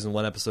example, season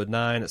 1, episode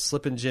 9,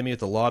 Slippin' Jimmy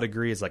with a law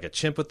degree is like a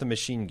chimp with a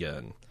machine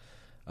gun.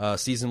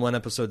 Season 1,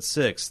 episode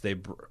 6,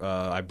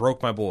 I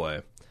broke my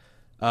boy.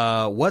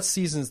 What's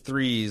season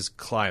 3's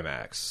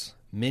climax?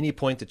 Many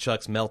point to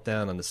Chuck's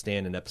meltdown on the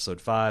stand in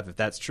episode 5. If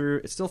that's true,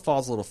 it still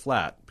falls a little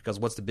flat, because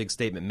what's the big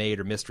statement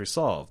made or mystery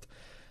solved?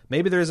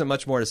 Maybe there isn't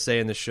much more to say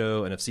in the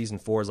show, and if season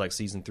 4 is like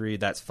season 3,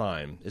 that's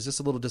fine. It's just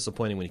a little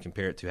disappointing when you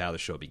compare it to how the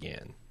show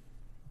began.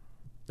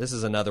 This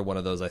is another one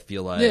of those, I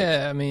feel like.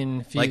 Yeah, I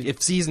mean...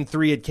 If season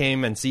 3 had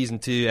came and season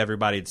 2,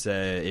 everybody'd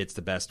say it's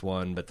the best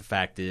one, but the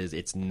fact is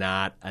it's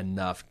not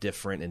enough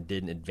different and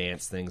didn't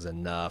advance things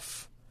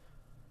enough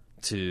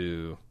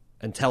to...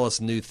 and tell us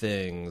new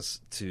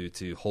things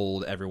to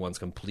hold everyone's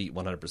complete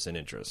 100%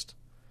 interest.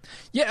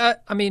 Yeah,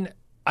 I mean,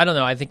 I don't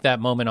know. I think that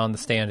moment on the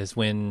stand is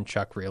when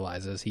Chuck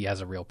realizes he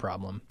has a real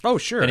problem. Oh,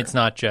 sure. And it's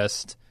not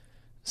just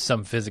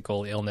some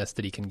physical illness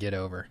that he can get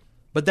over.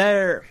 But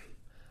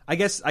I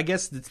guess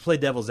to play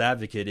devil's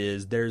advocate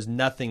is there's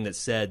nothing that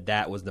said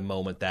that was the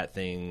moment that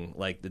thing,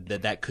 like,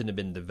 that couldn't have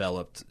been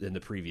developed in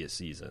the previous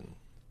season.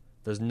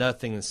 There's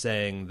nothing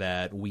saying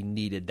that we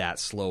needed that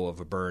slow of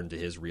a burn to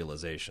his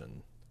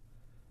realization.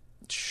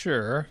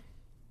 Sure.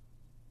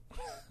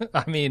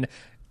 I mean,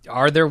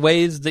 are there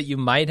ways that you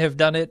might have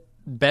done it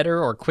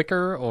better or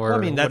quicker or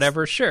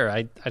whatever? Sure,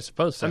 I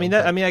suppose so.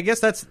 I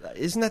guess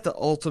isn't that the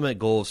ultimate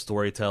goal of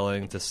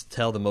storytelling, to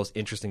tell the most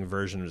interesting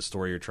version of the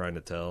story you're trying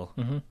to tell?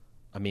 Mm-hmm.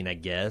 I mean, I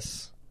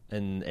guess.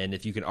 And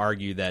if you can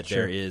argue that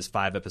there is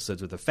 5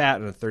 episodes with a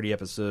fat and a 30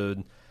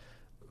 episode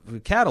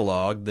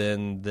catalog,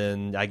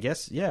 then I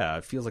guess, yeah,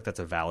 it feels like that's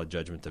a valid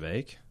judgment to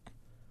make.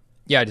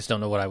 Yeah, I just don't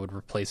know what I would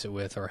replace it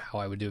with or how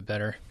I would do it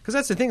better. Because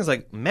that's the thing, is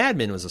like Mad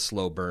Men was a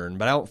slow burn,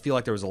 but I don't feel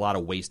like there was a lot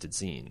of wasted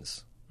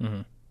scenes.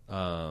 Mm-hmm.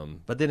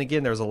 But then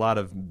again, there was a lot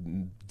of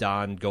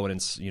Don going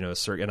in,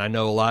 and I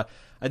know a lot.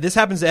 This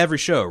happens to every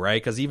show,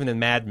 right? Because even in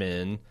Mad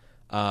Men,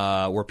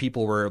 where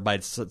people were, by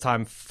the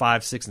time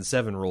 5, 6, and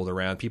 7 rolled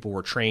around, people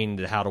were trained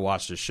to how to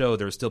watch the show.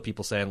 There were still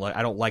people saying, like,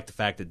 I don't like the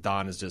fact that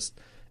Don is just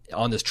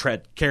on this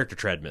character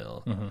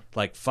treadmill. Mm-hmm.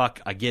 Like, fuck,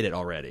 I get it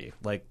already.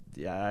 Like,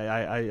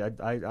 yeah,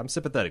 I'm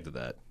sympathetic to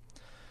that.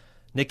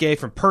 Nick A.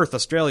 from Perth,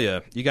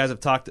 Australia. You guys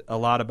have talked a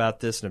lot about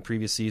this in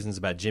previous seasons,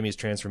 about Jimmy's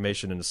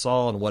transformation into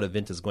Saul and what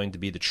event is going to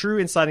be the true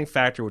inciting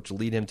factor which will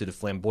lead him to the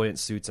flamboyant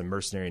suits and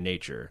mercenary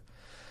nature.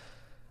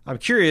 I'm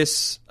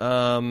curious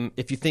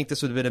if you think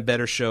this would have been a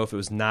better show if it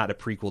was not a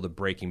prequel to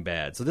Breaking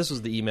Bad. So this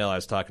was the email I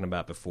was talking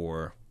about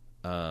before.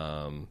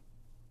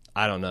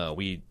 I don't know.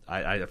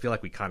 I feel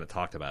like we kind of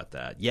talked about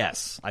that.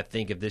 Yes, I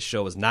think if this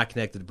show was not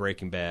connected to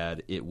Breaking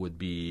Bad, it would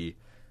be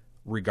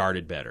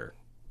regarded better.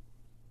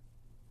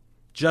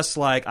 Just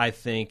like I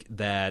think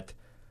that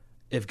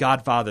if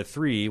Godfather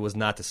 3 was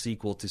not the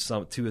sequel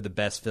to 2 of the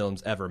best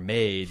films ever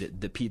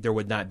made, there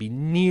would not be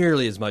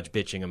nearly as much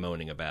bitching and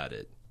moaning about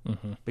it.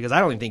 Mm-hmm. Because I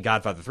don't even think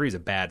Godfather 3 is a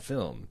bad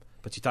film.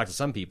 But you talk to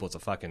some people, it's a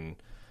fucking,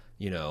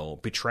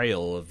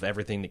 betrayal of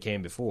everything that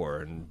came before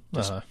and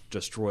just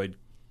destroyed,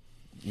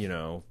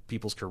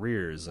 people's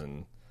careers.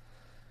 And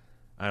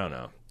I don't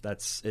know.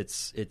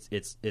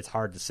 It's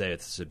hard to say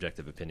it's a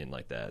subjective opinion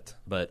like that.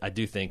 But I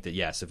do think that,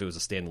 yes, if it was a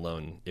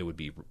standalone, it would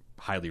be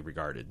highly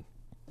regarded.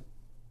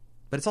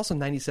 But it's also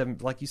 97,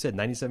 like you said,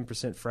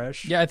 97%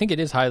 fresh. Yeah, I think it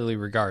is highly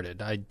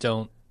regarded. I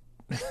don't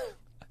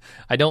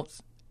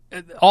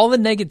all the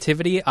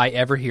negativity I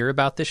ever hear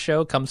about this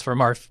show comes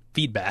from our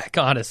feedback,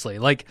 honestly.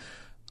 Like,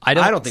 I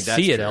don't think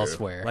see it true.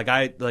 Elsewhere.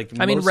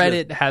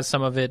 Reddit has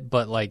some of it,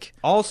 but like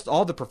all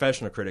the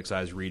professional critics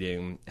I was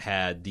reading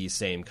had these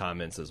same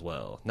comments as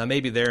well. Now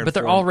maybe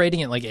they're all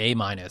rating it like A-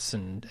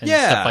 and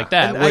stuff like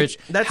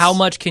that. How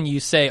much can you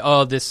say?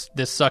 Oh, this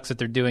sucks that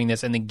they're doing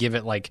this, and then give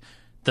it like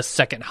the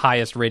second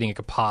highest rating it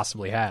could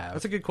possibly have?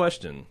 That's a good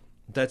question.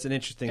 That's an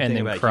interesting thing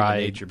about human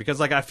nature, because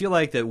like I feel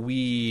like that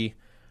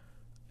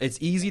it's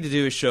easy to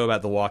do a show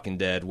about The Walking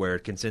Dead where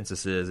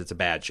consensus is it's a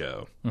bad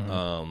show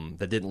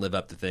that didn't live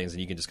up to things, and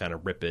you can just kind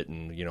of rip it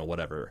and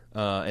whatever.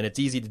 And it's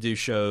easy to do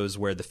shows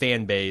where the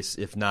fan base,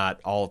 if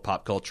not all of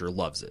pop culture,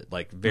 loves it.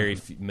 Like very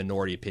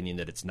minority opinion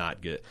that it's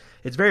not good.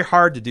 It's very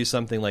hard to do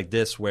something like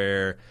this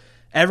where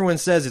everyone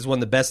says it's one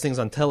of the best things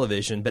on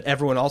television, but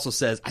everyone also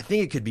says, I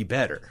think it could be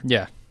better.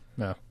 Yeah.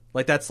 No.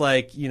 Like that's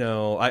like,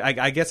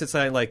 I guess it's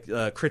like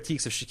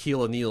critiques of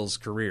Shaquille O'Neal's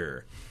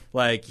career.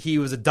 Like, he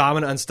was a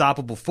dominant,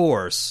 unstoppable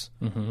force,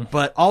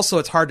 but also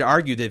it's hard to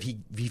argue that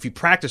if he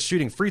practiced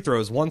shooting free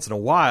throws once in a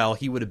while,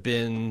 he would have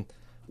been,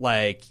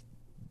 like,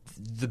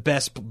 the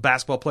best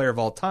basketball player of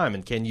all time.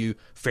 And can you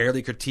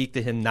fairly critique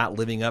him not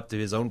living up to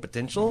his own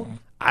potential?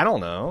 I don't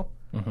know.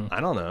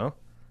 I don't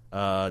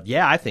know.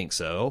 Yeah, I think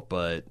so,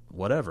 but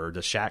whatever.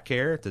 Does Shaq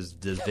care? Does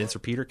Vince or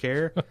Peter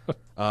care?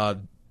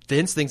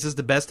 Vince thinks it's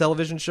the best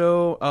television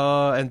show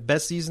and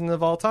best season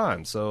of all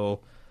time, so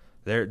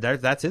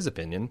that's his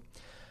opinion.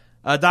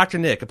 Dr.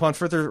 Nick, upon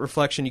further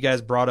reflection, you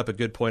guys brought up a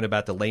good point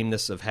about the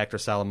lameness of Hector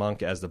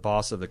Salamanca as the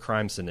boss of the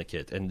crime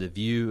syndicate and the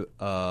view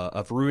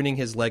of ruining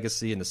his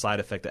legacy and the side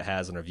effect it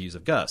has on our views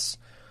of Gus.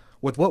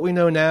 With what we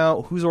know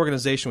now, whose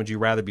organization would you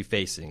rather be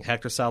facing,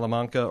 Hector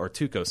Salamanca or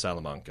Tuco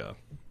Salamanca?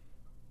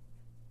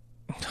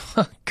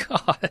 Oh,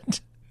 God.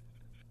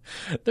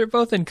 They're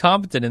both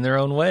incompetent in their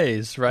own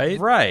ways, right?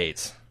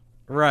 Right.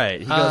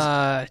 He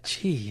goes,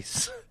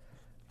 jeez.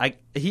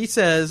 He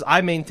says,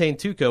 I maintain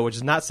Tuco, which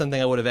is not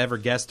something I would have ever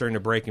guessed during the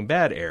Breaking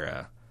Bad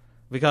era.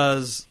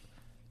 Because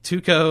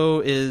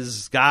Tuco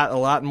is got a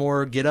lot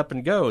more get up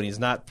and go, and he's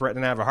not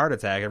threatening to have a heart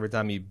attack every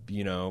time he,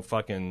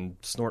 fucking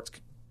snorts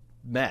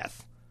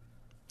meth.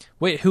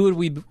 Wait, who would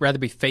we rather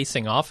be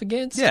facing off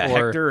against? Yeah,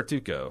 Hector or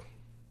Tuco.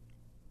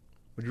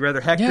 Would you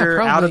rather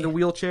Hector out of the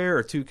wheelchair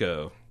or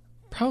Tuco?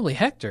 Probably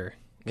Hector,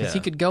 because he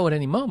could go at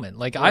any moment.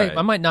 Like, right.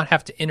 I might not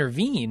have to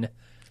intervene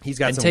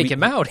and take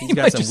him out. He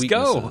might just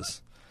go.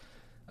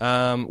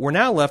 We're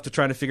now left to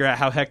trying to figure out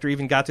how Hector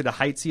even got to the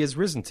heights he has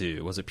risen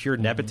to. Was it pure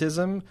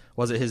nepotism?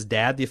 Was it his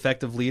dad, the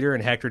effective leader,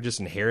 and Hector just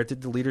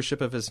inherited the leadership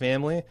of his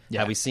family? Yeah.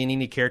 Have we seen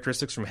any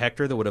characteristics from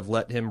Hector that would have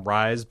let him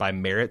rise by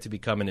merit to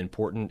become an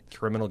important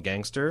criminal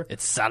gangster?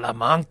 It's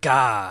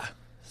Salamanca.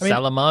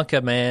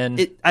 Salamanca, man.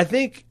 I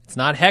think it's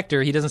not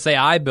Hector. He doesn't say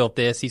I built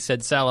this. He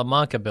said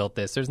Salamanca built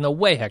this. There's no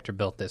way Hector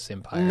built this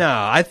empire. No,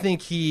 I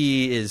think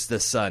he is the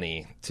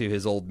Sonny to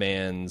his old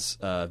man's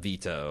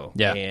Vito.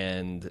 Yeah.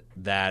 And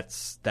that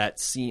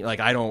scene, like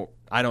I don't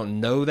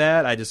know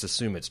that. I just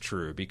assume it's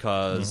true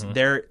because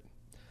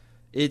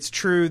it's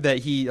true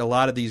that a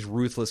lot of these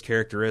ruthless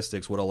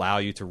characteristics would allow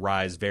you to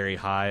rise very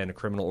high in a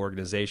criminal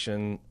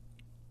organization,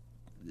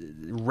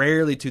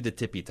 rarely to the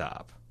tippy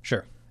top.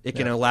 Sure. It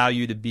can allow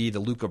you to be the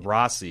Luca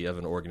Brasi of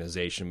an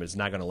organization, but it's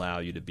not going to allow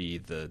you to be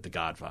the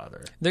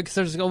Godfather.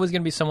 There's always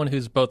going to be someone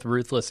who's both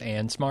ruthless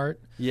and smart.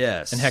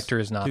 Yes, and Hector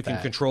is not who that.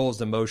 can control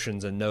his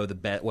emotions and know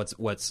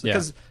what's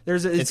because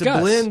it's a Gus.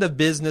 blend of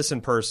business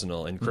and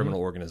personal in criminal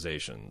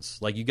organizations.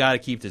 Like you got to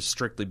keep this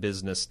strictly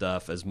business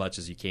stuff as much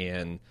as you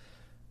can,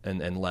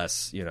 and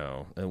less,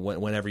 and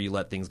whenever you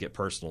let things get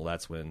personal,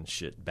 that's when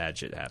bad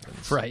shit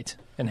happens. Right.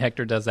 And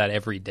Hector does that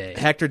every day.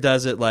 Hector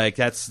does it like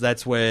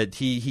that's what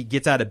he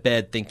gets out of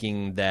bed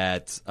thinking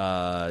that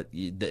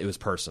it was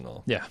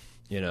personal. Yeah.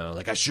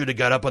 Like I should have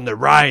got up on the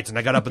right and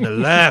I got up on the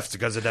left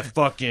because of that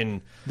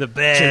fucking the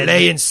bed.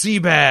 Chilean sea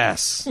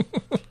bass.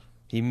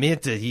 He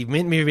meant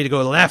me to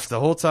go left the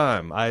whole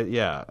time.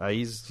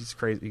 He's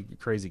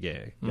crazy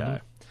gay guy.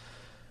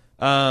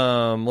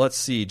 Let's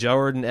see.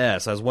 Jordan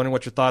S. I was wondering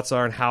what your thoughts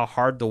are on how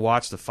hard to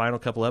watch the final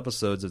couple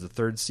episodes of the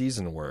third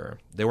season were.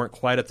 They weren't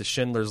quite at the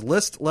Schindler's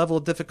List level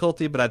of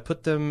difficulty, but I'd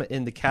put them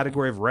in the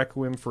category of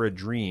Requiem for a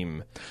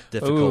Dream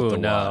difficult to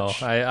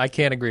watch. I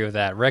can't agree with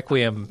that.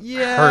 Requiem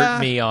hurt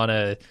me on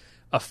a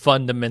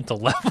fundamental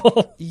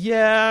level.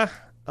 Yeah.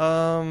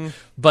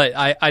 But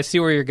I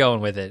see where you're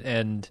going with it.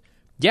 And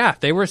yeah,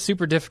 they were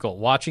super difficult.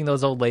 Watching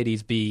those old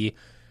ladies be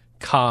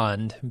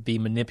conned, be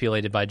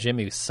manipulated by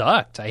Jimmy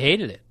sucked. I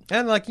hated it.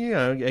 And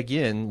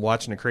again,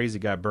 watching a crazy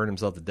guy burn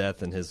himself to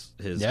death in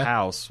his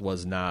house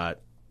was not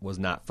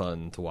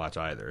fun to watch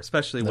either.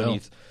 Especially when you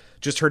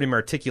just heard him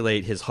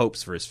articulate his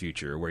hopes for his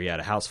future, where he had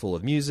a house full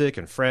of music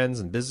and friends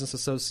and business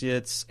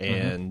associates,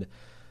 and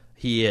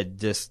he had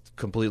just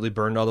completely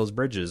burned all those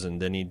bridges,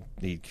 and then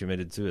he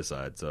committed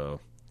suicide.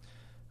 So,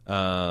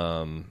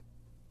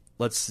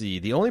 let's see.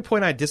 The only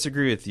point I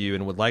disagree with you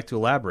and would like to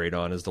elaborate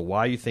on is the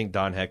why you think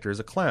Don Hector is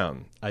a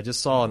clown. I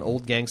just saw an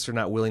old gangster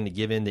not willing to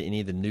give in to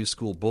any of the new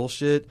school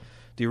bullshit.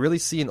 Do you really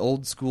see an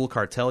old school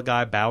cartel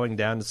guy bowing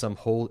down to some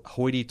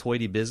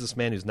hoity-toity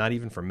businessman who's not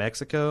even from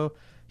Mexico?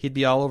 He'd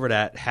be all over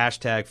that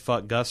hashtag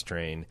fuck Gus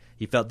train.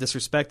 He felt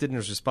disrespected and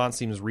his response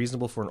seems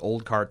reasonable for an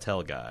old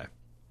cartel guy.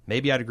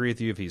 Maybe I'd agree with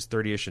you if he's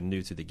 30-ish and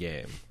new to the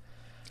game.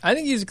 I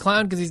think he's a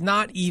clown because he's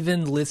not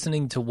even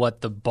listening to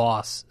what the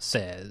boss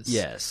says.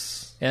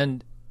 Yes.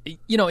 And,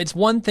 it's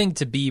one thing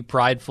to be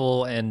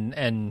prideful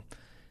and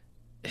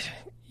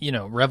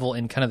revel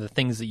in kind of the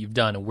things that you've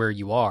done and where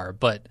you are,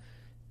 but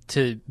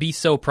to be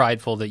so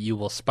prideful that you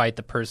will spite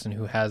the person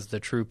who has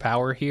the true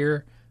power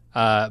here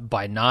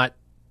by not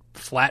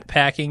flat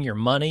packing your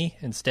money,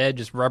 instead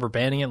just rubber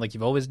banding it like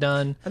you've always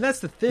done. And that's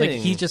the thing. Like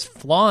he just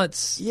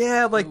flaunts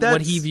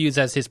what he views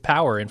as his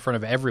power in front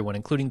of everyone,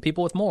 including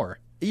people with more.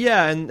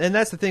 Yeah, and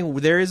that's the thing.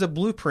 There is a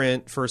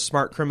blueprint for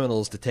smart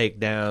criminals to take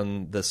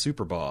down the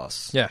super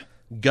boss. Yeah.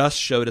 Gus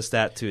showed us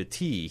that to a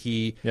T.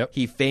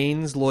 He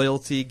feigns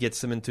loyalty, gets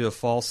them into a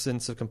false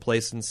sense of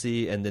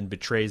complacency, and then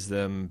betrays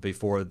them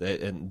before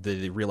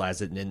they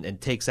realize it, and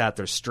takes out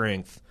their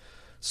strength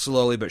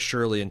slowly but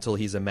surely until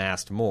he's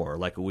amassed more.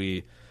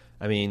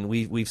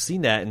 We've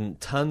seen that in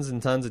tons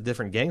and tons of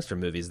different gangster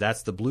movies.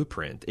 That's the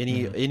blueprint.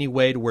 Any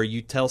way to where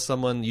you tell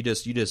someone you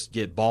just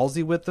get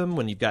ballsy with them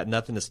when you've got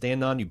nothing to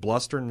stand on, you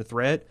bluster in the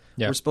threat.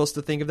 Yeah. We're supposed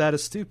to think of that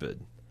as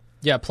stupid.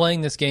 Yeah, playing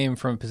this game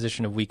from a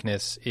position of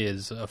weakness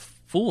is a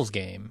fool's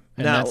game,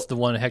 and that's the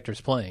one Hector's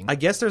playing. I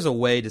guess there's a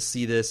way to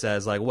see this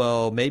as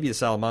maybe the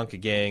Salamanca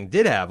gang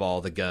did have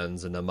all the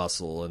guns and the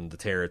muscle and the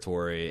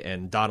territory,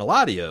 and Don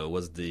Eladio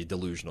was the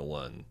delusional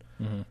one.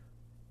 Mm-hmm.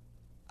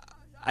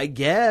 I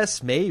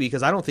guess maybe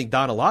because I don't think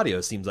Don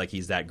Eladio seems like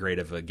he's that great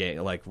of a gang,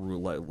 like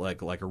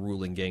a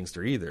ruling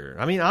gangster either.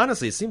 I mean,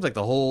 honestly, it seems like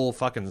the whole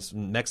fucking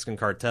Mexican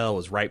cartel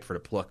was ripe for the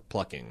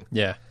plucking.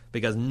 Yeah,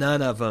 because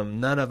none of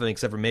them,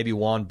 except for maybe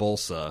Juan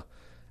Bolsa,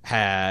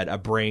 had a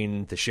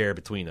brain to share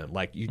between them.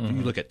 Like you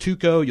look at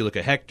Tuco, you look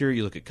at Hector,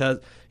 you look at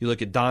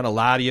Don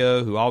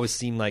Eladio, who always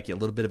seemed like a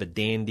little bit of a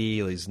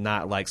dandy. He's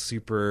not like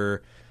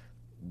super.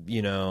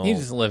 He's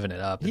just living it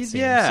up. He's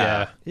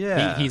out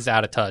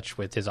of touch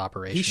with his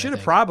operation. He should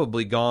have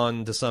probably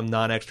gone to some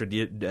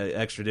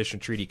non-extradition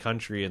treaty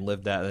country and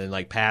lived that,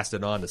 and passed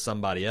it on to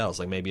somebody else,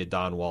 like maybe a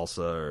Don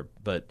Walsa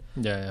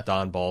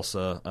Don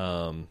Balsa.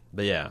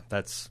 But yeah,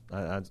 that's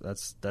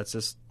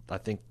just, I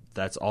think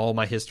that's all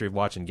my history of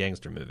watching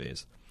gangster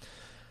movies.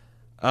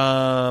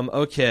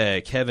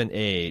 Okay, Kevin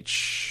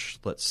H.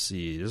 Let's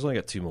see. There's only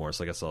got two more,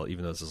 so I guess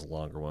even though this is a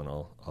longer one,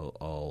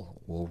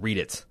 we'll read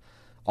it.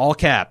 All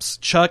caps.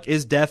 Chuck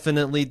is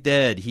definitely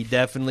dead. He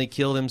definitely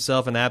killed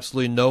himself, and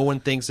absolutely no one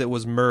thinks it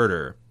was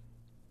murder.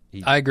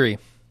 I agree.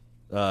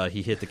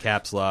 he hit the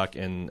caps lock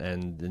and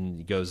then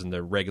he goes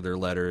into regular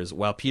letters.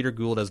 While Peter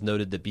Gould has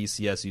noted that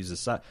BCS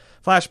uses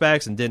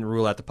flashbacks and didn't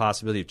rule out the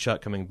possibility of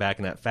Chuck coming back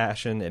in that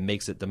fashion, it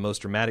makes it the most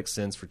dramatic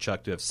sense for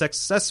Chuck to have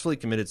successfully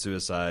committed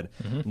suicide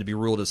and to be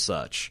ruled as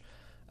such.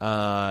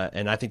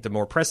 And I think the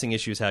more pressing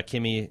issue is how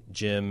Jimmy,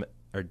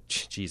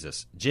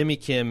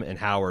 Kim, and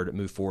Howard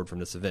move forward from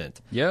this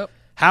event. Yep.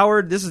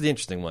 Howard, this is the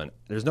interesting one.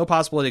 There's no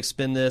possibility to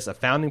spin this. A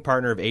founding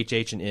partner of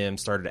HH&M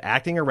started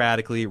acting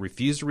erratically,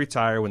 refused to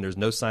retire when there's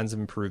no signs of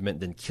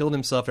improvement, then killed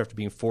himself after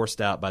being forced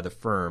out by the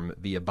firm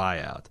via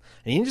buyout.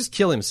 And he didn't just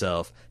kill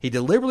himself. He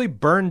deliberately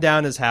burned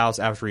down his house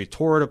after he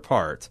tore it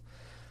apart.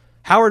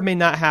 Howard may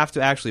not have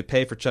to actually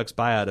pay for Chuck's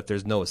buyout if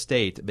there's no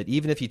estate, but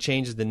even if he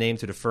changes the name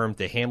to the firm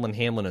to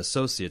Hamlin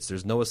Associates,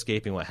 there's no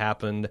escaping what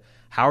happened.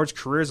 Howard's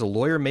career as a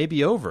lawyer may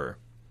be over.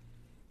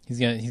 He's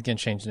gonna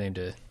change the name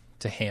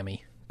to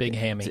Hammy. Big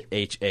Hammy. To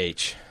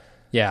HH.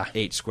 Yeah.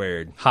 H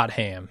squared. Hot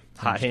ham.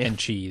 Hot ham. And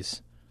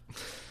cheese.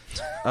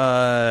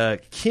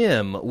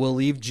 Kim will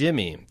leave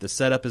Jimmy. The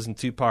setup is in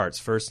two parts.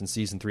 First, in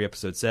season 3,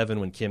 episode 7,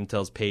 when Kim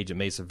tells Paige at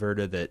Mesa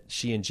Verde that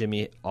she and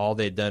Jimmy, all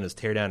they'd done is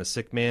tear down a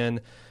sick man.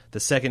 The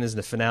second is in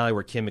the finale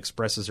where Kim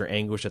expresses her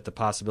anguish at the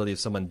possibility of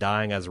someone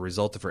dying as a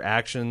result of her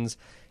actions.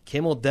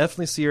 Kim will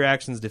definitely see her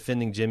actions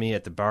defending Jimmy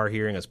at the bar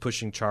hearing as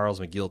pushing Charles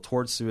McGill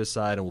towards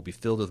suicide and will be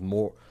filled with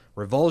more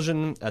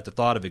revulsion at the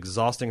thought of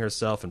exhausting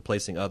herself and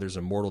placing others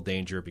in mortal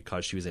danger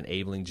because she was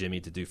enabling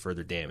Jimmy to do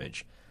further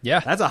damage. Yeah.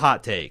 That's a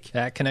hot take.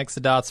 That connects the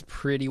dots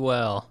pretty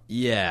well.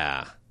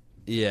 Yeah.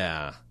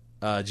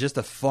 Just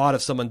the thought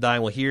of someone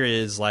dying. Well, here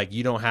is like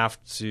you don't have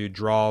to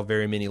draw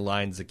very many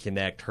lines to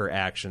connect her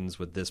actions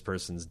with this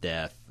person's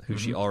death, who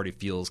she already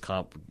feels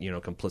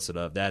complicit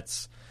of.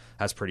 That's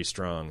pretty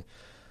strong.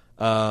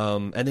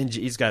 And then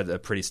he's got a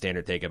pretty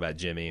standard take about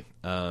Jimmy,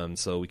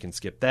 so we can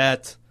skip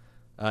that.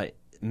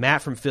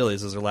 Matt from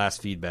Phillies is our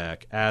last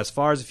feedback. As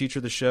far as the future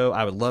of the show,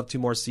 I would love 2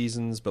 more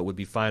seasons, but would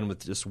be fine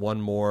with just 1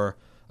 more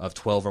of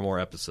 12 or more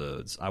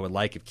episodes. I would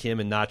like if Kim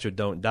and Nacho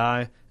don't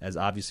die, as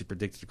obviously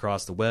predicted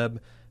across the web.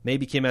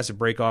 Maybe Kim has to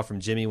break off from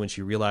Jimmy when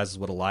she realizes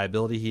what a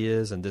liability he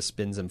is, and this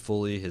spins him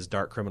fully his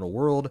dark criminal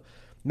world.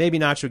 Maybe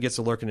Nacho gets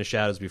to lurk in the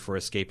shadows before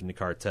escaping the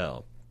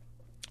cartel.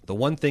 The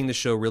one thing the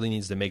show really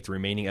needs to make the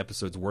remaining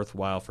episodes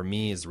worthwhile for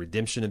me is the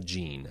redemption of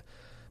Gene.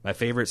 My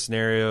favorite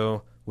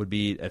scenario would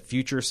be a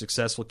future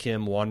successful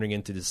Kim wandering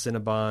into the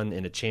Cinnabon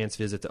in a chance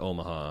visit to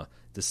Omaha.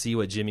 To see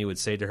what Jimmy would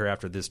say to her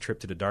after this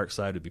trip to the dark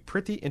side would be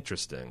pretty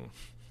interesting.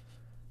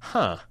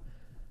 Huh.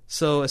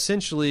 So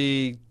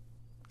essentially,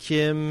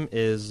 Kim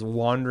is a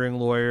wandering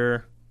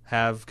lawyer,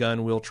 have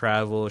gun, will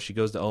travel. She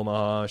goes to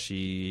Omaha.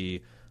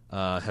 She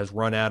has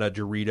run out of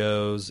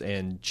Doritos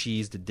and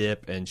cheese to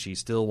dip, and she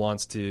still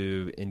wants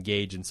to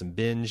engage in some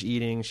binge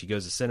eating. She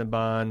goes to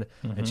Cinnabon,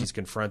 and she's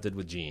confronted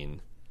with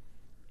Gene.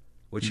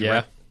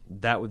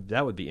 That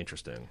would be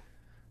interesting.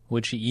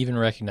 Would she even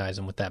recognize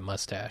him with that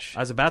mustache? I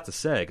was about to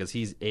say, because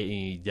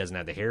he doesn't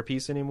have the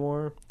hairpiece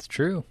anymore. It's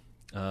true.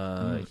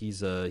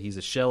 He's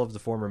a shell of the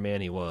former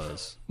man he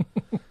was.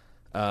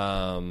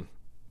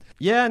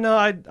 Yeah, no,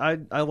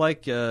 I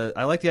like the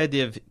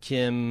idea of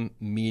Kim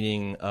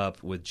meeting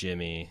up with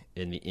Jimmy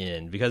in the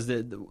end because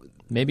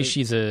maybe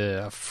she's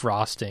a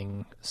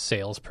frosting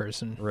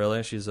salesperson.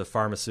 Really, she's a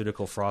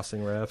pharmaceutical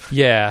frosting rep.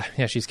 Yeah,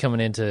 she's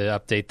coming in to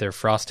update their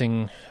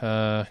frosting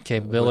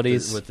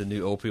capabilities with the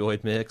new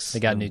opioid mix. They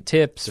got new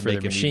tips for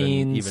their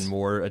machines, even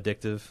more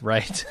addictive.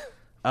 Right?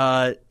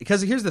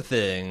 Because here's the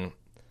thing.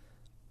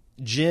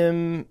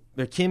 Kim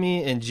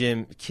and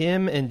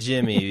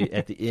Jimmy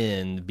at the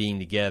end being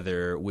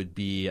together would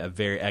be a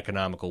very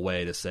economical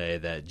way to say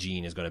that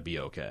Gene is going to be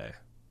okay.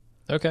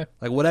 Okay.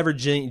 Like whatever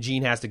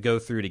Gene has to go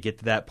through to get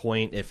to that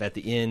point, if at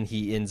the end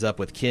he ends up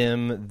with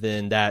Kim,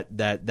 then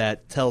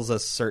that tells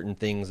us certain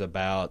things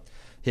about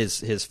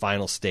his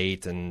final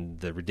state and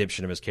the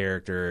redemption of his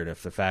character, and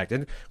if the fact,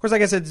 and of course,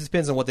 like I said, it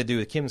depends on what they do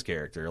with Kim's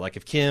character. Like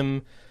if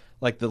Kim,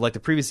 like the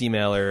previous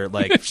emailer,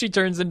 like if she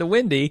turns into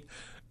Wendy,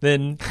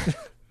 then.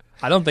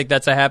 I don't think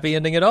that's a happy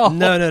ending at all.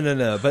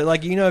 No. But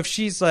like, if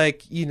she's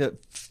like,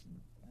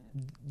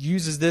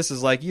 uses this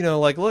as like,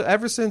 like, look,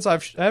 ever since I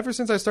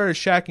started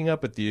shacking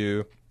up with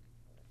you,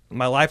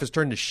 my life has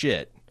turned to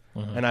shit,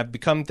 and I've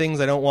become things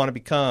I don't want to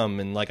become,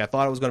 and like I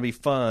thought it was going to be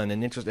fun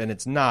and interesting, and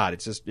it's not.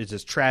 It's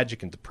just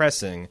tragic and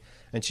depressing.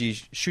 And she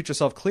shoots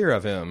herself clear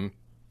of him.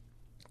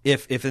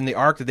 If in the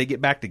arc that they get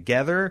back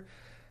together,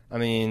 I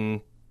mean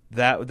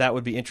that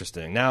would be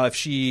interesting. Now if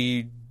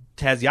she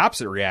has the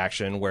opposite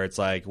reaction where it's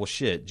like, well,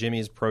 shit,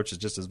 Jimmy's approach is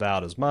just as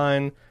valid as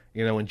mine.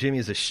 When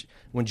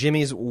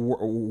Jimmy's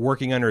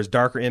working under his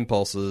darker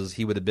impulses,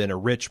 he would have been a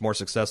rich, more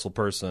successful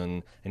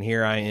person, and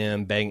here I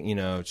am, trying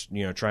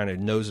to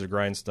nose the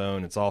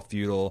grindstone. It's all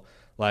futile.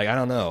 Like I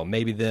don't know,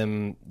 maybe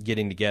them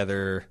getting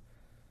together.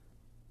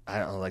 I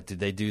don't know, like did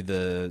they do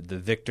the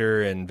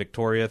Victor and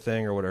Victoria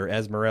thing or whatever,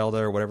 Esmeralda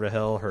or whatever the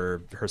hell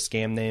her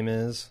scam name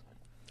is?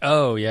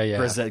 Oh yeah.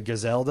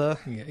 Griselda.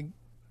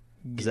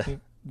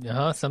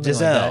 something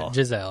Giselle. like that.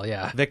 Giselle,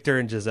 yeah. Victor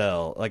and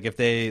Giselle. Like if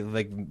they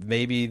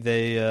maybe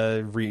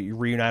they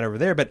reunite over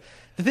there. But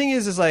the thing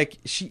is like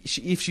she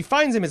if she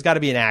finds him, it's got to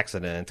be an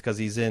accident because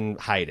he's in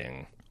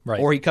hiding, Right?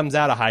 Or he comes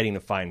out of hiding to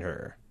find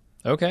her.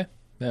 Okay,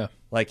 yeah.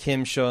 Like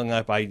him showing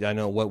up, I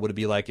know what would it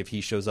be like if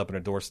he shows up on a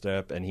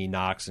doorstep and he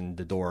knocks and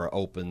the door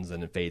opens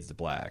and it fades to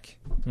black.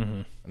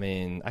 Mm-hmm. I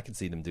mean, I could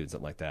see them doing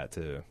something like that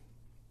too.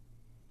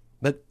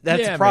 But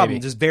that's the Yeah, problem.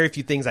 maybe. There's very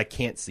few things I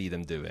can't see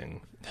them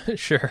doing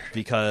Sure.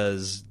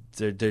 because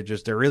there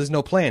really is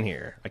no plan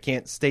here. I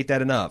can't state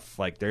that enough.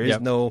 Like there is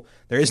Yep.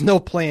 no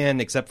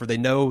plan except for they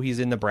know he's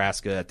in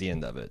Nebraska at the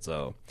end of it.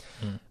 So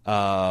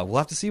we'll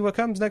have to see what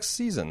comes next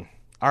season.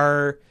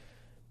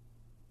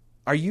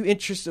 Are you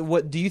interested?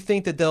 What do you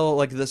think that they'll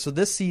like this? So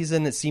this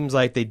season, it seems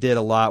like they did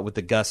a lot with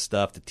the Gus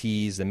stuff, the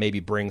tease, and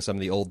maybe bring some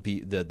of the old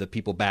the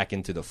people back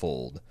into the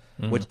fold,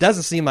 which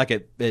doesn't seem like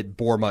it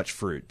bore much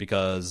fruit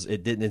because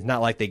it didn't. It's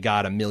not like they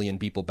got 1 million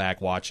people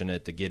back watching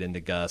it to get into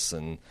Gus.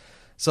 And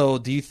so,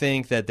 do you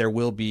think that there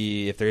will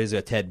be, if there is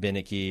a Ted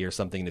Beneke or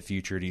something in the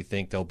future, do you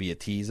think there'll be a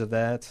tease of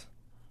that?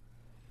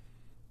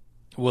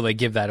 Will they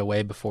give that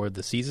away before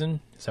the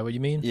season? Is that what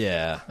you mean?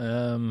 Yeah.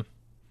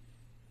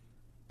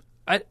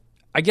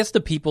 I guess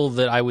the people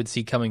that I would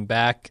see coming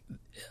back,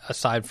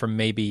 aside from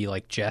maybe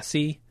like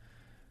Jesse,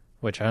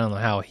 which I don't know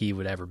how he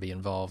would ever be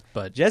involved,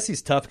 but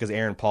Jesse's tough because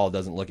Aaron Paul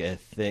doesn't look at a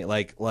thing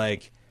like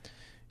Walter.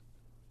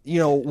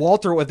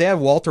 If they have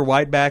Walter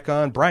White back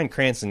on, Bryan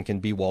Cranston can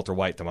be Walter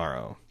White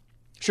tomorrow.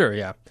 sure,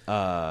 yeah.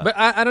 But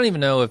I don't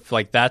even know if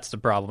like that's the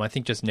problem. I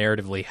think just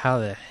narratively, how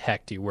the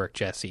heck do you work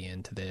Jesse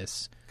into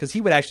this? Because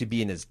he would actually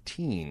be in his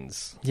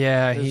teens.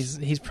 Yeah,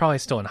 he's probably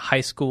still in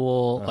high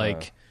school.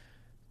 Like,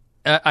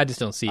 I just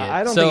don't see it.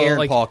 I don't think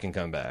Aaron Paul can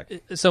come back.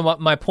 So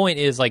my point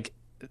is, like,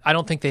 I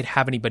don't think they'd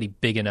have anybody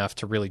big enough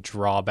to really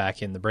draw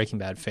back in the Breaking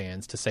Bad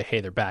fans to say,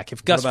 hey, they're back.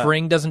 If Gus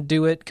Fring doesn't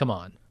do it, come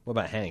on. What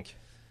about Hank?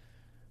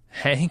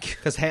 Hank?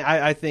 Because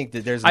I think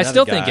that there's I another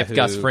still guy think if who,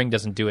 Gus Fring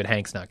doesn't do it,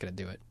 Hank's not going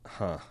to do it.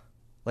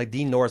 like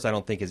Dean Norris, I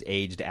don't think is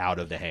aged out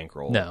of the Hank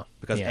role. No,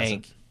 because he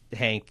hasn't.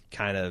 Hank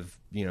kind of,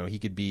 he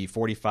could be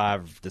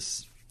 45 to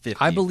 55.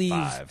 I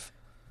believe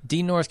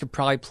Dean Norris could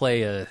probably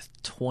play a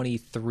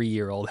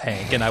 23-year-old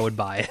Hank, and I would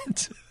buy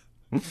it.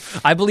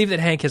 I believe that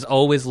Hank has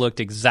always looked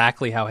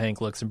exactly how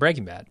Hank looks in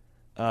Breaking Bad.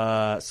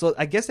 So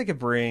I guess they could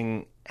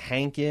bring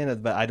Hank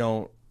in, but I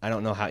don't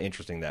know how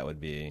interesting that would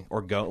be.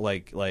 Or go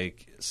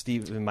like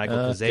Steve and Michael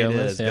Pizzetta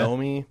as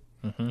Gomi.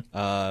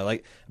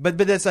 But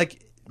that's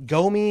like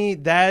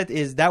Gomi.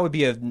 That would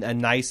be a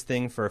nice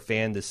thing for a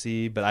fan to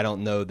see, but I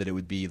don't know that it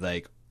would be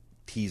like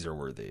teaser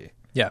worthy.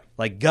 Yeah,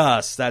 like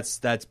Gus, that's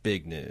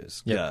big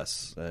news. Yep.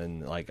 Gus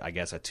and like I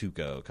guess a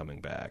Tuco coming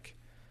back.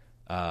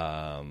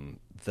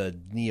 The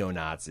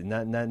neo-Nazi,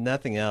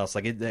 nothing else.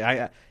 Like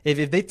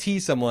if they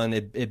tease someone,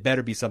 it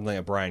better be something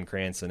like Bryan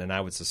Cranston, and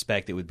I would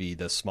suspect it would be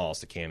the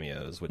smallest of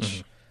cameos,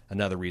 which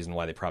another reason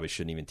why they probably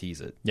shouldn't even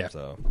tease it. Yeah.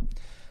 So,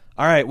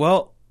 all right.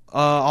 Well,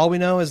 all we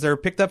know is they're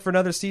picked up for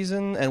another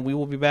season, and we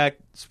will be back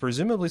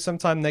presumably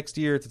sometime next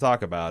year to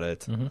talk about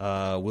it.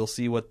 We'll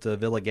see what the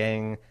Villa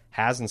Gang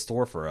has in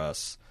store for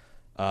us.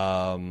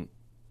 I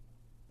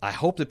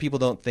hope that people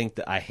don't think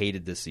that I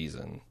hated this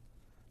season,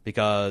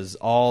 because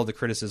all the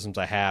criticisms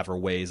I have are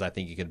ways I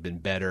think it could have been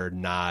better,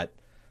 not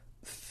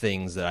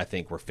things that I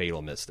think were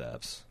fatal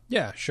missteps.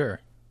 Yeah, sure.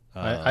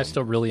 I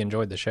still really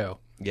enjoyed the show.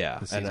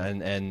 Yeah,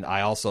 and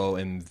I also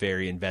am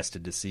very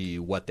invested to see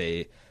what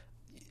they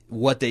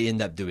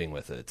end up doing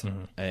with it,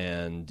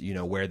 and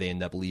where they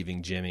end up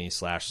leaving Jimmy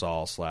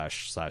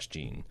 /Saul /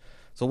 Gene.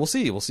 So we'll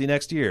see. We'll see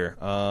next year.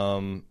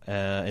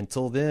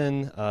 Until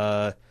then,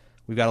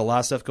 we've got a lot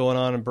of stuff going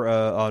on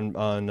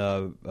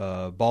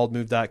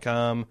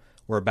baldmove.com.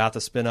 We're about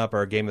to spin up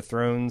our Game of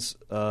Thrones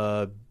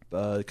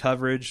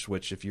coverage,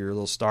 which if you're a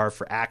little starved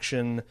for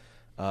action,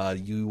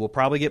 you will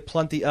probably get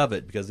plenty of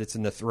it because it's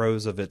in the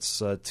throes of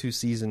its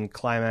 2-season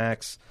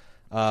climax.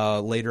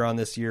 Later on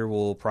this year,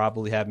 we'll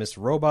probably have Mr.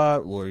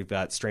 Robot. We've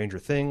got Stranger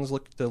Things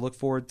to look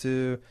forward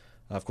to.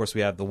 Of course,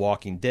 we have The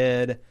Walking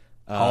Dead.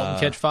 Halt and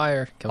Catch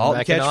Fire coming Halt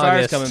back and in Catch Fire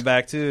is August. coming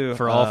back too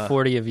For all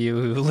 40 of you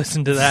who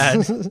listen to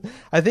that.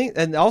 I think,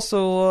 and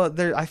also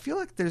I feel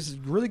like there's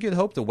really good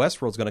hope that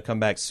Westworld's going to come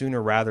back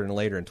sooner rather than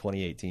later in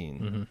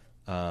 2018.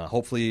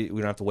 Hopefully we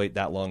don't have to wait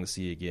that long to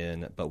see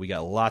again, but we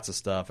got lots of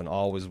stuff, and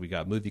always we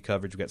got movie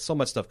coverage. We got so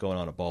much stuff going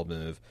on at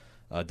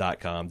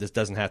baldmove.com. This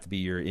doesn't have to be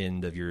your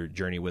end of your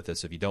journey with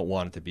us if you don't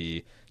want it to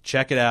be.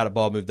 Check it out at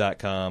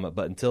baldmove.com.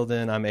 But until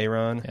then, I'm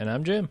Aaron. And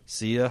I'm Jim.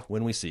 See ya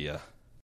when we see ya.